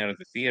walking out of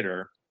the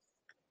theater,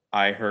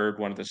 I heard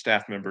one of the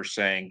staff members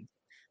saying,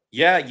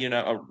 yeah,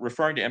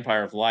 referring to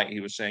Empire of Light, he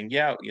was saying,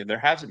 yeah, there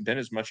hasn't been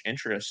as much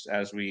interest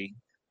as we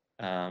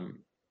um,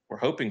 were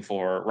hoping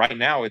for. Right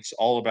now, it's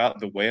all about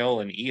the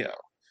whale and EO,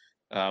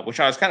 which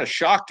I was kind of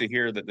shocked to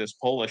hear that this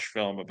Polish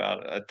film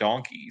about a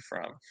donkey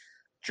from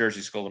Jerzy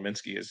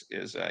Skolominski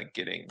is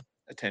getting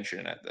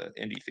attention at the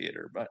indie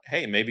theater. But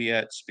hey, maybe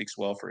it speaks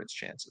well for its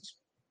chances.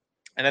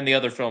 And then the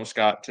other film,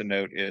 Scott, to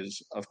note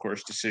is, of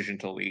course, Decision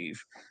to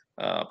Leave,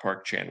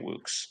 Park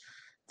Chan-wook's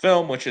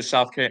film, which is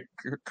South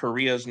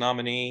Korea's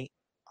nominee.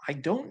 I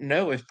don't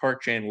know if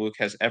Park Chan-wook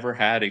has ever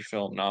had a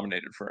film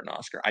nominated for an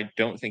Oscar. I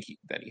don't think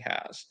that he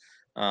has.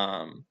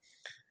 Um,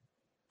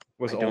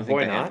 Was I don't Old think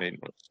Boy The not? Handmaiden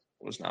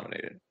was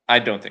nominated. I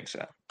don't think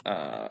so.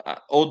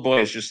 Old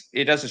Boy is just,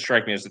 it doesn't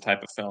strike me as the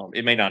type of film.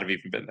 It may not have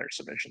even been their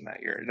submission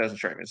that year. It doesn't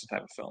strike me as the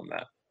type of film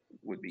that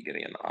would be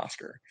getting an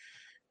Oscar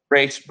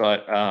race,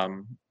 but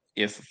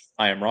if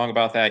I am wrong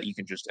about that, you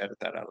can just edit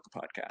that out of the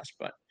podcast.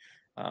 But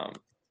um,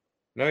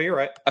 No, you're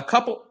right. a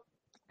couple,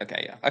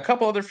 okay, yeah, a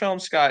couple other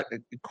films. Scott,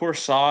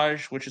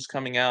 Corsage, which is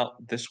coming out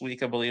this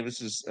week, I believe.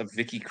 This is a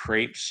Vicky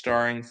Krieps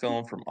starring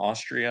film from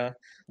Austria.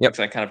 Yep. Looks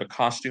like kind of a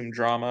costume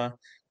drama.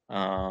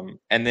 And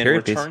then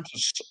Period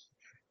piece.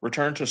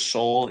 Return to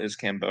Seoul is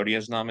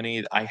Cambodia's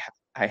nominee. I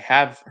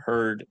have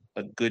heard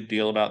a good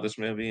deal about this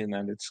movie and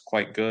that it's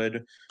quite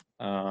good.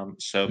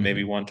 So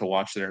maybe one to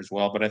watch there as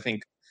well. But I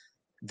think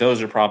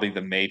those are probably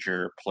the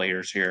major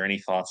players here. Any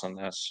thoughts on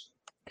this?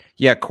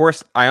 Yeah,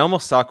 course. I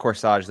almost saw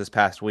Corsage this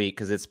past week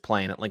because it's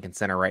playing at Lincoln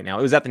Center right now.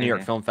 It was at the New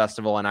York Mhm. Film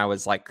Festival, and I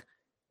was like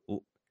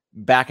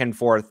back and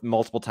forth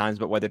multiple times,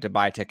 but whether to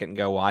buy a ticket and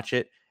go watch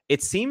it.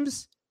 It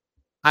seems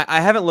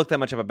I haven't looked that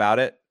much up about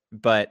it,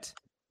 but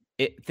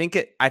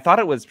I thought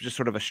it was just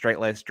sort of a straight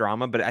laced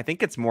drama, but I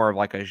think it's more of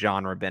like a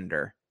genre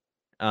bender.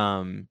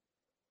 Um,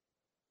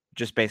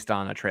 just based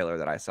on a trailer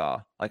that I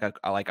saw, like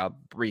a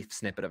brief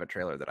snippet of a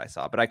trailer that I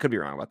saw, but I could be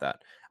wrong about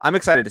that. I'm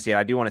excited to see it.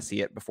 I do want to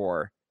see it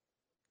before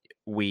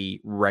we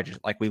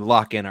we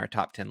lock in our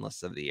top 10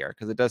 lists of the year,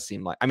 because it does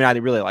seem like, I mean, I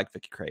really like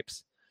Vicky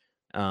Krieps.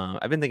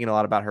 I've been thinking a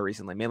lot about her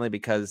recently, mainly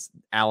because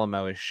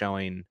Alamo is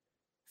showing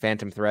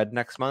Phantom Thread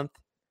next month,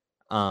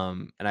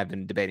 and I've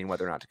been debating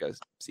whether or not to go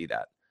see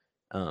that.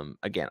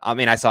 Again, I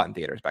mean, I saw it in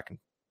theaters back in,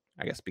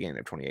 I guess, beginning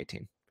of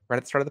 2018, right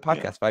at the start of the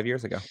podcast, Yeah. 5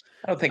 years ago.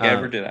 I don't think I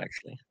ever did,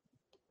 actually.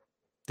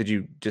 Did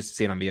you just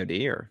see it on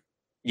VOD or?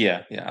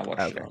 Yeah, I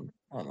watched Okay. it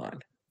online.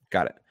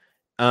 Got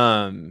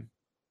it.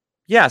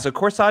 Yeah, so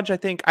Corsage,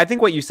 I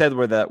think what you said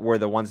were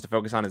the ones to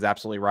focus on is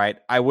absolutely right.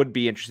 I would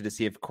be interested to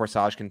see if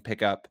Corsage can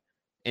pick up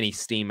any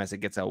steam as it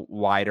gets a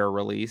wider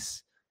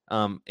release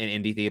in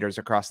indie theaters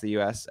across the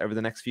US over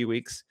the next few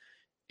weeks.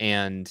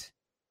 And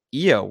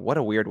EO, what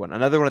a weird one.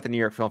 Another one at the New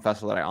York Film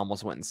Festival that I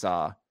almost went and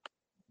saw.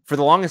 For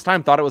the longest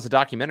time, thought it was a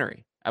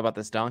documentary about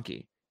this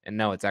donkey. And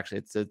no, it's actually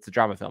it's a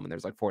drama film, and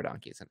there's like 4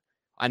 donkeys. And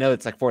I know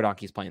it's like 4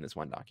 donkeys playing this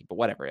one donkey, but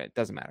whatever, it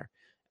doesn't matter.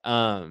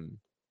 Fun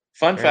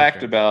Very fact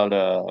strange.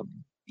 about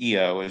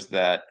EO is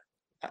that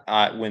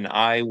when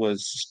I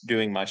was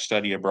doing my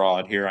study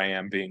abroad, here I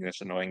am being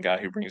this annoying guy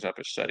who brings up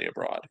his study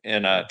abroad.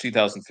 In Yeah.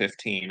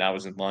 2015, I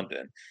was in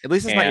London, At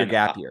least it's not your and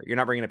gap year. You're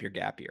not bringing up your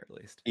gap year, at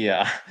least.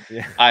 yeah,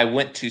 Yeah. I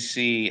went to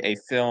see a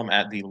film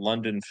at the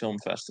London Film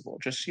Festival,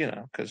 just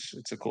because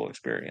it's a cool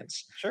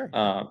experience. Sure.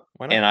 Why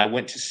And not? I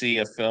went to see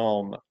a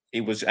film.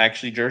 It was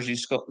actually Jerzy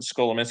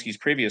Skolominski's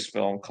previous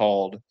film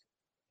called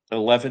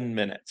 11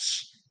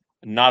 Minutes.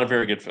 Not a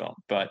very good film,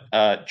 but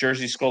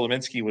Jerzy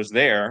Skolominski was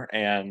there,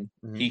 and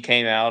Mhm. he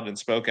came out and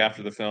spoke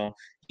after the film.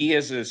 He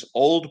is this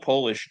old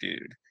Polish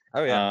dude,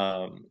 Oh yeah.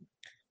 um,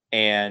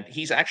 and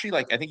he's actually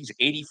I think he's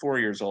 84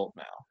 years old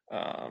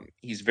now.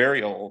 He's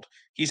very old.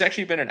 He's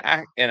actually been an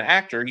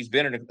actor. He's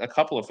been in a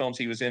couple of films.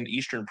 He was in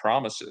Eastern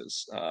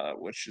Promises,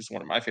 which is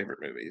one of my favorite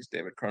movies,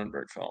 David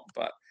Cronenberg film.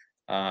 But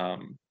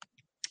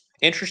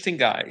interesting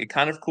guy. It's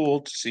kind of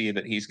cool to see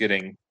that he's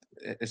getting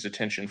his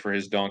attention for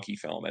his donkey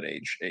film at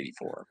age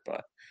 84.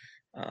 But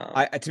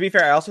To be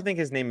fair, I also think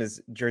his name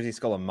is Jerzy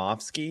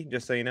Skolomovsky.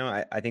 Just so you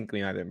know, I think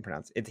we might have been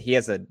pronounced it. He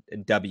has a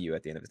W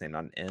at the end of his name,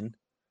 not an N.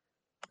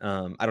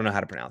 I don't know how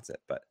to pronounce it,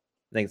 but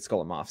I think it's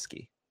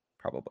Skolomovsky,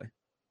 probably.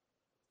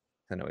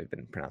 I know we've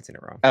been pronouncing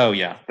it wrong. Oh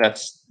yeah,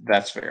 that's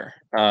fair.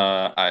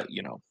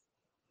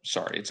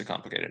 Sorry, it's a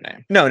complicated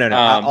name. No.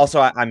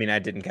 I mean, I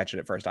didn't catch it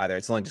at first either.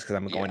 It's only just because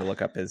I'm going to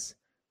look up his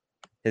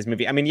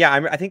movie. I mean, yeah,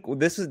 I think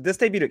this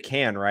debuted at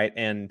Cannes, right?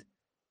 And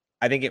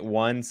I think it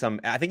won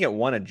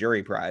a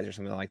jury prize or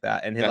something like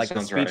that. And like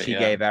the speech he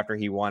gave after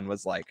he won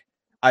was like,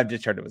 I've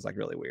just heard it was like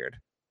really weird.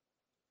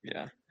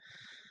 Yeah.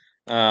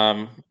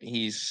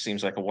 He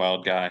seems like a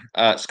wild guy.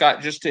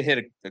 Scott, just to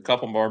hit a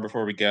couple more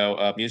before we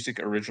go, music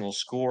original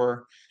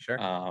score. Sure.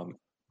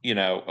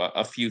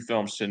 A few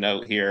films to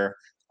note here.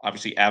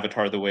 Obviously,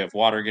 Avatar: The Way of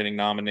Water getting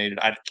nominated.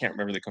 I can't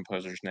remember the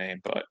composer's name,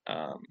 but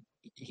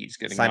he's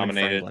getting Simon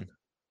nominated. Franklin.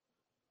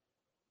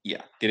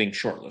 Yeah, getting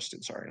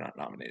shortlisted. Sorry, not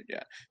nominated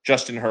yet.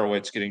 Justin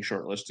Hurwitz getting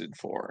shortlisted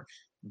for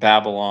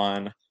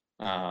Babylon.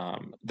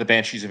 The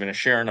Banshees of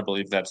Inisherin, I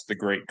believe that's the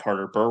great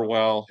Carter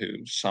Burwell, who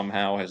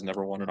somehow has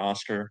never won an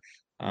Oscar,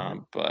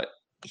 but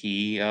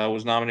he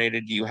was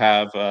nominated. You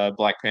have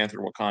Black Panther: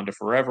 Wakanda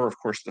Forever. Of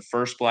course, the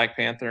first Black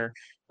Panther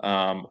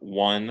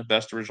won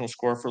Best Original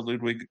Score for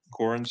Ludwig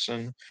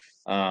Göransson.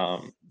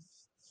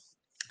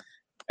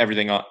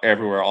 Everything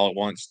Everywhere All at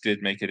Once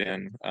did make it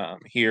in.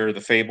 Here, The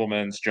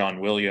Fabelmans, John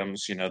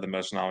Williams, the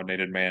most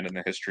nominated man in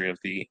the history of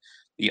the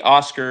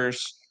Oscars.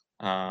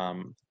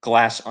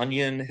 Glass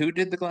Onion. Who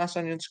did the Glass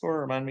Onion score?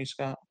 Remind me,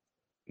 Scott.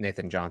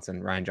 Nathan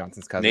Johnson, Rian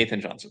Johnson's cousin.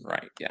 Nathan Johnson,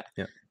 right?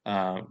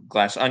 Yeah.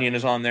 Glass Onion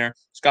is on there.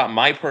 Scott,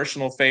 my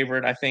personal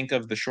favorite, I think,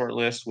 of the short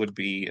list would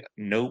be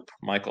Nope.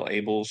 Michael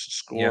Abels'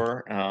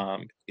 score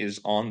is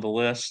on the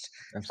list.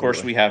 Absolutely. Of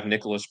course, we have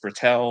Nicholas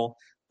Britell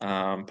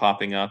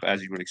popping up,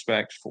 as you would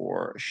expect,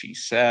 for She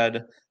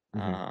Said.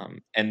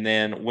 And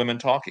then Women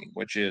Talking,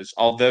 which is,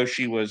 although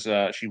she was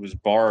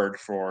barred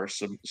for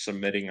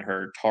submitting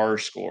her Tar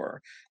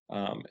score,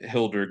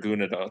 Hildur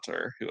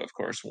Guðnadóttir, who of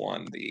course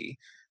won the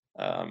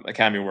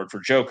Academy Award for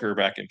Joker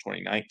back in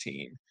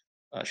 2019.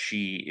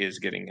 She is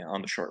getting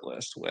on the short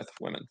list with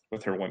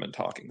her Women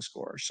Talking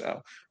score.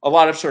 So a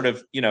lot of sort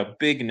of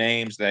big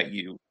names that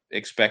you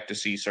expect to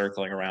see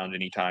circling around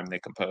anytime they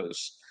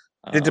compose.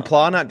 Did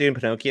Desplat not do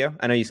Pinocchio?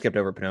 I know you skipped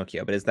over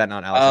Pinocchio, but is that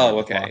not Alexander? Oh,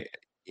 okay.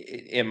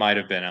 It might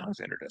have been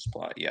Alexander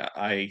Desplat. Yeah,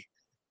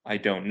 I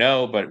don't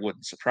know, but it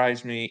wouldn't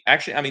surprise me.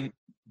 Actually, I mean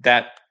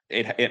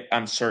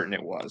I'm certain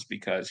it was,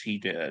 because he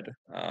did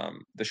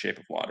The Shape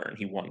of Water, and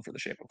he won for The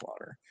Shape of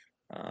Water.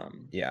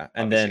 Yeah,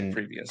 and then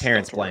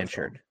Terrence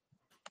Blanchard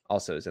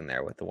also is in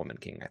there with The Woman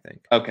King, I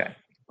think. Okay,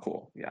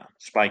 cool. Yeah,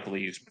 Spike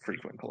Lee's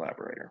frequent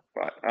collaborator.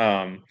 But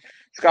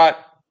Scott,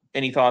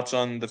 any thoughts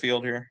on the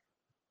field here?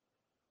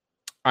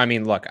 I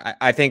mean, look,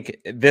 I think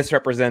this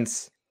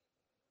represents,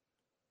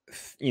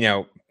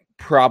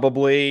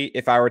 probably,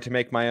 if I were to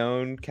make my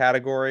own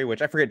category,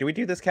 which I forget, do we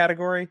do this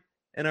category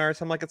in our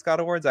Some Like It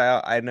Scott Awards?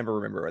 I never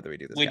remember whether we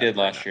do this. We did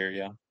last year,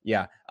 yeah.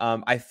 Yeah.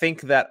 I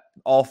think that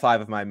all 5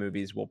 of my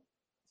movies will,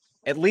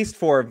 at least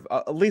 4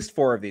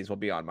 of these will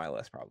be on my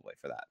list probably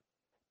for that.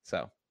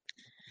 So,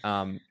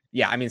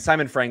 yeah, I mean,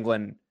 Simon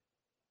Franklin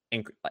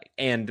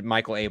and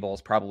Michael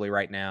Abels probably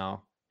right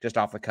now, just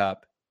off the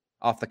cuff,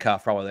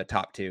 probably the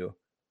top 2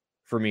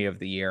 for me of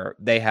the year.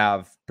 They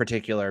have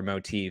particular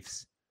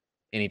motifs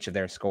in each of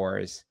their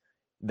scores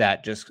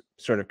that just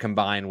sort of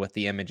combine with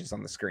the images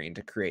on the screen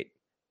to create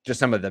just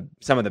some of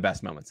the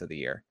best moments of the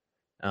year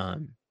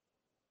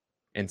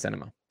in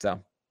cinema. So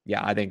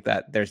yeah, I think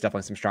that there's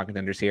definitely some strong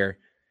contenders here.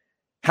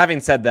 Having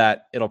said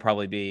that, it'll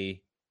probably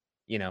be,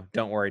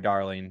 Don't Worry,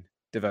 Darling,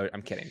 Devote.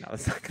 I'm kidding. No,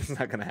 it's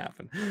not going to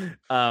happen.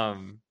 I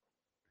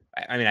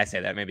mean, I say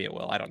that, maybe it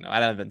will. I don't know.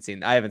 I haven't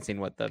seen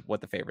what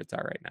the favorites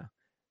are right now.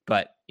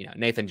 But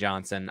Nathan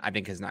Johnson, I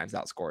think his Knives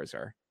Out scores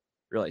are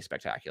really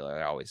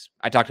spectacular.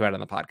 I talked about it on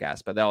the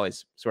podcast, but that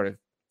always sort of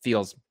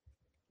feels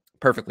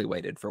perfectly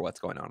weighted for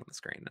what's going on the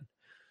screen.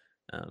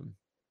 And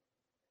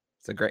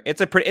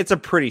it's a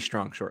pretty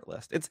strong short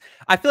list.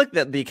 I feel like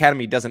that the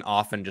Academy doesn't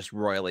often just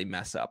royally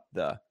mess up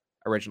the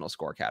original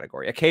score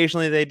category.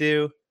 Occasionally they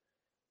do.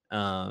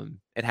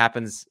 It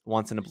happens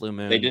once in a blue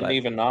moon. They didn't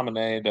even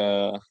nominate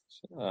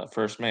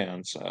First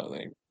Man, so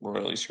they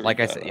royally screwed. Like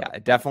I said, yeah,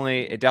 it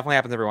definitely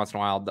happens every once in a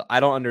while.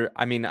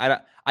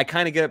 I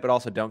kind of get it, but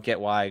also don't get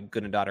why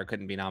Guðnadóttir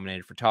couldn't be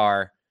nominated for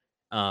Tar.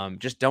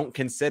 Just don't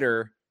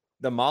consider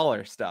the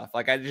Mahler stuff.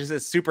 Like,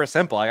 it's super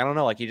simple. Like, I don't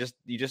know. Like, you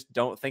just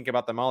don't think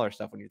about the Mahler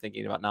stuff when you're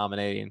thinking about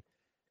nominating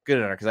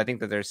Guðnadóttir, because I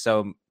think that there's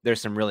some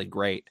really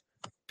great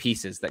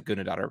pieces that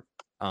Guðnadóttir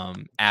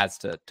adds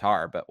to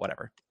Tar. But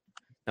whatever.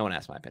 No one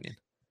asked my opinion.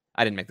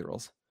 I didn't make the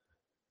rules.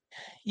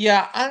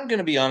 Yeah, I'm going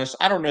to be honest.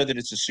 I don't know that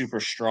it's a super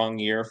strong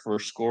year for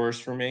scores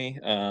for me.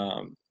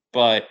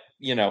 But,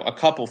 a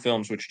couple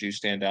films which do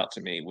stand out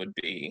to me would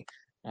be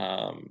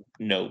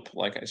Nope,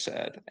 like I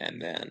said,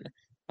 and then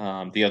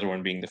The other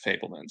one being The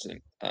Fablemans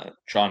and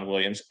John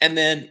Williams. And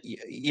then,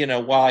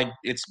 while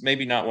it's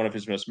maybe not one of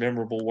his most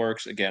memorable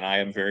works, again, I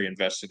am very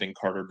invested in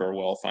Carter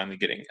Burwell finally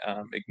getting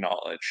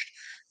acknowledged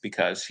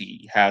because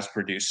he has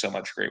produced so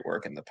much great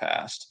work in the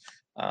past.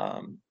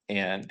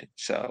 And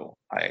so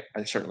I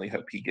certainly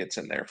hope he gets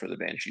in there for the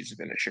Banshees of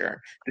Inisherin.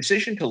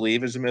 Decision to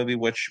Leave is a movie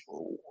which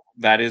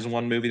that is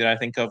one movie that I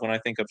think of when I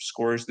think of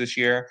scores this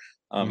year.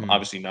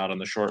 Obviously not on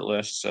the short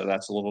list, so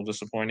that's a little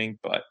disappointing.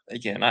 But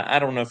again, I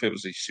don't know if it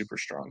was a super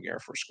strong year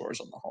for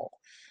scores on the whole.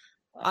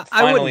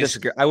 I wouldn't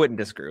disagree. I wouldn't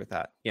disagree with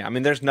that. Yeah, I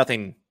mean, there's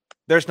nothing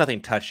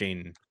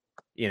touching,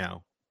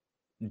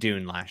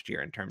 Dune last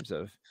year in terms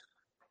of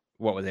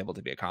what was able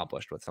to be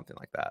accomplished with something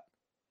like that.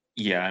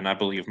 Yeah, and I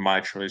believe my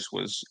choice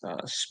was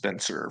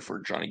Spencer for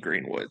Johnny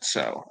Greenwood,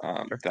 so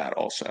Sure. that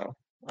also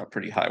a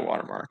pretty high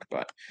watermark.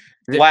 But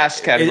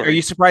last category, are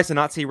you surprised to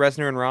not see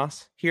Reznor and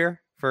Ross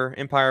here for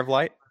Empire of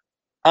Light?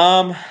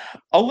 A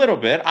little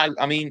bit.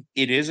 I mean,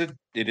 it is a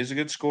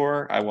good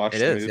score. I watched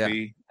the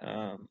movie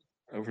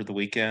over the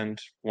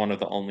weekend. One of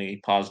the only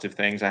positive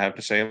things I have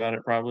to say about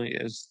it probably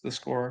is the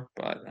score.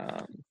 But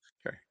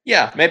sure.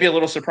 Yeah, maybe a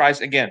little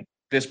surprised. Again,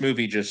 this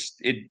movie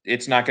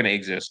it's not going to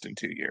exist in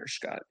 2 years,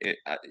 Scott.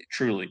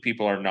 Truly,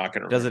 people are not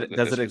going to.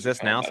 Does it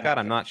exist now, Scott?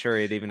 I'm not sure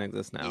it even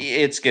exists now.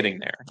 It's getting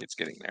there. It's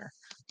getting there.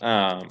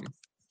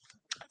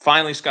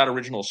 Finally, Scott,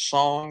 original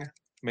song.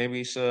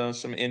 Maybe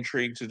some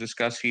intrigue to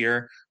discuss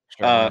here.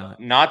 Sure,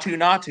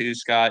 Naatu,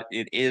 Scott.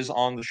 It is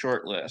on the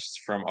short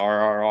list from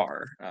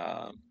RRR.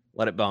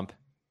 Let it bump.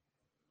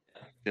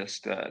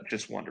 Just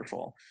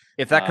wonderful.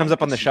 If that comes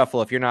up on the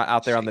shuffle, if you're not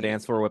out there on the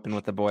dance floor whipping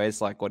with the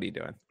boys, like, what are you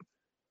doing?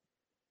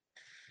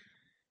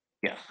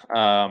 Yeah.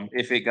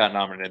 If it got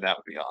nominated, that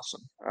would be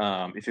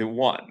awesome. If it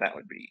won, that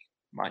would be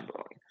mind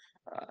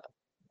blowing.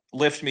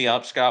 Lift Me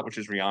Up, Scott, which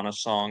is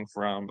Rihanna's song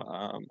from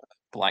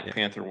Black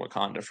Panther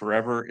Wakanda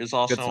Forever, is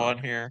also on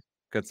here.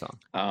 Good song.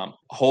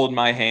 Hold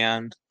My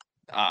Hand.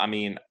 I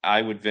mean,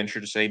 I would venture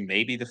to say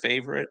maybe the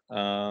favorite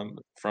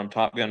from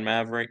Top Gun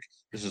Maverick.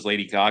 This is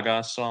Lady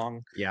Gaga's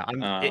song. Yeah,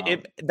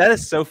 that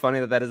is so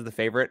funny that is the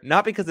favorite.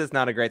 Not because it's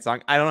not a great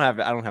song. I don't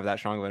have that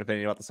strong of an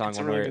opinion about the song. It's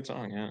a really good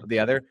song, yeah. The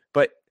other,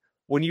 but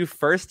when you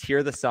first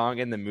hear the song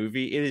in the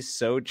movie, it is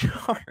so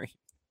jarring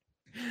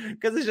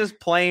because it's just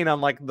playing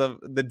on like the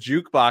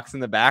jukebox in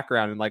the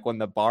background and like when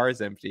the bar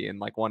is empty and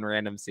like one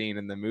random scene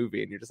in the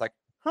movie, and you're just like,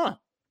 huh,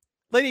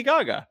 Lady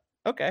Gaga,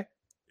 okay.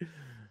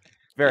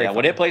 Very funny.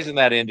 When it plays in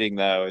that ending,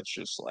 though, it's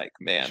just like,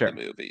 man,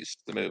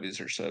 the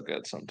movies are so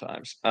good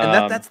sometimes.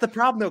 And that's the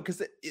problem, though,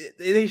 because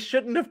they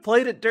shouldn't have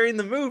played it during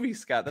the movie,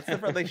 Scott. That's the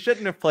problem. They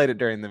shouldn't have played it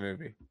during the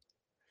movie.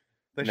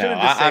 They should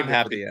have just saved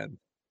it for the end.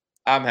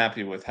 I'm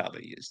happy with how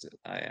they used it.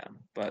 I am.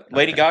 But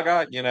Lady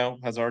Gaga,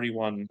 has already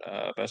won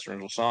Best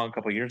Original Song a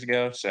couple of years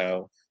ago,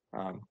 so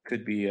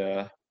could be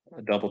a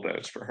double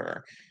dose for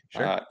her.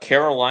 Sure.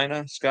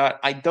 Carolina, Scott,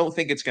 I don't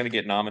think it's going to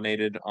get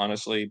nominated,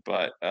 honestly,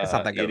 but it's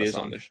not that good it is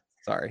song. on the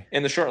Sorry.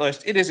 In the short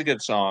list. It is a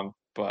good song,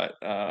 but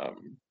I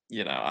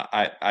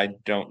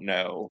don't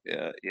know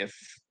if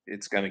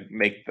it's going to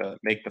make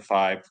the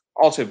five.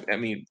 Also, I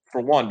mean,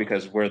 for one,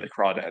 because Where the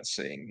Crawdads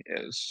Sing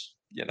is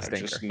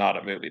just not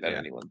a movie that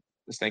anyone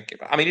is thinking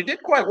about. I mean, it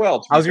did quite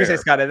well. I was going to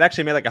say, Scott, it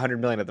actually made like $100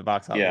 million at the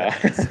box office.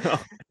 Yeah. So.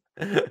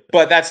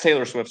 But that's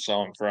Taylor Swift's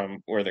song from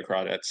Where the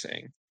Crawdads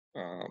Sing.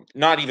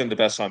 Not even the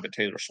best song that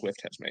Taylor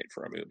Swift has made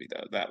for a movie,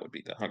 though. That would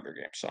be the Hunger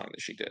Games song that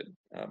she did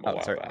a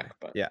while back.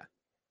 But yeah.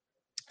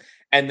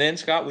 And then,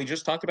 Scott, we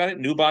just talked about it.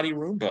 New Body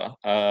Roomba,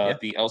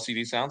 the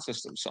LCD Sound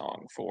System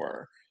song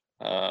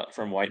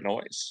from White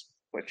Noise,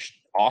 which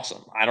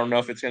awesome. I don't know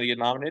if it's going to get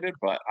nominated,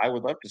 but I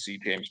would love to see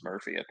James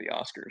Murphy at the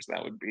Oscars.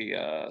 That would be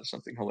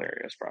something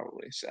hilarious,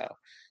 probably. So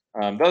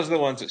those are the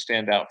ones that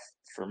stand out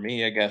for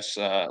me, I guess.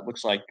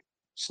 Looks like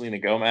Selena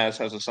Gomez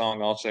has a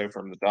song also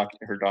from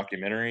her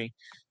documentary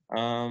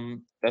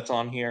that's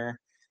on here.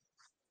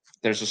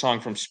 There's a song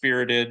from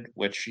Spirited,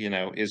 which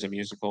is a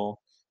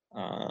musical.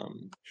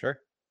 Sure.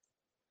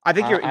 I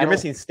think you're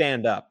missing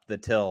Stand Up, the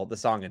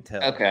song in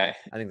Till. Okay.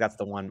 I think that's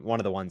one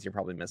of the ones you're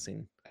probably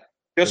missing.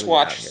 Just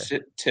watched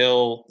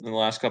Till in the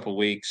last couple of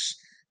weeks.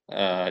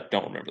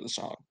 Don't remember the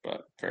song,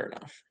 but fair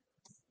enough.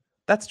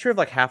 That's true of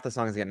like half the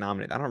songs get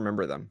nominated. I don't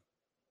remember them.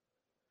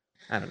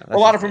 I don't know. A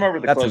lot of them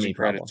over the closing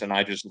credits, and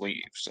I just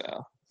leave.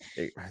 So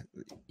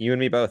you and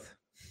me both.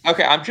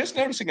 Okay, I'm just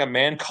noticing A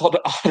Man Called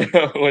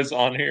Otto is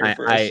on here.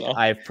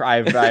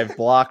 I've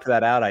blocked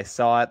that out. I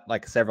saw it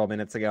like several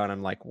minutes ago, and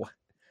I'm like, what?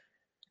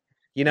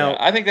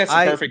 I think that's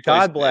the perfect.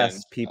 God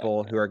bless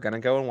people who are gonna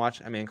go and watch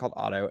A Man Called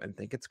Otto and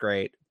think it's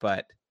great,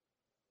 but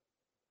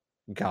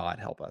God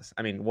help us.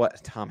 I mean,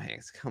 what Tom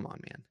Hanks? Come on,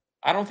 man.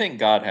 I don't think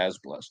God has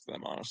blessed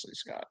them, honestly,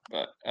 Scott.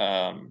 But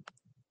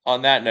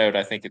on that note,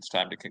 I think it's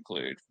time to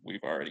conclude.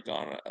 We've already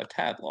gone a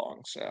tad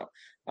long. So,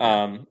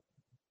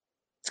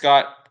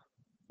 Scott,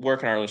 where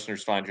can our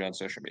listeners find you on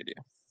social media?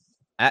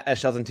 At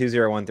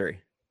Shelton2013.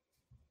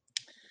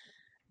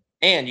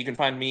 And you can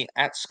find me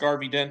at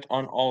Scarvy Dent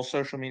on all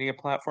social media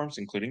platforms,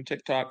 including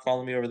TikTok.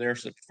 Follow me over there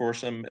for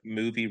some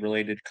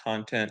movie-related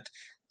content.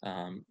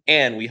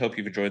 And we hope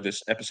you've enjoyed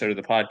this episode of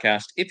the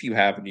podcast. If you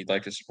have and you'd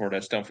like to support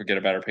us, don't forget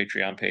about our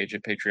Patreon page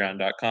at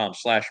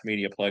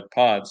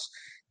patreon.com/mediaplugpods.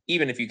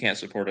 Even if you can't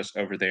support us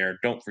over there,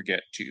 don't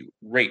forget to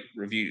rate,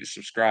 review,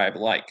 subscribe,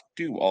 like,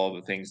 do all of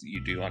the things that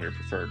you do on your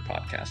preferred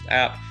podcast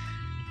app.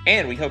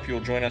 And we hope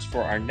you'll join us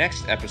for our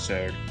next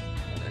episode.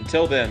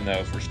 Until then,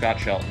 though, for Scott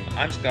Shelton,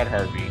 I'm Scott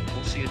Harvey.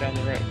 We'll see you down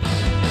the road.